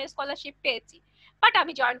 অলরেডি আমি স্কলারশিপ পেয়েছি, বাট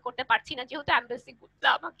আমি জয়েন করতে পারছি না যেহেতু এমবেসি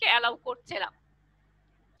আমাকে অ্যালাউ করছে না।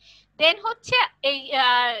 দেন হচ্ছে এই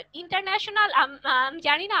ইন্টারন্যাশনাল, আমি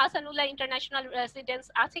জানি না আসানুল্লাহ ইন্টারন্যাশনাল রেসিডেন্স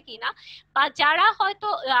আছে কিনা, বা যারা হয়তো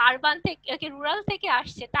আরবান থেকে রুরাল থেকে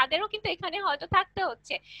আসছে তাদেরও কিন্তু এখানে হয়তো থাকতে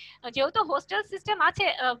হচ্ছে, যেহেতু হোস্টেল সিস্টেম আছে।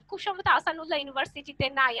 খুব সম্ভবত আসানুল্লাহ ইউনিভার্সিটিতে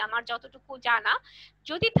নাই আমার যতটুকু জানা,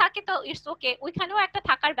 যদি থাকে তো ইটস ওকে, ওইখানেও একটা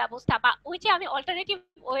থাকার ব্যবস্থা, বা ওই যে আমি অল্টারনেটিভ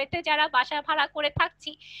ওয়েতে যারা বাসা ভাড়া করে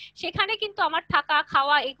থাকছি সেখানে কিন্তু আমার থাকা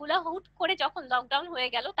খাওয়া এগুলা হুট করে যখন লকডাউন হয়ে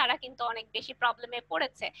গেল তারা কিন্তু অনেক বেশি প্রবলেমে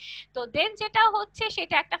পড়েছে। তো দেন যেটা হচ্ছে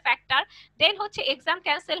সেটা একটা ফ্যাক্টর। দেন হচ্ছে এক্সাম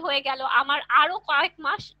ক্যান্সেল হয়ে গেল, আমার আরো কয়েক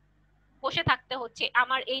মাস বসে থাকতে হচ্ছে,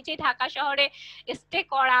 আমার এই যে ঢাকা শহরে স্টে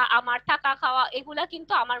করা, আমার থাকা খাওয়া এগুলা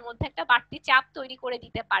কিন্তু আমার মধ্যে একটা বাড়তি চাপ তৈরি করে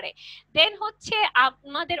দিতে পারে। দেন হচ্ছে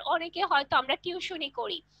আমাদের অনেকে হয়তো আমরা টিউশনি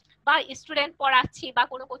করি বা স্টুডেন্ট পড়াচ্ছি বা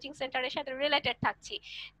কোনো কোচিং সেন্টারের সাথে রিলেটেড থাকছি,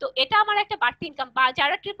 তো এটা আমার একটা বাড়তি ইনকাম। বা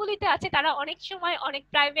যারা ট্রিপলিতে আছে তারা অনেক সময় অনেক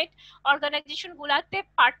প্রাইভেট অর্গানাইজেশন গুলাতে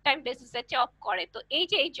পার্ট টাইম বেসিসে জব করে, তো এই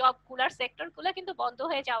যে এই জব গুলার সেক্টর গুলা কিন্তু বন্ধ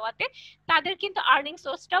হয়ে যাওয়াতে তাদের কিন্তু আর্নিং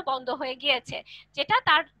সোর্সটাও বন্ধ হয়ে গিয়েছে, যেটা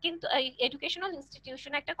তার কিন্তু এডুকেশনাল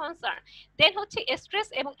ইনস্টিটিউশনে একটা কনসার্ন। দেন হচ্ছে স্ট্রেস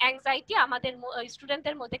এবং অ্যাংজাইটি আমাদের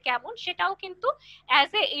স্টুডেন্টদের মধ্যে কেমন, সেটাও কিন্তু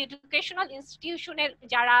অ্যাজ এ এডুকেশনাল ইনস্টিটিউশনের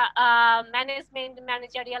যারা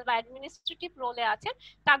ম্যানেজারিয়াল বা অ্যাডমিনিস্ট্রেটিভ রোলে আছেন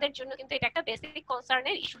তাদের জন্য কিন্তু এটা একটা বেসিক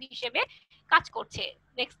কনসার্নের ইস্যু হিসেবে কাজ করছে।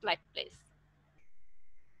 Next slide please.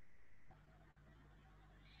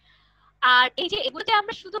 আর এই যে এগুলোতে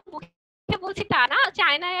আমরা শুধু বলছি তা না,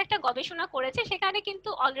 চায়নায় একটা গবেষণা করেছে, সেখানে কিন্তু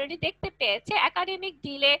অলরেডি দেখতে পেয়েছে একাডেমিক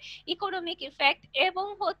ডিলে, ইকোনমিক ইফেক্ট এবং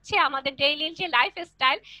হচ্ছে আমাদের ডেইলি যে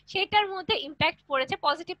লাইফস্টাইল সেটার মধ্যে ইম্প্যাক্ট পড়েছে,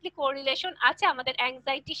 পজিটিভলি কোরিলেশন আছে আমাদের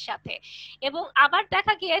অ্যাংজাইটির সাথে। এবং আবার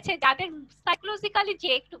দেখা গিয়েছে যাদের সাইকোলজিক্যালি যে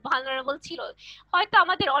একটু ভালনারেবল ছিল, হয়তো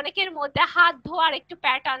আমাদের অনেকের মধ্যে হাত ধোয়ার একটু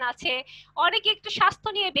প্যাটার্ন আছে, অনেকে একটু স্বাস্থ্য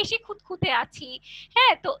নিয়ে বেশি খুঁতখুঁতে আছি,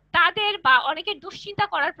 হ্যাঁ, তো তাদের বা অনেকের দুশ্চিন্তা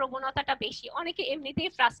করার প্রবণতাটা বেশি, অনেকে এমনিতেই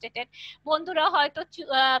ফ্রাস্ট্রেটেড, বন্ধুরা হয়তো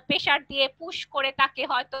প্রেশার দিয়ে পুশ করে তাকে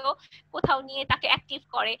হয়তো কোথাও নিয়ে তাকে অ্যাক্টিভ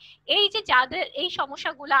করে। এই যে যাদের এই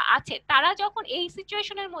সমস্যাগুলো আছে তারা যখন এই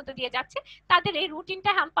সিচুয়েশনের মধ্যে দিয়ে যাচ্ছে তাদের এই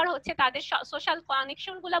রুটিনটা হ্যাম্পার হচ্ছে, তাদের সোশ্যাল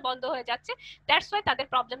কানেকশন গুলা বন্ধ হয়ে যাচ্ছে, দ্যাটস ওয়াই তাদের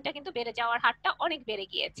প্রবলেমটা কিন্তু বেড়ে যাওয়ার হারটা অনেক বেড়ে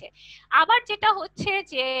গিয়েছে। আবার যেটা হচ্ছে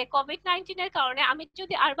যে কোভিড-19 এর কারণে আমি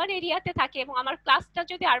যদি আরবান এরিয়াতে থাকি এবং আমার ক্লাসটা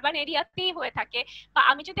যদি আরবান এরিয়াতেই হয়ে থাকে, বা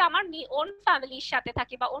আমি যদি আমার ওন ফ্যামিলির সাথে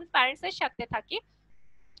থাকি বা ওন প্যারেন্টস এর সাথে থাকি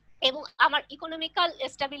এবং আমার ইকোনমিক্যাল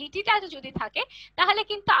স্টেবিলিটিটা যদি থাকে, তাহলে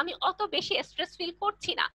কিন্তু আমি অত বেশি স্ট্রেস ফিল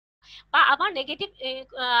করছি না, বা আমার নেগেটিভ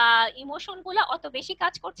ইমোশন গুলো অত বেশি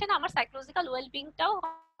কাজ করছে না, আমার সাইকোলজিক্যাল ওয়েলবিংটাও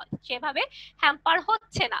সেভাবে হ্যাম্পার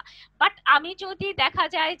হচ্ছে না। বাট আমি যদি দেখা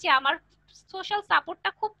যায় যে আমার সোশ্যাল সাপোর্টটা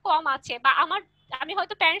খুব কম আছে, বা আমি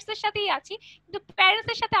হয়তো প্যারেন্টস এর সাথেই আছি কিন্তু প্যারেন্টস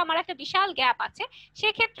এর সাথে আমার একটা বিশাল গ্যাপ আছে,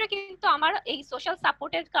 সেক্ষেত্রে কিন্তু আমার এই সোশ্যাল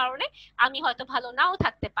সাপোর্টের কারণে আমি হয়তো ভালো নাও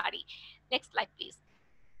থাকতে পারি। Next slide please.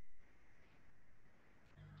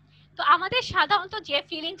 তো আমাদের সাধারণত যে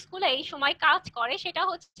ফিলিংস গুলো এই সময় কাজ করে সেটা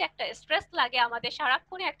হচ্ছে একটা স্ট্রেস লাগে, আমাদের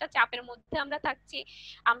সারাক্ষণ একটা চাপের মধ্যে আমরা থাকছি,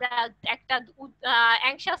 আমরা একটা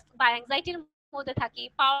অ্যাংশাস বা অ্যাংজাইটির মধ্যে থাকি,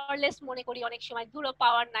 পাওয়ারলেস মনে করি অনেক সময়, ধুলো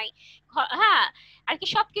পাওয়ার নাই, হ্যাঁ আর কি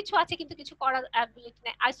সবকিছু আছে কিন্তু কিছু করার অ্যাবিলিটি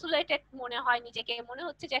নাই, আইসোলেটেড মনে হয় নিজেকে, মনে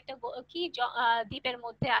হচ্ছে যে একটা কি দ্বীপের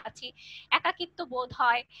মধ্যে আছি, একাকিত্ব বোধ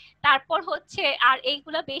হয়। তারপর হচ্ছে আর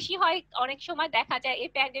এইগুলো বেশি হয় অনেক সময় দেখা যায় এই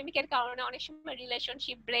প্যান্ডেমিকের কারণে, অনেক সময়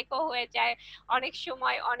রিলেশনশিপ ব্রেকও হয়ে যায়, অনেক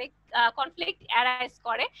সময় অনেক কনফ্লিক্ট অ্যারাইজ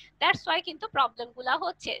করে, দ্যাটস ওয়াই কিন্তু প্রবলেমগুলো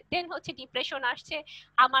হচ্ছে। দেন হচ্ছে ডিপ্রেশন আসছে,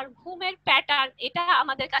 আমার ঘুমের প্যাটার্ন, এটা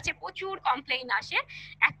আমাদের কাছে প্রচুর কমপ্লেইন আসে,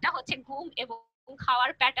 একটা হচ্ছে ঘুম এবং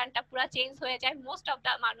খাওয়ার প্যাটার্নটা পুরো চেঞ্জ হয়ে যায়, মোস্ট অফ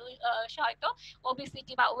দা মানুষ হয়তো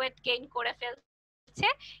ওবেসিটি বা ওয়েট গেইন করে ফেলছে,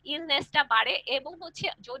 ইলনেসটা বাড়ে, এবং হচ্ছে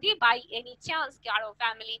যদি বাই এনি চান্স কারো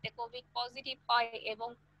ফ্যামিলিতে কোভিড পজিটিভ হয় এবং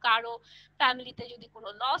কারো ফ্যামিলিতে যদি কোনো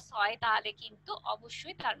লস হয় তাহলে কিন্তু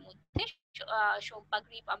অবশ্যই তার মধ্যে শোক বা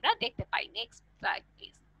গ্রিফ আমরা দেখতে পাই। Next slide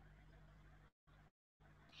please.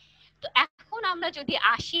 তো এখন আমরা যদি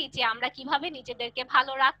আসি যে আমরা কিভাবে নিজেদেরকে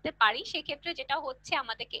ভালো রাখতে পারি, সেক্ষেত্রে যেটা হচ্ছে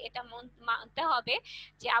আমাদেরকে এটা মানতে হবে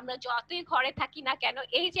যে আমরা যতই ঘরে থাকি না কেন,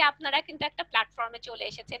 এই যে আপনারা কিন্তু একটা প্ল্যাটফর্মে চলে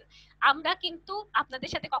এসেছেন, আমরা কিন্তু আপনাদের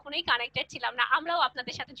সাথে কখনোই কানেক্টেড ছিলাম না, আমরাও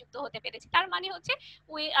আপনাদের সাথে যুক্ত হতে পেরেছি, তার মানে হচ্ছে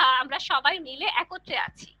আমরা সবাই মিলে একত্রে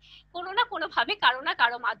আছি, কোনো না কোনো ভাবে কারো না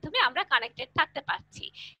কারো মাধ্যমে আমরা কানেক্টেড থাকতে পারছি।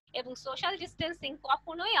 এবং সোশ্যাল ডিস্টেন্সিং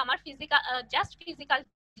কখনোই আমার ফিজিক্যাল জাস্ট ফিজিক্যাল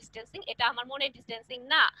ডিস্টেন্সিং, এটা আমার মনের ডিস্টেন্সিং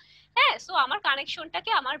না, হ্যাঁ, সো আমার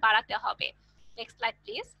কানেকশনটাকে আমার বাড়াতে হবে। Next slide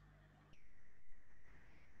please.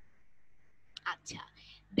 আচ্ছা,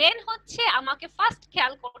 দেন হচ্ছে আমাকে ফার্স্ট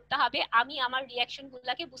খেয়াল করতে হবে আমি আমার রিঅ্যাকশন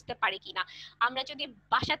গুলাকে বুঝতে পারি কিনা। আমরা যদি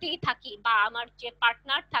বাসাতেই থাকি বা আমার যে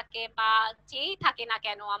পার্টনার থাকে বা যেই থাকে না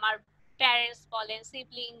কেন, আমার প্যারেন্টস বলেন,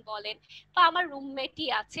 সিবলিং বলেন, বা আমার রুমমেটই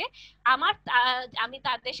আছে, আমি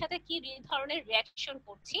তাদের সাথে কি ধরনের রিঅ্যাকশন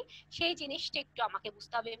করছি সেই জিনিসটা একটু আমাকে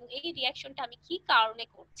বুঝতে হবে, এবং এই রিঅ্যাকশনটা আমি কি কারণে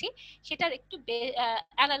করছি সেটার একটু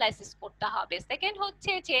অ্যানালাইসিস করতে হবে। সেকেন্ড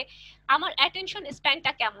হচ্ছে যে আমার অ্যাটেনশন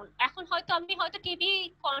স্প্যানটা কেমন, এখন হয়তো আমি টিভি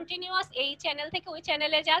কন্টিনিউয়াস এই চ্যানেল থেকে ওই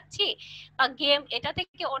চ্যানেলে যাচ্ছি, বা গেম এটা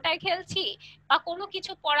থেকে ওটাই খেলছি, বা কোনো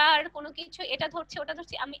কিছু পড়ার কোনো কিছু এটা ধরছি ওটা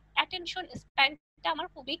ধরছি, আমি অ্যাটেনশন স্প্যান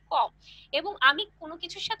আমার খুবই কম, এবং আমি কোনো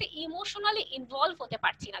কিছুর সাথে ইমোশনালি ইনভলভ হতে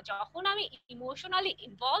পারছি না। যখন আমি ইমোশনালি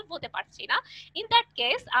ইনভলভ হতে পারছি না, ইন দ্যাট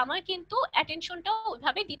কেস আমার কিন্তু অ্যাটেনশনটাও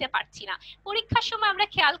ওইভাবে দিতে পারছি না। পরীক্ষার সময় আমরা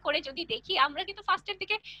খেয়াল করে যদি দেখি, আমরা কিন্তু ফার্স্টের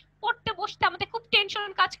দিকে পড়তে বসতে আমাদের খুব টেনশন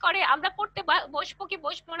কাজ করে, আমরা পড়তে বসবো কি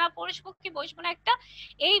বসবো না, পড়বো কি বসবো না, একটা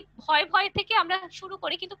এই ভয় থেকে আমরা শুরু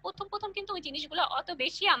করি, কিন্তু প্রথম কিন্তু ওই জিনিসগুলো অত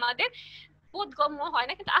বেশি আমাদের বোধগম্য হয়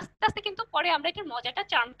না, কিন্তু আস্তে আস্তে কিন্তু পরে আমরা এটার মজাটা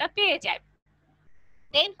চার্মটা পেয়ে যাই।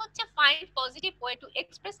 দেন হচ্ছে find positive way to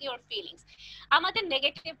express your feelings. আমাদের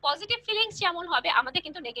নেগেটিভ পজিটিভ ফিলিংস যেমন হবে আমাদের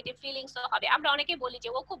কিন্তু নেগেটিভ ফিলিংসও হবে। আমরা অনেকে বলি যে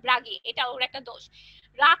ও খুব রাগী, এটা ওর একটা দোষ।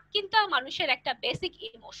 রাগ কিন্তু মানুষের একটা বেসিক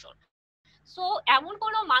ইমোশন, সো এমন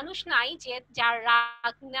কোনো মানুষ নাই যে যার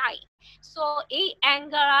রাগ নাই। সো এই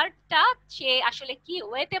অ্যাঙ্গারটা সে আসলে কি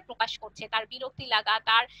ওয়েতে প্রকাশ করছে, তার বিরক্তি লাগা,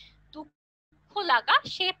 তার দুঃখ লাগা,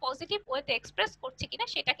 সে পজিটিভ ওয়েতে এক্সপ্রেস করছে কিনা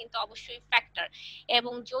সেটা কিন্তু অবশ্যই ফ্যাক্টর।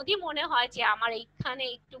 এবং যদি মনে হয় যে আমার এইখানে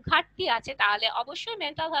একটু ঘাটতি আছে, তাহলে অবশ্যই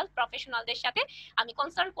মেন্টাল হেলথ প্রফেশনালদের সাথে আমি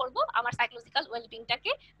কনসার্ন করব আমার সাইকোলজিক্যাল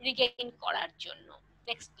ওয়েলবিংটাকে রিগেইন করার জন্য।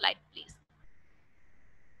 Next slide please.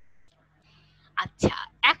 আচ্ছা,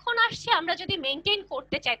 এখন আসছে আসছে আমরা যদি মেনটেন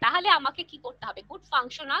করতে চাই তাহলে আমাকে কি করতে হবে, গুড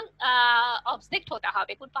ফাংশনাল অবজেক্ট হতে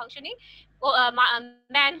হবে, গুড ফাংশনিং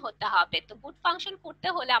ম্যান হতে হবে। তো গুড ফাংশন করতে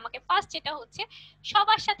হলে আমাকে ফার্স্ট যেটা হচ্ছে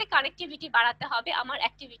সবার সাথে কানেক্টিভিটি বাড়াতে হবে, আমার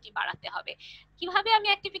অ্যাক্টিভিটি বাড়াতে হবে। কিভাবে আমি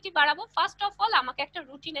অ্যাক্টিভিটি বাড়াবো, ফার্স্ট অফ অল আমাকে একটা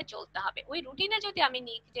রুটিনে চলতে হবে। ওই রুটিনে যদি আমি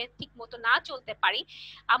নিজে ঠিক মতো না চলতে পারি,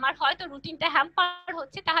 আমার হয়তো রুটিনটা হ্যাম্পার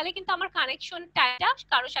হচ্ছে, তাহলে কিন্তু আমার কানেকশনটা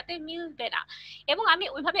কারোর সাথে মিলবে না এবং আমি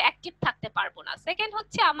ওইভাবে অ্যাক্টিভ থাকতে পারবো না। সেকেন্ড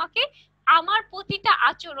হচ্ছে আমাকে আমার প্রতিটা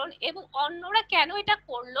আচরণ এবং অন্যরা কেন এটা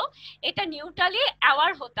করলো এটা নিউট্রালি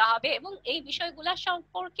অ্যাওয়ার হতে হবে এবং এই বিষয়গুলো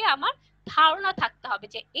সম্পর্কে আমার ধারণা থাকতে হবে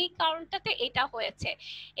যে এই কারণটাতে এটা হয়েছে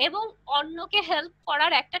এবং অন্যকে হেল্প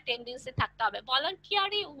করার একটা টেন্ডেন্সি থাকতে হবে।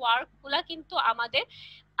 ভলান্টিয়ারি ওয়ার্ক গুলা কিন্তু আমাদের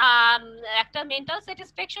একটা mental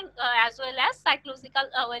satisfaction as well as psychological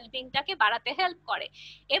ওয়েলবিংটাকে বাড়াতে হেল্প করে।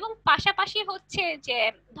 এবং পাশাপাশি হচ্ছে যে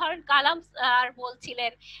ধরেন কালাম স্যার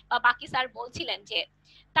বলছিলেন বা বাকি স্যার বলছিলেন যে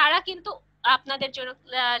তারা কিন্তু আপনাদের জন্য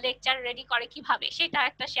লেকচার রেডি করে কিভাবে, সেটা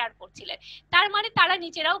একটা শেয়ার করছিলেন। তার মানে তারা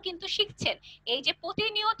নিজেরাও কিন্তু শিখছেন। এই যে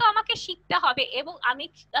প্রতিনিয়ত আমাকে শিখতে হবে এবং আমি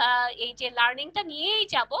এই যে লার্নিংটা নিয়েই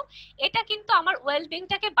যাব, এটা কিন্তু আমার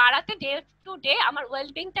ওয়েলবিংটাকে বাড়াতে ডে টু ডে আমার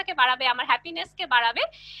ওয়েলবিংটাকে বাড়াবে, আমার হ্যাপিনেসকে বাড়াবে,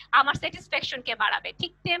 আমার স্যাটিসফ্যাকশনকে বাড়াবে।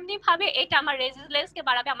 ঠিক তেমনি ভাবে এটা আমার রেজিলিয়েন্সকে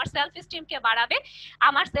বাড়াবে, আমার সেলফ এস্টিমকে বাড়াবে,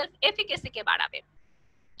 আমার সেলফ এফিকেসিকে বাড়াবে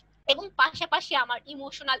এবং পাশাপাশি আমার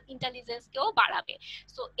ইমোশনাল ইন্টেলিজেন্সকেও বাড়াবে।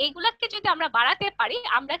 সো এইগুলাকে যদি আমরা বাড়াতে পারি,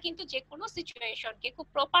 আমরা কিন্তু যে কোনো সিচুয়েশনকে খুব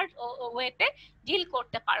প্রপার ওয়েতে ডিল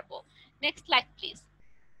করতে পারবো। Next slide please.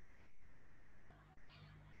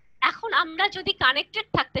 এখন আমরা যদি কানেক্টেড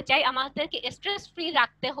থাকতে চাই, আমাদেরকে স্ট্রেস ফ্রি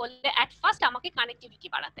রাখতে হলে এট ফার্স্ট আমাকে কানেক্টিভিটি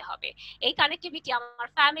বাড়াতে হবে। এই কানেক্টিভিটি আমার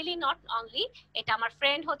ফ্যামিলি নট অনলি, এটা আমার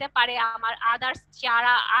ফ্রেন্ড হতে পারে, আমার আদার্স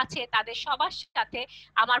যারা আছে তাদের সবার সাথে,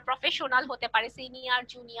 আমার প্রফেশনাল হতে পারে, সিনিয়র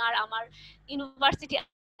জুনিয়র, আমার ইউনিভার্সিটি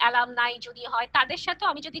অ্যালামনাই যদি হয় তাদের সাথে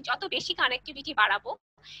আমি যদি যত বেশি কানেক্টিভিটি বাড়াবো,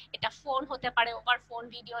 এটা ফোন হতে পারে, ওভার ফোন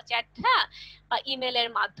ভিডিও চ্যাট, হ্যাঁ, বা ইমেলের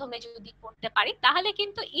মাধ্যমে যদি করতে পারি, তাহলে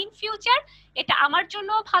কিন্তু ইন ফিউচার এটা আমার জন্য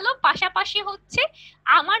ভালো। পাশাপাশি হচ্ছে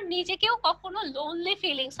আমার নিজেকেও কখনো লোনলি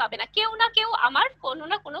ফিলিংস হবে না, কেউ না কেউ আমার কোনো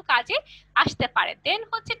না কোনো কাজে আসতে পারে। দেন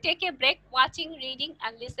হচ্ছে take a break, watching, reading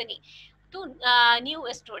and listening to new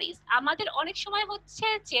stories. আমাদের অনেক সময় হচ্ছে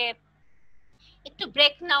যে একটু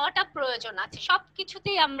ব্রেক নেওয়াটা প্রয়োজন আছে,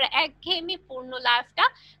 সবকিছুতেই আমরা একঘেয়েমি পূর্ণ লাইফটা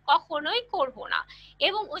কখনোই করব না।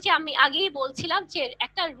 এবং ওই যে আমি আগেই বলছিলাম যে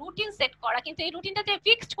একটা রুটিন সেট করা, কিন্তু এই রুটিনটাতে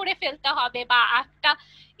ফিক্সড করে ফেলতে হবে বা একটা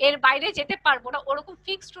এর বাইরে যেতে পারবো না ওরকম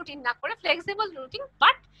ফিক্সড রুটিন না করে ফ্লেক্সিবল রুটিন,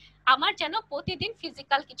 বাট আমার যেন প্রতিদিন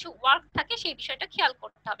ফিজিক্যাল কিছু ওয়ার্ক থাকে সেই বিষয়টা খেয়াল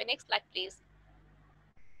করতে হবে। Next slide please.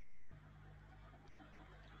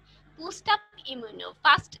 Boost up immuno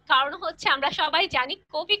first, কারণ হচ্ছে আমরা সবাই জানি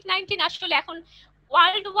কোভিড-19 আসলে এখন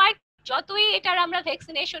ওয়ার্ল্ড ওয়াইড যতই এটার আমরা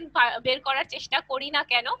ভ্যাকসিনেশন বের করার চেষ্টা করি না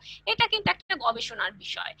কেন, এটা কিন্তু একটা গবেষণার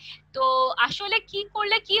বিষয়। তো আসলে কি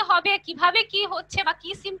করলে কি হবে, কিভাবে কি হচ্ছে বা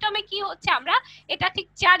কি সিমটমে কি হচ্ছে আমরা এটা ঠিক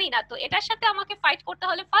জানি না। তো এটার সাথে আমাকে ফাইট করতে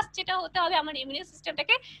হলে ফার্স্ট যেটা হতে হবে, আমার ইমিউনি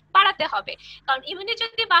সিস্টেমটাকে বাড়াতে হবে। কারণ ইমিউনি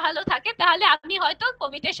যদি ভালো থাকে তাহলে আমি হয়তো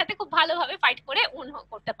কোভিডের সাথে খুব ভালোভাবে ফাইট করে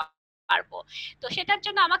করতে পারবো। তো সেটার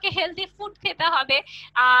জন্য আমাকে হেলদি ফুড খেতে হবে।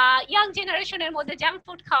 ইয়াং জেনারেশনের মধ্যে জাঙ্ক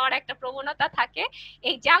ফুড খাওয়ার একটা প্রবণতা থাকে,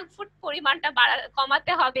 এই জাঙ্ক ফুড পরিমাণটা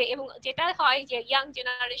কমাতে হবে। এবং যেটা হয় যে ইয়াং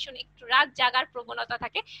জেনারেশন একটু রাত জাগার প্রবণতা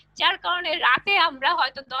থাকে, যার কারণে রাতে আমরা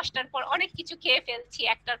হয়তো 10টার পর অনেক কিছু খেয়ে ফেলছি,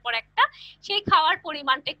 একটার পর একটা। সেই খাওয়ার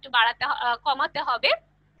পরিমাণটা একটু কমাতে হবে,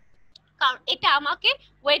 কারণ এটা আমাকে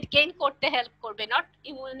ওয়েট গেইন করতে হেল্প করবে, নট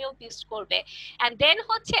ইমিউনিটি বুস্ট করবে। এন্ড দেন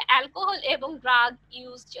হচ্ছে অ্যালকোহল এবং ড্রাগ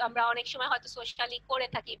ইউজ আমরা অনেক সময় হয়তো সোশ্যালি করে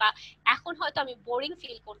থাকি, বা এখন হয়তো আমি বোরিং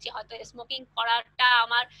ফিল করছি, হয়তো স্মোকিং করাটা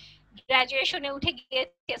আমার গ্রাজুয়েশনে উঠে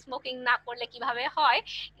গিয়েছে, স্মোকিং না করলে কিভাবে হয়,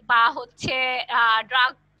 বা হচ্ছে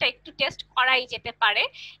ড্রাগ একটু টেস্ট করাই যেতে পারে।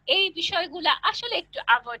 এই বিষয়গুলো আসলে একটু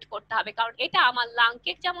অ্যাভয়েড করতে হবে, কারণ এটা আমার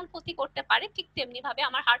লাংকে যেমন ক্ষতি করতে পারে, ঠিক তেমনি ভাবে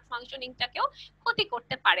আমার হার্ট ফাংশনিংটাকেও ক্ষতি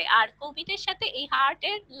করতে পারে। আর কোভিড এর সাথে এই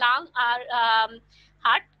হার্টের লাং আর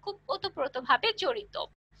হার্ট খুব ওতপ্রোতভাবে জড়িত।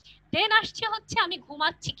 দেন আসছে হচ্ছে আমি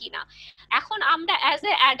ঘুমাচ্ছি কিনা। এখন আমরা অ্যাজ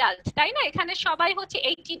এ অ্যাডাল্ট, তাই না, এখানে সবাই হচ্ছে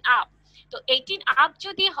 18 আপ। তো 18 আপ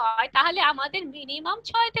যদি হয় তাহলে আমাদের মিনিমাম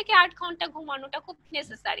 6 থেকে 8 ঘন্টা ঘুমানোটা খুব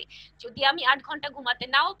নেসেসারি। যদি আমি 8 ঘন্টা ঘুমাতে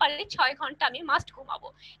নাও পারি, 6 ঘন্টা আমি মাস্ট ঘুমাবো,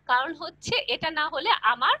 কারণ হচ্ছে এটা না হলে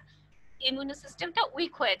আমার ইমিউনি সিস্টেমটা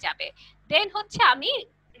উইক হয়ে যাবে। দেন হচ্ছে আমি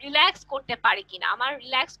রিল্যাক্স করতে পারি কিনা, আমার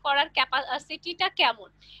রিল্যাক্স করার ক্যাপাসিটিটা কেমন,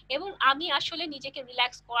 এবং আমি আসলে নিজেকে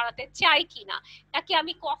রিল্যাক্স করাতে চাই কিনা, নাকি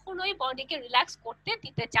আমি কখনোই বডিকে রিল্যাক্স করতে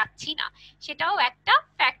দিতে চাচ্ছি না, সেটাও একটা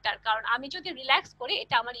ফ্যাক্টর। কারণ আমি যদি রিল্যাক্স করি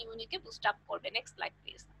এটা আমার ইমিউনিটিকে বুস্ট আপ করবে। Next slide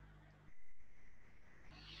please.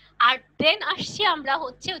 আর দেন আসছি আমরা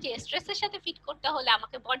হচ্ছে ওই যে স্ট্রেসের সাথে ফিট করতে হলে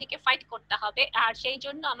আমাকে বডিকে ফাইট করতে হবে, আর সেই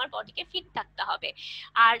জন্য আমার বডিকে ফিট থাকতে হবে।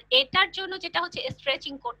 আর এটার জন্য যেটা হচ্ছে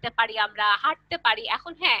স্ট্রেচিং করতে পারি, আমরা হাঁটতে পারি।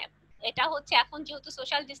 এখন হ্যাঁ, এটা হচ্ছে এখন যেহেতু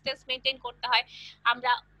সোশ্যাল ডিসটেন্স মেনটেন করতে হয়,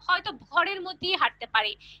 আমরা হয়তো ঘরের মধ্যেই হাঁটতে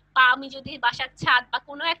পারি, বা আমি যদি বাসার ছাদ বা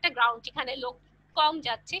কোনো একটা গ্রাউন্ড যেখানে লোক কম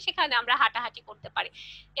যাচ্ছে সেখানে আমরা হাঁটাহাঁটি করতে পারি।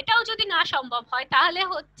 এটাও যদি না সম্ভব হয় তাহলে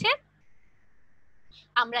হচ্ছে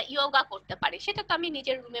আমরা ইয়োগা করতে পারি, সেটা তো আমি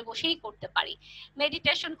নিজের রুমে বসেই করতে পারি।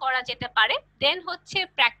 মেডিটেশন করা যেতে পারে। দেন হচ্ছে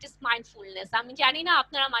প্র্যাকটিস মাইন্ডফুলনেস। আমি জানি না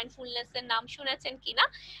আপনারা মাইন্ডফুলনেস এর নাম শুনেছেন কিনা,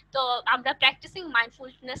 তো আমরা প্র্যাকটিসিং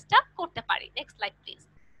মাইন্ডফুলনেসটা করতে পারি। Next slide please.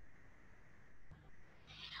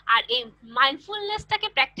 আর এই মাইন্ডফুলনেসটাকে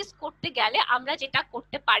প্র্যাকটিস করতে গেলে আমরা যেটা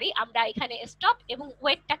করতে পারি, আমরা এখানে স্টপ এবং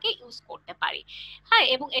ওয়েটটাকে ইউজ করতে পারি। হ্যাঁ,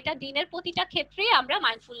 এবং এটা দিনের প্রতিটা ক্ষেত্রেই আমরা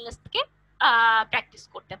মাইন্ডফুলনেসকে প্র্যাকটিস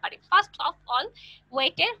করতে পারি। ফার্স্ট অফ অল,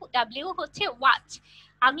 ওয়েটের ডাব্লিউ হচ্ছে ওয়াচ।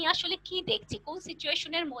 আমি আসলে কি দেখছি, কোন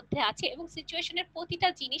সিচুয়েশনের মধ্যে আছে এবং সিচুয়েশনের প্রতিটা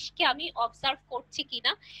জিনিসকে আমি অবজার্ভ করছি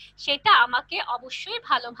কিনা সেটা আমাকে অবশ্যই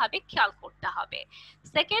ভালোভাবে খেয়াল করতে হবে।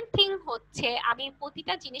 সেকেন্ড থিং হচ্ছে আমি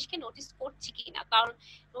প্রতিটা জিনিসকে নোটিস করছি কিনা, কারণ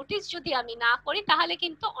নোটিস যদি আমি না করি তাহলে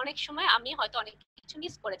কিন্তু অনেক সময় আমি হয়তো অনেক কিছু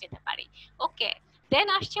মিস করে যেতে পারি। ওকে, দেন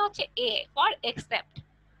আসছে হচ্ছে A for accept.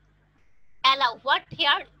 allow what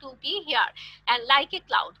here to be here and like a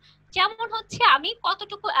cloud। যেমন হচ্ছে আমি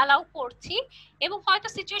কতটুকু অ্যালাউ করছি এবং হয়তো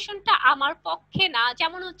সিচুয়েশনটা আমার পক্ষে না,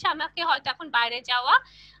 যেমন হচ্ছে আমাকে হয়তো এখন বাইরে যাওয়া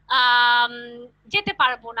যেতে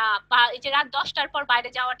পারবো না, বা এই যে রাত 10টার পর বাইরে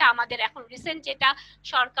যাওয়াটা আমাদের এখন রিসেন্ট যেটা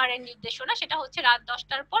সরকারের নির্দেশনা সেটা হচ্ছে রাত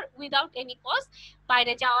 10টার পর উইদাউট এনি কজ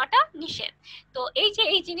বাইরে যাওয়াটা নিষেধ। তো এই যে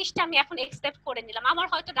এই জিনিসটা আমি এখন একসেপ্ট করে নিলাম। আমার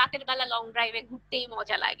হয়তো রাতের বেলা লং ড্রাইভে ঘুরতেই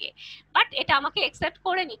মজা লাগে, বাট এটা আমাকে একসেপ্ট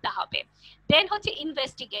করে নিতে হবে। দেন হচ্ছে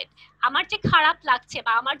ইনভেস্টিগেট। আমার যে খারাপ লাগছে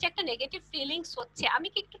বা আমার যে একটা নেগেটিভ ফিলিংস হচ্ছে, আমি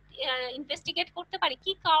কি একটু ইনভেস্টিগেট করতে পারি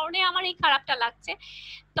কি কারণে আমার এই খারাপটা লাগছে।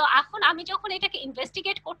 তো এখন আমি যখন এটাকে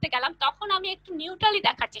ইনভেস্টিগেট করতে গেলাম তখন আমি একটু নিউট্রালি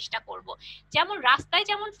দেখার চেষ্টা করব। যেমন রাস্তায়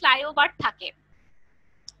যেমন ফ্লাইওভার থাকে,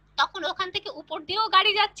 তখন ওখান থেকে উপর দিয়েও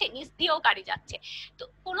গাড়ি যাচ্ছে, নিচ দিয়েও গাড়ি যাচ্ছে, তো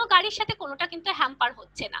কোনো গাড়ির সাথে কোনোটা কিন্তু হ্যাম্পার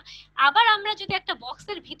হচ্ছে না। আবার আমরা যদি একটা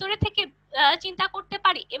বক্সের ভিতরে থেকে চিন্তা করতে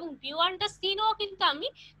পারি এবং বিয়ন্ড দ্য সিনও কিন্তু আমি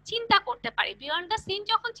চিন্তা করতে পারি, বিয়ন্ড দ্য সিন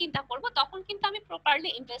যখন চিন্তা করব তখন কিন্তু আমি প্রপারলি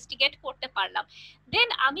ইনভেস্টিগেট করতে পারলাম। দেন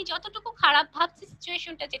আমি যতটুকু খারাপ ভাবছি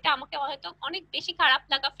সিচুয়েশনটা, যেটা আমাকে হয়তো অনেক বেশি খারাপ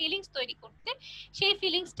লাগা ফিলিংস তৈরি করতে, সেই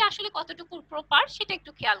ফিলিংসটা আসলে কতটুকু প্রপার সেটা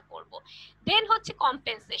একটু খেয়াল করব। দেন হচ্ছে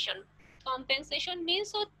কম্পেনসেশন। কম্পেনসেশন মিন্স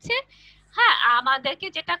হচ্ছে হ্যাঁ, আমাদেরকে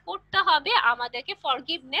যেটা করতে হবে, আমাদেরকে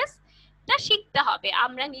ফরগিভনেসটা শিখতে হবে।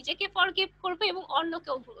 আমরা নিজেকে ফরগিভ করব এবং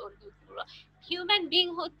অন্যকেও ফরগিভ করব। হিউম্যান বিং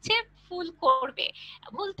হচ্ছে ভুল করবে,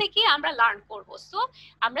 ভুল থেকে আমরা লার্ন করব। সো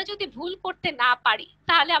আমরা যদি ভুল করতে না পারি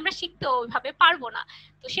তাহলে আমরা শিখতে ওইভাবে পারবো না।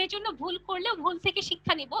 তো সেই জন্য ভুল করলেও ভুল থেকে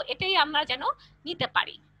শিক্ষা নিব, এটাই আমরা যেন নিতে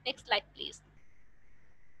পারি। Next slide please.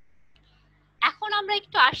 এখন আমরা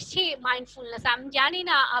একটু আসছি মাইন্ডফুলনেস। আমি জানি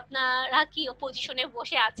না আপনারা কি পজিশনে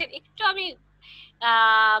বসে আছেন, একটু আমি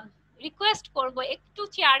রিকোয়েস্ট করব একটু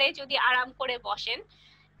চেয়ারে যদি আরাম করে বসেন,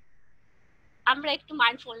 আমরা একটু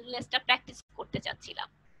মাইন্ডফুলনেসটা প্র্যাকটিস করতে চাচ্ছিলাম।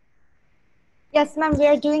 Yes ma'am, we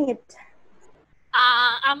are doing it.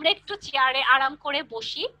 আমরা একটু চেয়ারে আরাম করে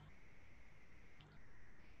বসি,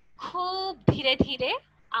 খুব ধীরে ধীরে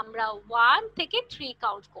আমরা 1 থেকে 3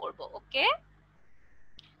 কাউন্ট করব। ওকে,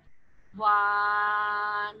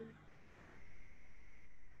 1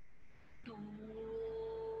 2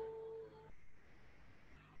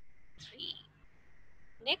 3।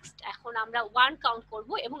 নেক্সট এখন আমরা 1 কাউন্ট করব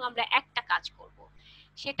এবং আমরা একটা কাজ করব,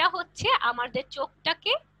 সেটা হচ্ছে আমাদের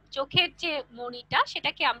চোখের যে মণিটা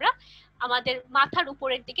সেটাকে আমরা আমাদের মাথার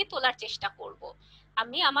উপরের দিকে তোলার চেষ্টা করব।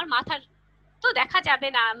 আমি আমার মাথার তো দেখা যাবে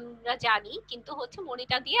না আমরা জানি, কিন্তু হচ্ছে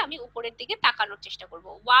মণিটা দিয়ে আমি উপরের দিকে তাকানোর চেষ্টা করব।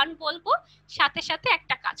 1 বলবো, সাথে সাথে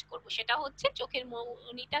একটা কাজ করব, সেটা হচ্ছে চোখের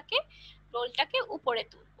মণিটাকে রোলটাকে উপরে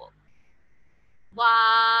তুলব।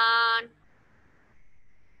 1।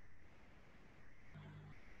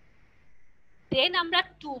 দেন আমরা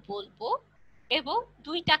 2 বলবো এবং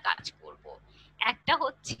 2টা কাজ করব। একটা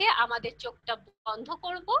হচ্ছে আমাদের চোখটা বন্ধ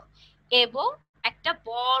করব এবং একটা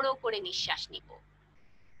বড় করে নিঃশ্বাস নিব।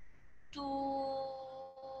 2।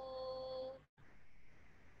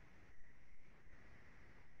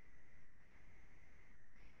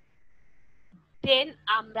 দেন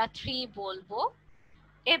আমরা 3 বলবো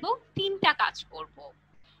এবং 3টা কাজ করব।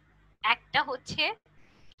 একটা হচ্ছে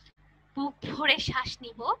বুক ভরে শ্বাস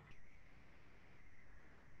নিব,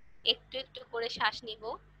 একটু একটু করে শ্বাস নিব,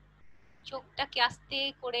 চোখটাকে আস্তে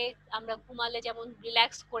করে আমরা ঘুমালে যেমন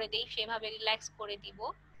রিল্যাক্স করে দেই সেভাবে রিল্যাক্স করে দিব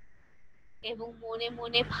এবং মনে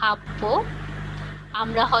মনে ভাববো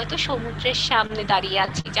আমরা হয়তো সমুদ্রের সামনে দাঁড়িয়ে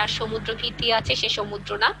আছি, যার সমুদ্র ভীতি আছে সে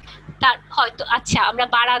সমুদ্র না, তার হয়তো আচ্ছা আমরা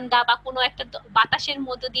বারান্দা বা কোনো একটা বাতাসের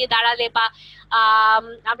মধ্য দিয়ে দাঁড়ালে বা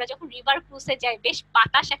আমরা যখন রিভার ক্রুজে যাই বেশ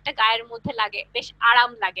বাতাস একটা গায়ের মধ্যে লাগে, বেশ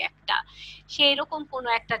আরাম লাগে একটা, সেই রকম কোনো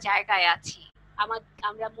একটা জায়গায় আছি।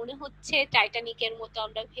 আমরা মনে হচ্ছে টাইটানিকের মতো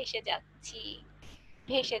আমরা ভেসে যাচ্ছি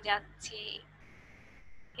ভেসে যাচ্ছি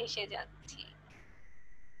ভেসে যাচ্ছি।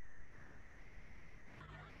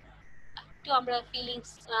 একটু আমরা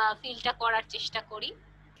ফিলটা করার চেষ্টা করি,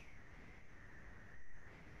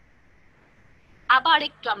 আবার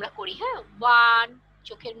একটু আমরা করি। হ্যাঁ, 1,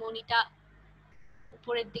 চোখের মনিটা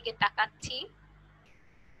উপরের দিকে তাকাচ্ছি,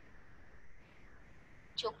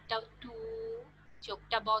 চোখটা 2,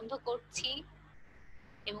 চোখটা বন্ধ করছি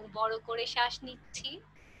এবং বড় করে শ্বাস নিচ্ছি।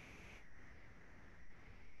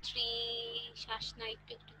 3, শ্বাস না একটু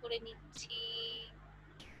একটু করে নিচ্ছি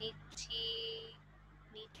নিচ্ছি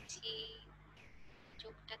নিচ্ছি,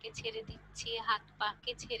 চোখটাকে ছেড়ে দিচ্ছি, হাত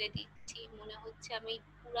পাকে ছেড়ে দিচ্ছি, মনে হচ্ছে আমি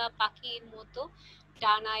পুরা পাখির মতো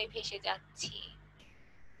ডানায় ভেসে যাচ্ছি।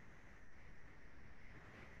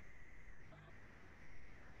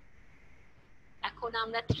 এখন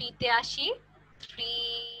আমরা 3 তে আসি, 3,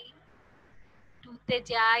 2 তে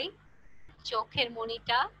যাই, চোখের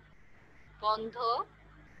মনিটা বন্ধ,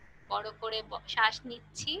 বড় করে শ্বাস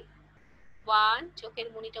নিচ্ছি। 1, চোখের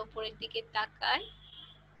মনিটা উপরের দিকে তাকায়।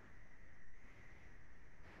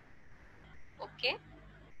 ওকে,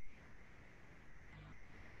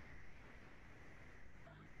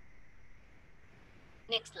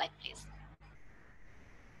 নেক্সট স্লাইড প্লিজ।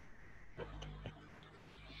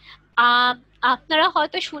 আপনারা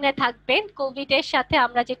হয়তো শুনে থাকবেন কোভিড এর সাথে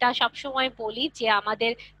আমরা যেটা সবসময় বলি যে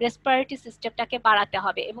আমাদের রেসপিরেটরি সিস্টেমটাকে বাড়াতে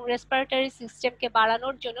হবে, এবং রেসপিরেটরি সিস্টেমকে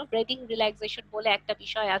বাড়ানোর জন্য ব্রিদিং রিল্যাক্সেশন বলে একটা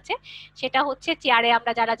বিষয় আছে। সেটা হচ্ছে চেয়ারে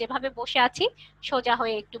আমরা যারা যেভাবে বসে আছি সোজা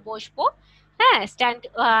হয়ে একটু বসবো, হ্যাঁ, স্ট্যান্ড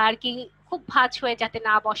আর কি খুব ভাঁজ হয়ে যাতে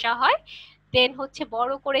না বসা হয়। দেন হচ্ছে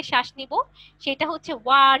বড় করে শ্বাস নিব, সেটা হচ্ছে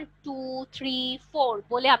 1, 2, 3, 4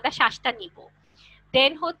 বলে আমরা শ্বাসটা নিব।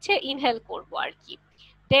 দেন হচ্ছে ইনহেল করব আর কি।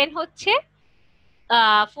 দেন হচ্ছে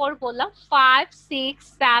 4 বললাম, 5, 6,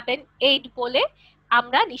 7, 8 বলে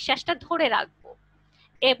আমরা নিঃশ্বাসটা ধরে রাখবো,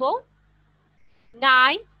 এবং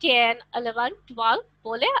 9, 10, 11, 12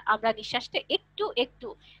 বলে আমরা নিঃশ্বাসটা একটু একটু,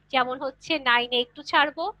 যেমন হচ্ছে 9 এ একটু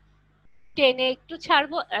ছাড়বো, 10 এ একটু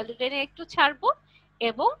ছাড়বো, 11 এ একটু ছাড়বো,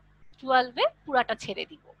 এবং 12 এ পুরাটা ছেড়ে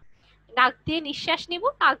দিব। নাক দিয়ে নিঃশ্বাস নিব,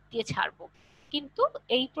 নাক দিয়ে ছাড়বো। কিন্তু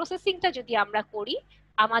এই প্রসেসিংটা যদি আমরা করি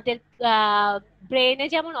আমাদের ব্রেনে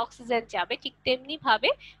যেমন অক্সিজেন যাবে ঠিক তেমনি ভাবে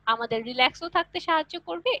আমাদের রিল্যাক্সও থাকতে সাহায্য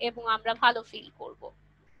করবে এবং আমরা ভালো ফিল করব।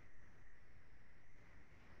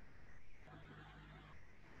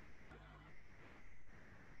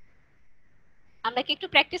 আমরা কি একটু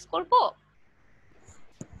প্র্যাকটিস করব?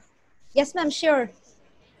 Yes ma'am, sure.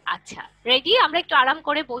 আচ্ছা, রেডি? আমরা একটু আরাম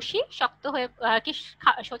করে বসি, শক্ত হয়ে কি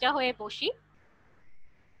সোজা হয়ে বসি।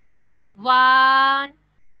 1,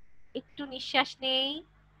 একটু নিঃশ্বাস নেই,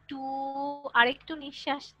 2, আরেকটু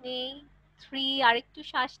নিঃশ্বাস নেই, 3, আরেকটু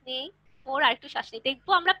শ্বাস নেই, 4, আরেকটু শ্বাস নেই। দেখবো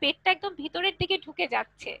আমরা পেটটা একদম ভিতরের দিকে ঢুকে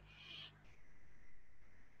যাচ্ছে।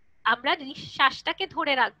 আমরা শ্বাসটাকে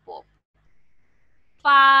ধরে রাখবো।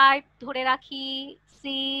 5 ধরে রাখি,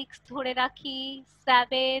 6 ধরে রাখি,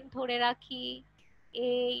 7 ধরে রাখি,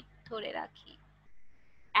 8 ধরে রাখি।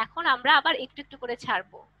 এখন আমরা আবার একটু একটু করে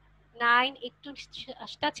ছাড়বো। 9, একটু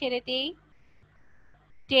শ্বাসটা ছেড়ে দেই,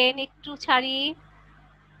 10 একটু ছাড়ি,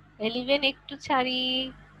 11 একটু ছাড়ি,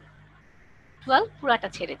 12 পুরাটা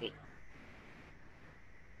ছেড়ে দিই।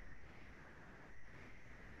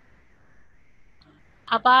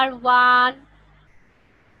 আবার 1,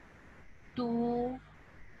 2,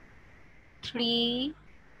 3,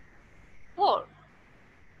 4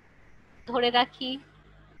 ধরে রাখি,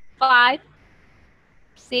 5,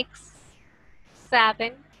 6,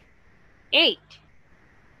 7, 8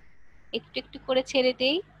 একটু একটু করে ছেড়ে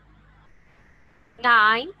দেই,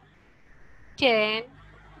 9, 10,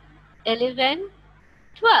 11,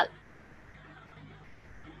 12।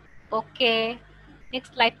 ওকে,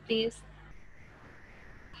 নেক্সট স্লাইড প্লিজ।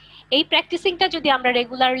 এই প্র্যাকটিসিংটা যদি আমরা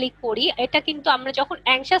রেগুলারলি করি, এটা কিন্তু আমরা যখন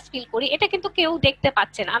অ্যাংশাস ফিল করি এটা কিন্তু কেউ দেখতে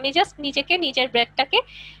পাচ্ছে না, আমি জাস্ট নিজেকে নিজের ব্রেথটাকে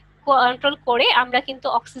কন্ট্রোল করে আমরা কিন্তু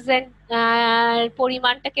অক্সিজেন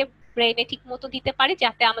পরিমাণটাকে ব্রেনে ঠিক মতো দিতে পারি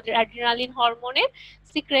যাতে আমাদের অ্যাড্রিনালিন হরমোনের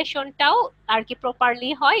সিক্রেশনটাও আর কি প্রপারলি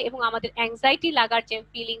হয় এবং আমাদের অ্যাংজাইটি লাগার যে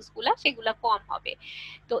ফিলিংস গুলা সেগুলা কম হবে।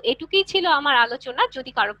 তো এটুকুই ছিল আমার আলোচনা,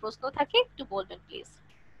 যদি কারো প্রশ্ন থাকে একটু বলবেন please.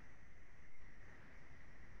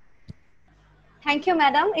 Thank you,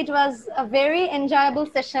 madam. It was a very enjoyable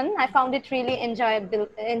session. I found it really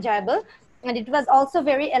enjoyable, and it was also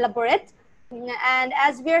very elaborate. And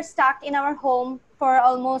as we are stuck in our home for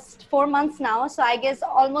almost 4 months now. So I guess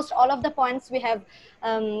almost all of the points we have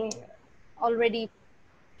already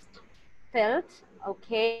felt.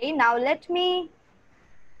 Okay, now let me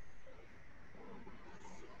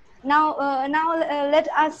let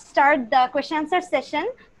us start the question answer session.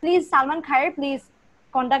 Please, Salman Khair, please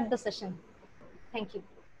conduct the session. Thank you.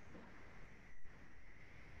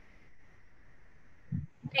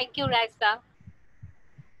 Thank you, Raisa.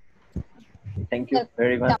 Thank you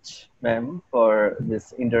very much, ma'am, for this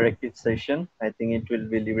interactive session. I think it will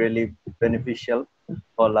be really beneficial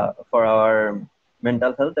for our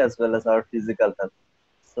mental health as well as our physical health.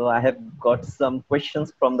 So I have got some questions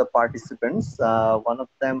from the participants. One of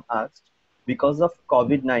them asked, because of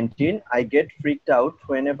COVID-19, I get freaked out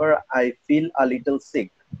whenever I feel a little sick,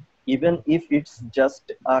 even if it's just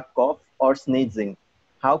a cough or sneezing.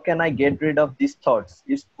 How can I get rid of these thoughts?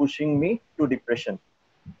 It's pushing me to depression.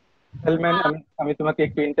 Helman, আমি তোমাকে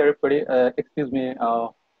একটু interrupt করি, excuse me,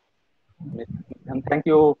 thank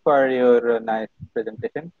you for your nice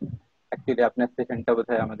presentation. Actually আপনার সেশনটা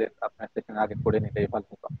বোধহয় আমাদের আপনার session আগে করে নিলেই ভালো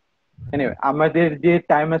হতো। এনিওয়ে, আমাদের যে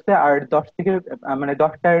টাইম আছে আর 10 থেকে মানে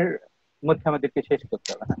 10টার মধ্যে আমাদেরকে শেষ করতে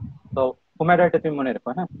হবে। হ্যাঁ, তো হুমায়রা, এটা তুমি মনে রাখো।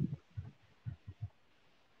 হ্যাঁ,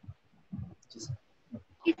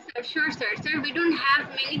 Yes, sir. Sure, sir. Sir, we don't have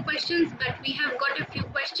many questions, but we have got a few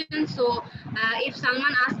questions. So if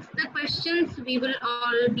Salman asks the questions, we will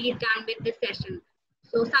all be done with the session.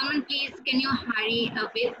 So Salman, please, can you hurry a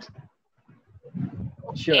bit?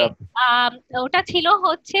 Sure. ওটা ছিল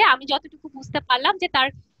হচ্ছে, আমি যতটুকু বুঝতে পারলাম যে তার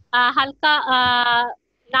হালকা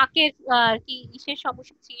নাকের কি ইসের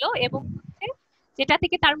সমস্যা ছিল, এবং হচ্ছে যেটা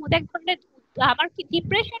থেকে তার মধ্যে এক ধরনের আমার কি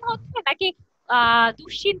ডিপ্রেশন হচ্ছে নাকি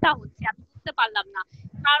দুশ্চিন্তা হচ্ছে, আমি বুঝতে পারলাম না।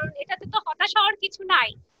 কারণ এটাতে তো হতাশ হওয়ার কিছু নাই,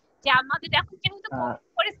 যে আমাদের এখন যেহেতু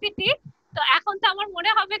পরিস্থিতি, তো এখন তো আমার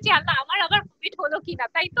মনে হবে যে আল্লাহ আমার আবার কোভিড হলো কিনা,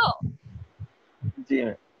 তাই তো? জি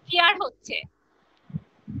ফিয়ার হচ্ছে।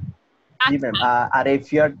 জি ম্যাম, আর এই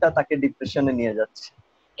ফিয়ারটা তাকে ডিপ্রেশনে নিয়ে যাচ্ছে।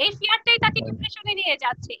 এই ফিয়ারটাই তাকে ডিপ্রেশনে নিয়ে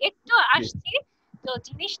যাচ্ছে। একটু আসছি, তো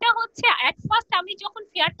জিনিসটা হচ্ছে এট ফার্স্ট আমি যখন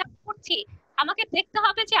ফিয়ারটা করছি, আমাকে দেখতে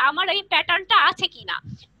হবে যে আমার এই প্যাটার্নটা আছে কিনা।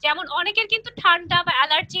 যেমন অনেকের কিন্তু ঠান্ডা বা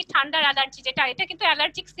অ্যালার্জি, ঠান্ডার অ্যালার্জি যেটা, এটা কিন্তু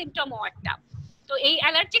অ্যালার্জিক সিম্পটমও একটা। তো এই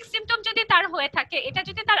অ্যালার্জিক সিম্পটম যদি তার হয়ে থাকে, এটা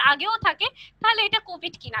যদি তার আগেও থাকে, তাহলে এটা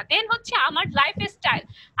কোভিড কিনা। দেন হচ্ছে আমার লাইফস্টাইল,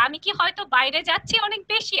 আমি কি হয়তো বাইরে যাচ্ছি অনেক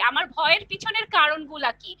বেশি, আমার ভয়ের পিছনের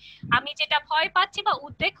কারণগুলা কি, আমি যেটা ভয় পাচ্ছি বা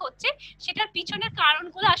উদ্বেগ হচ্ছে সেটার পিছনের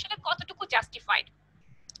কারণগুলো আসলে কতটুকু জাস্টিফাইড,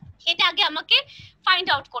 এটা আগে আমাকে ফাইন্ড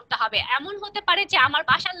আউট করতে হবে। এমন হতে পারে যে আমার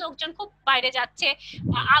বাসার লোকজন খুব বাইরে যাচ্ছে,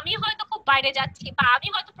 আমি হয়তো খুব বাইরে যাচ্ছি, বা আমি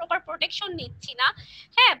হয়তো প্রপার প্রোটেকশন নিচ্ছি না,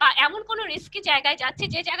 হ্যাঁ, বা এমন কোনো রিস্কি জায়গায় যাচ্ছি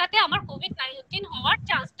যে জায়গাতে আমার কোভিড-19 হওয়ার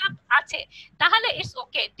চান্সটা আছে, তাহলে ইটস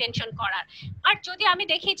ওকে টেনশন করার। আর যদি আমি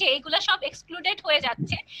দেখি যে এইগুলো সব এক্সক্লুডেড হয়ে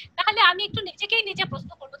যাচ্ছে, তাহলে আমি একটু নিজেকেই নিজে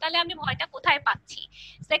প্রশ্ন করবো, তাহলে আমি ভয়টা কোথায় পাচ্ছি।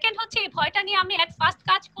 সেকেন্ড হচ্ছে এই ভয়টা নিয়ে আমি এট ফার্স্ট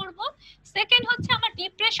কাজ করব। সেকেন্ড হচ্ছে আমার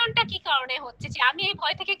ডিপ্রেশনটা কি কারণে হচ্ছে, যে আমি এই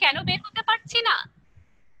ভয় থেকে কেন বের হতে পারছি না।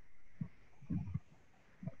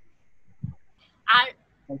 আর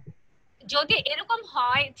যদি এরকম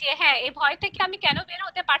হয় যে হ্যাঁ, এই ভয় থেকে আমি কেন বের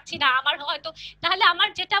হতে পারছি না, আমার হয়তো, তাহলে আমার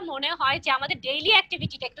যেটা মনে হয় যে আমাদের ডেইলি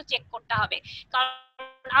অ্যাক্টিভিটিটা একটু চেক করতে হবে। কারণ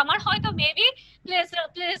আমার হয়তো মেবি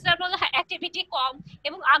প্লেজারেবল অ্যাক্টিভিটি কম,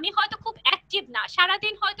 এবং আমি হয়তো খুব অ্যাক্টিভ না,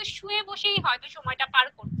 সারাদিন হয়তো শুয়ে বসেই হয়তো সময়টা পার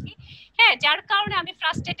করছি, হ্যাঁ, যার কারণে আমি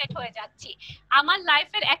ফ্রাস্ট্রেটেড হয়ে যাচ্ছি। আমার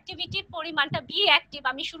লাইফের অ্যাক্টিভিটির পরিমাণটা, বি অ্যাক্টিভ,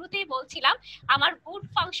 আমি শুরুতেই বলছিলাম আমার গুড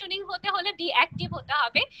ফাংশনিং হতে হলে বি অ্যাক্টিভ হতে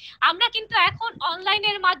হবে। আমরা কিন্তু এখন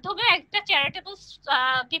অনলাইনের মাধ্যমে একটা চ্যারিটেবল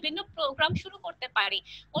বিভিন্ন প্রোগ্রাম শুরু করতে পারি,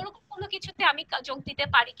 ওরকম কোনো কিছুতে আমি যোগ দিতে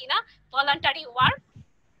পারি কিনা, ভলান্টারি ওয়ার্ক,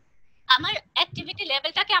 আমার অ্যাক্টিভিটি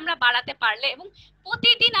লেভেলটাকে আমরা বাড়াতে পারলে, এবং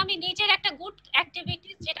প্রতিদিন আমি নিজের একটা গুড অ্যাক্টিভিটি,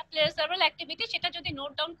 যেটা প্লেজারেবল অ্যাক্টিভিটি, সেটা যদি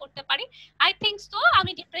নোট ডাউন করতে পারি, আই থিংক সো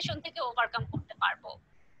আমি ডিপ্রেশন থেকে ওভারকাম করতে পারবো।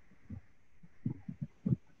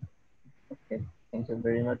 ওকে, thank you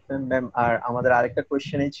very much ma'am. আর আমাদের আরেকটা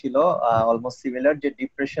কোশ্চেনই ছিল অলমোস্ট সিমিলার, যে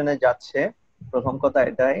ডিপ্রেশনে যাচ্ছে, প্রথম কথা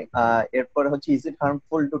এটাই। এরপর হচ্ছে, is it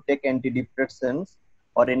harmful to take antidepressants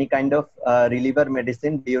or any kind of reliever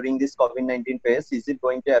medicine during this COVID-19 phase? Is it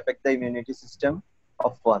going to affect the immunity system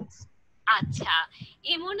of ones? আচ্ছা,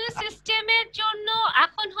 ইমিউনি সিস্টেমের জন্য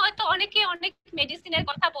এখন হয়তো অনেকে অনেক মেডিসিনের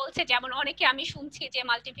কথা বলছে, যেমন অনেকে আমি শুনছি যে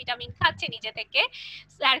মাল্টিভিটামিন খাচ্ছে নিজে থেকে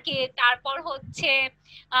আর কি, তারপর হচ্ছে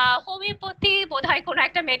হোমিওপ্যাথি বোধহয় কোনো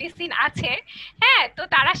একটা মেডিসিন আছে, হ্যাঁ, তো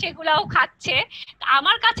তারা সেগুলাও খাচ্ছে।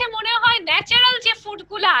 আমার কাছে মনে হয় ন্যাচারাল যে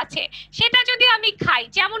ফুডগুলো আছে সেটা যদি আমি খাই,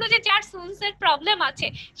 যেমন যে যার সুনসের প্রবলেম আছে,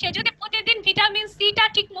 সে যদি প্রতিদিন ভিটামিন সিটা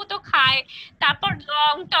ঠিক মতো খায়, খায়, তারপর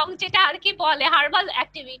লং টং যেটা আর কি বলে হার্বাল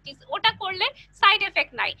অ্যাক্টিভিটিস, ওটা করলে সাইড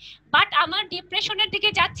এফেক্ট নাই। বাট আমার ডিপ্রেশনের দিকে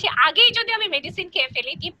যাচ্ছি আগেই যদি আমি মেডিসিন খেয়ে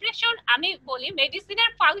ফেলি, ডিপ্রেশন আমি বলি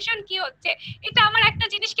মেডিসিনের ফাংশন কি হচ্ছে, এটা আমার একটা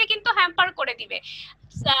জিনিসকে কিন্তু হ্যাম্পার করে দিবে।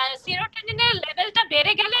 সেরোটোনিনের লেভেলটা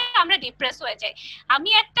বেড়ে গেলে আমরা ডিপ্রেস হয়ে যাই। আমি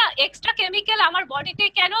একটা এক্সট্রা কেমিক্যাল আমার বডিতে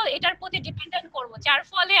কেন এটার প্রতি ডিপেন্ডেন্ট করব, যার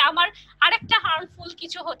ফলে আমার আরেকটা হার্মফুল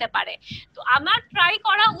কিছু হতে পারে। তো আমার ট্রাই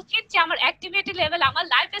করা উচিত যে আমার অ্যাক্টিভিটি লেভেল, আমার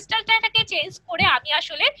লাইফস্টাইলটাকে চেঞ্জ করে আমি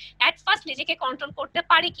আসলে অ্যাট ফার্স্ট নিজেকে কন্ট্রোল করতে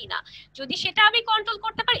পারি কিনা। যদি সেটা আমি কন্ট্রোল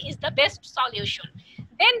করতে পারি ইজ দ্য বেস্ট সলিউশন।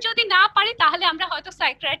 দেন যদি না পারি তাহলে আমরা হয়তো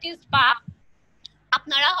সাইকিয়াট্রিস্ট বা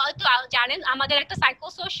আপনারা হয়তো জানেন আমাদের একটা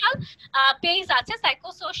সাইকোসোশ্যাল পেজ আছে,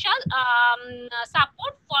 সাইকোসোশ্যাল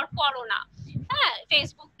সাপোর্ট ফর করোনা, হ্যাঁ,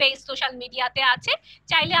 ফেসবুক পেজ সোশ্যাল মিডিয়াতে আছে,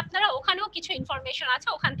 চাইলে আপনারা ওখানেও কিছু ইনফরমেশন আছে,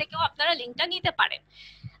 ওখান থেকেও আপনারা লিঙ্কটা নিতে পারেন।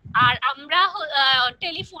 আর আমরা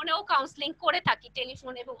টেলিফোনেও কাউন্সেলিং করে থাকি,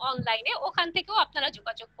 টেলিফোন এবং অনলাইনে, ওখান থেকেও আপনারা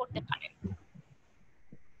যোগাযোগ করতে পারেন।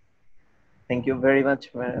 Thank you very much,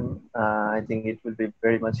 ma'am. I think it will be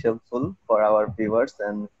very much helpful for our viewers,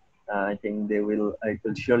 and I think it will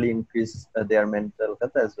surely increase their mental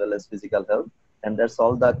health as well as physical health. And that's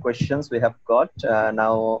all the questions we have got.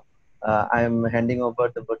 Now I'm handing over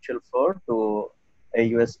the virtual floor to a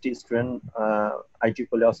UST student,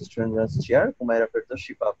 IEEE AUST Student Branch Chair, Humaira Firdaus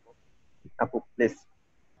Shifa. Apu, please.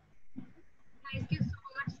 Thank you so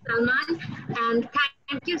much, Salman, and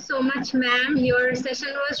thank you so much, ma'am. Your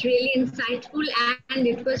session was really insightful and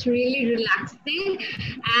it was really relaxing,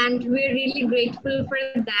 and we're really grateful for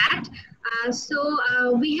that.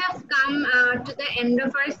 We have come to the end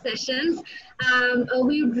of our sessions.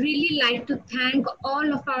 We would really like to thank all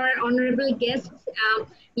of our honorable guests.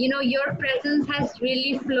 Your presence has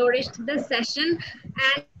really flourished the session.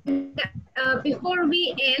 And before we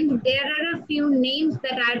end, there are a few names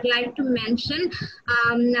that I'd like to mention.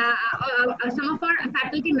 Some of our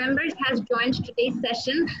faculty members has joined today's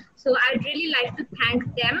session, so I'd really like to thank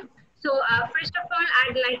them. So first of all,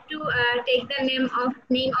 I'd like to take the name of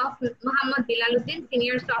Muhammad Bilaluddin,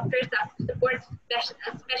 Senior Software Support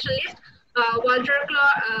Specialist,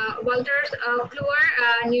 Walters Kluwer,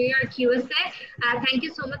 New York, USA. Thank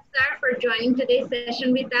you so much, sir, for joining today's session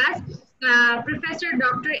with us. Professor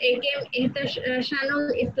Dr. A.K. Ihsanul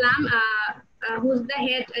Islam, who's the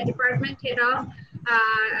department head of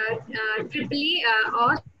IEEE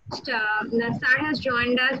AUST. Sir has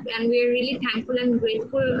joined us, and we're really thankful and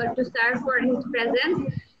grateful to sir for his presence.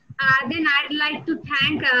 Then I'd like to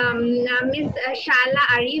thank Ms. Shala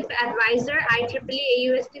Arif, Advisor, IEEE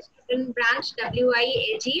AUST Student Branch,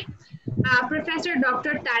 WIEAG. Professor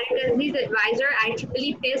Dr. Tariq Aziz, Advisor,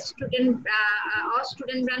 IEEE PACE AUST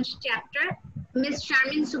Student Branch Chapter. Ms.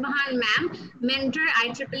 Sharmin Subhan, Ma'am, Mentor,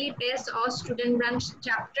 IEEE PACE AUST Student Branch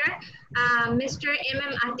Chapter. Mr.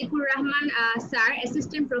 M.M. Atikur Rahman, Sir,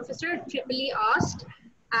 Assistant Professor, IEEE AUST.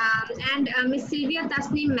 And Ms. Sylvia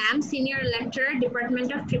Tasneem, Ma'am, Senior Lecturer, Department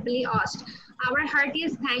of IEEE AUST. Our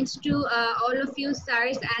heartiest thanks to all of you,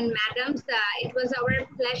 sirs and madams. It was our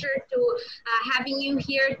pleasure to having you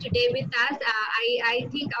here today with us. I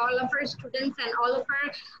think all of our students and all of our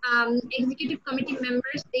executive committee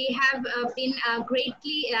members, they have been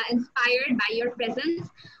greatly inspired by your presence.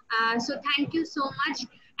 So thank you so much.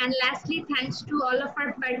 And lastly, thanks to all of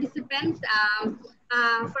our participants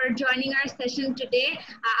for joining our session today.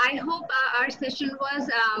 I hope our session was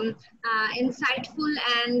insightful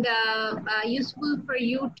and useful for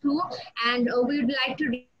you too. And we would like to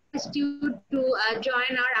request you to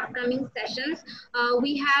join our upcoming sessions.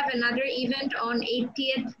 We have another event on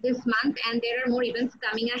 80th this month, and there are more events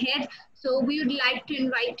coming ahead. So we would like to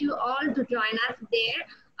invite you all to join us there.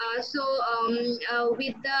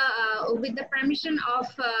 With the permission of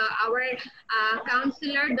our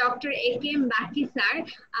counselor, Dr. A.K. Mbaki, sir,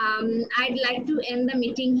 I'd like to end the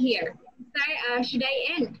meeting here. Sir, should I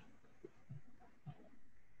end?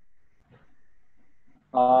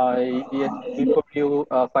 Yes, before you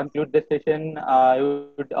conclude the session, I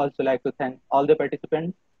would also like to thank all the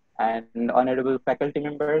participants and honorable faculty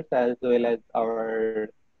members as well as our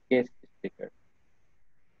guest speaker.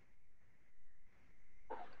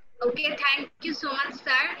 Okay, thank you so much,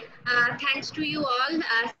 sir. Thanks to you all.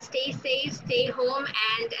 Stay safe, stay home,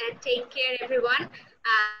 and take care, everyone.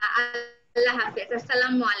 Allah Hafiz.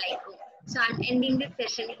 Assalamu alaikum. So I'm ending this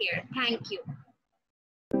session here. Thank you.